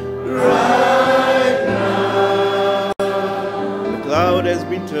right now. The cloud has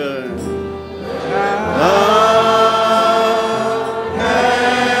been turned. Cloud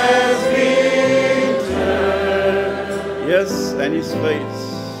has been turned. Yes, and His face.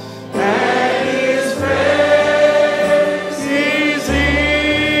 And His face is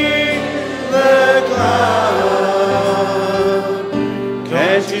in the cloud.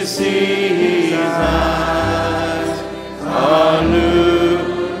 Can't you see His eyes are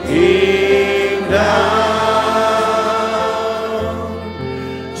looking down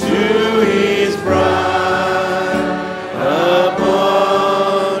to His bride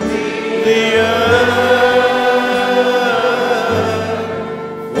upon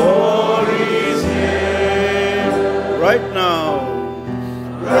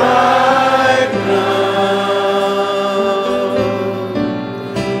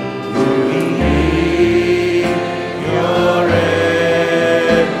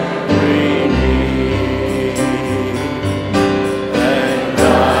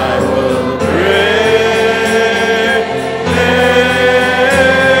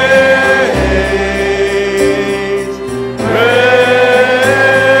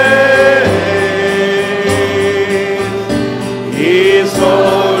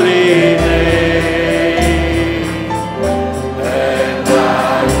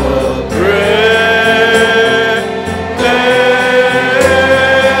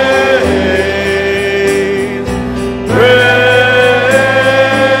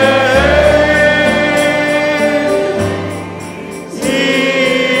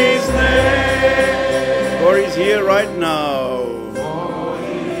here right now.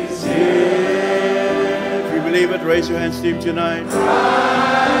 If you believe it, raise your hands to Him tonight.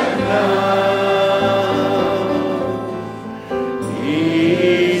 Right now.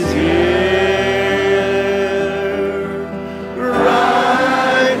 He's here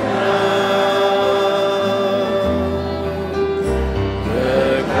right now.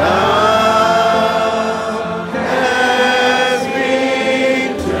 The cloud has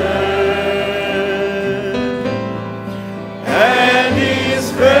been turned, and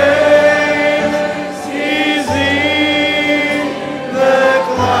His face is in the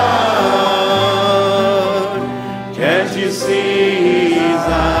cloud. Can't you see?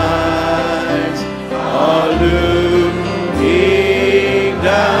 Looking down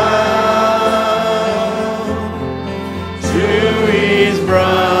to His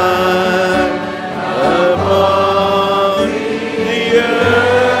bride upon the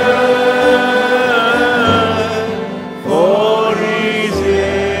earth, for He's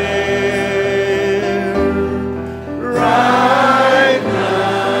here right now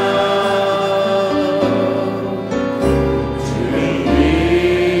to meet your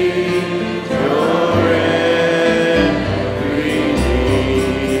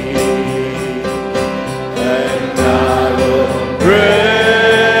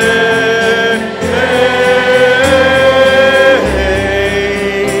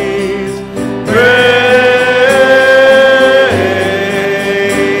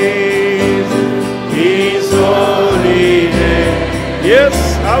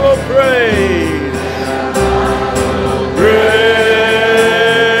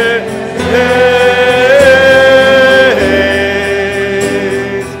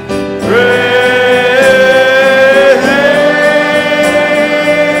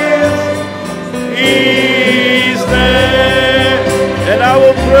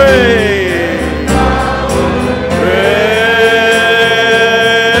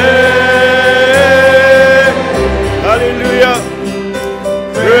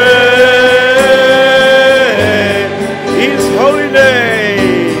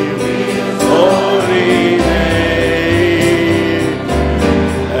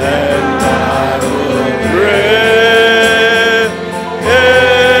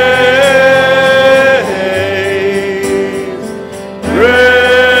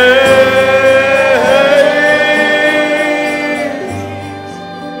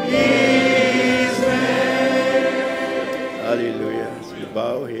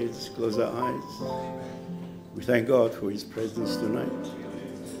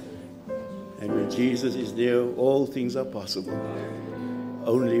Jesus is there, all things are possible.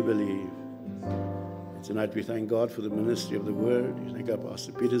 Only believe. And tonight we thank God for the ministry of the word. We thank God for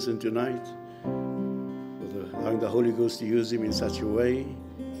Pastor Pietersen tonight, for allowing the Holy Ghost to use him in such a way.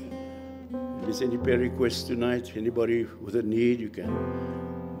 If there's any prayer request tonight, anybody with a need, you can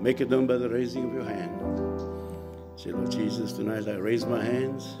make it known by the raising of your hand. Say, Lord Jesus, tonight I raise my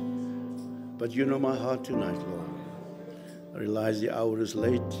hands, but you know my heart tonight, Lord. I realize the hour is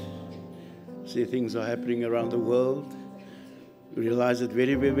late. See, things are happening around the world. We realize that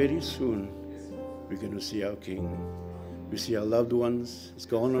very, very, very soon we're going to see our King. We see our loved ones. It's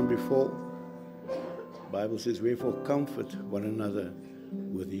gone on before. The Bible says, wherefore comfort one another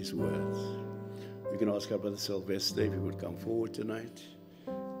with these words. We can ask our brother Sylvester if he would come forward tonight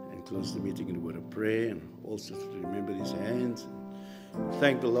and close the meeting in a word of prayer, and also to remember his hands.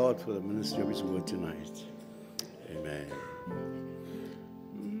 Thank the Lord for the ministry of His word tonight. Amen.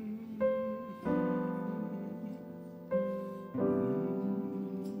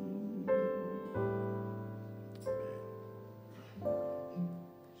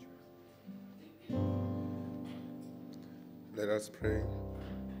 Let us pray.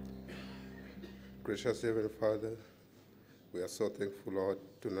 Gracious Heavenly Father, we are so thankful, Lord,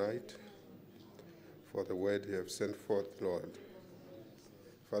 tonight for the word you have sent forth, Lord.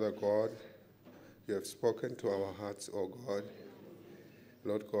 Father God, you have spoken to our hearts, O God.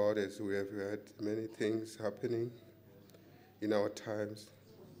 Lord God, as we have had many things happening in our times,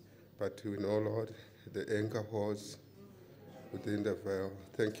 but we know, Lord, the anchor holds within the veil.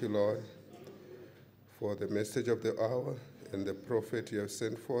 Thank you, Lord, for the message of the hour and the prophet you have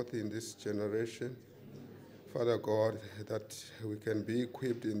sent forth in this generation. Father God, that we can be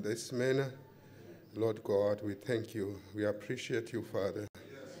equipped in this manner. Lord God, we thank you. We appreciate you, Father.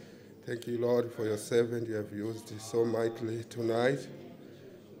 Thank you, Lord, for your servant you have used so mightily tonight.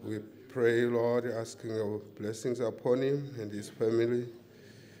 We pray, Lord, asking your blessings upon him and his family.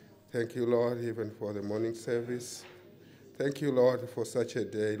 Thank you, Lord, even for the morning service. Thank you, Lord, for such a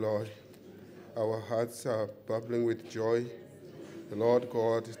day, Lord. Our hearts are bubbling with joy, Lord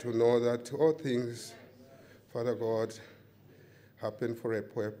God, to know that all things, Father God, happen for a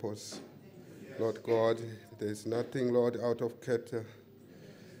purpose. Lord God, there is nothing, Lord, out of character.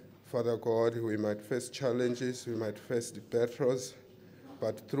 Father God, we might face challenges, we might face the battles,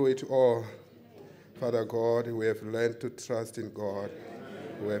 but through it all, Father God, we have learned to trust in God.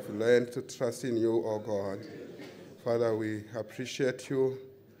 We have learned to trust in you, oh God. Father, we appreciate you.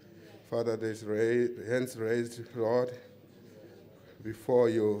 Father, there's hands raised, Lord, before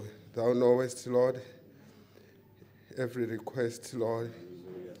you. Thou knowest, Lord, every request, Lord.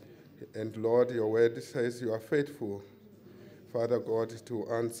 And Lord, your word says you are faithful, Father God, to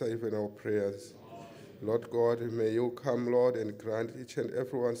answer even our prayers. Lord God, may you come, Lord, and grant each and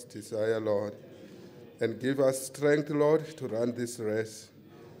everyone's desire, Lord. And give us strength, Lord, to run this race.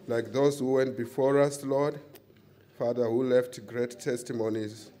 Like those who went before us, Lord, Father, who left great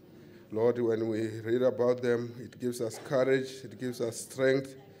testimonies. Lord, when we read about them, it gives us courage, it gives us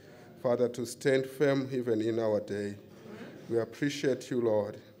strength, Father, to stand firm even in our day. We appreciate you,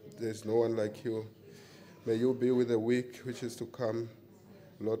 Lord. There's no one like you. May you be with the week which is to come.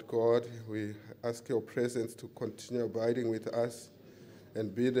 Lord God, we ask your presence to continue abiding with us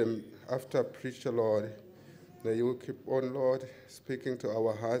and be the after preacher, Lord. May you keep on, Lord, speaking to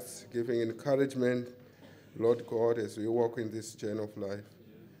our hearts, giving encouragement, Lord God, as we walk in this journey of life.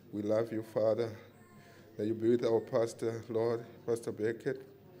 We love you, Father. May you be with our pastor, Lord, Pastor Beckett.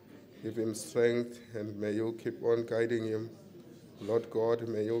 Give him strength, and may you keep on guiding him. Lord God,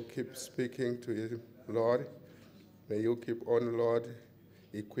 may you keep speaking to him, Lord. May you keep on, Lord,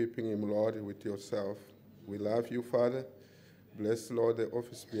 equipping him, Lord, with yourself. We love you, Father. Bless, Lord, the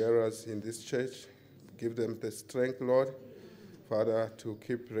office bearers in this church. Give them the strength, Lord, Father, to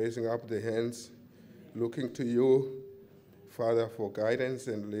keep raising up the hands, looking to you, Father, for guidance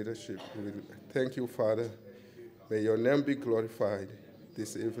and leadership. We thank you, Father. May your name be glorified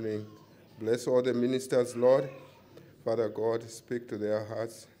this evening. Bless all the ministers, Lord. Father God, speak to their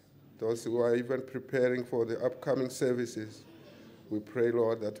hearts. Those who are even preparing for the upcoming services, we pray,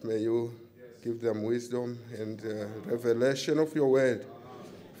 Lord, that may you give them wisdom and revelation of your word.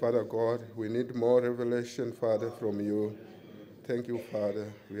 Father God, we need more revelation, Father, from you. Thank you,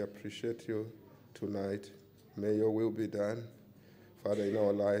 Father. We appreciate you tonight. May your will be done, Father, in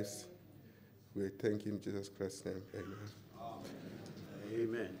our lives. We thank you in Jesus Christ's name. Amen. Amen.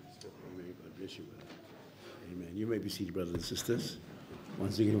 Amen. God bless you, brother. Amen. You may be seated, brothers and sisters.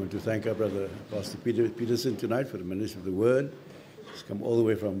 Once again, I want to thank our brother, Pastor Pietersen, tonight for the ministry of the word. He's come all the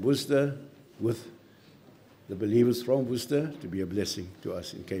way from Worcester with the believers from Worcester to be a blessing to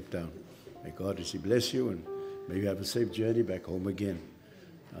us in Cape Town. May God richly bless you, and may you have a safe journey back home again.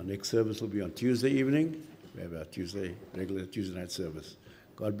 Our next service will be on Tuesday evening. We have our regular Tuesday night service.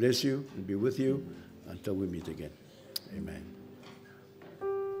 God bless you and be with you until we meet again. Amen.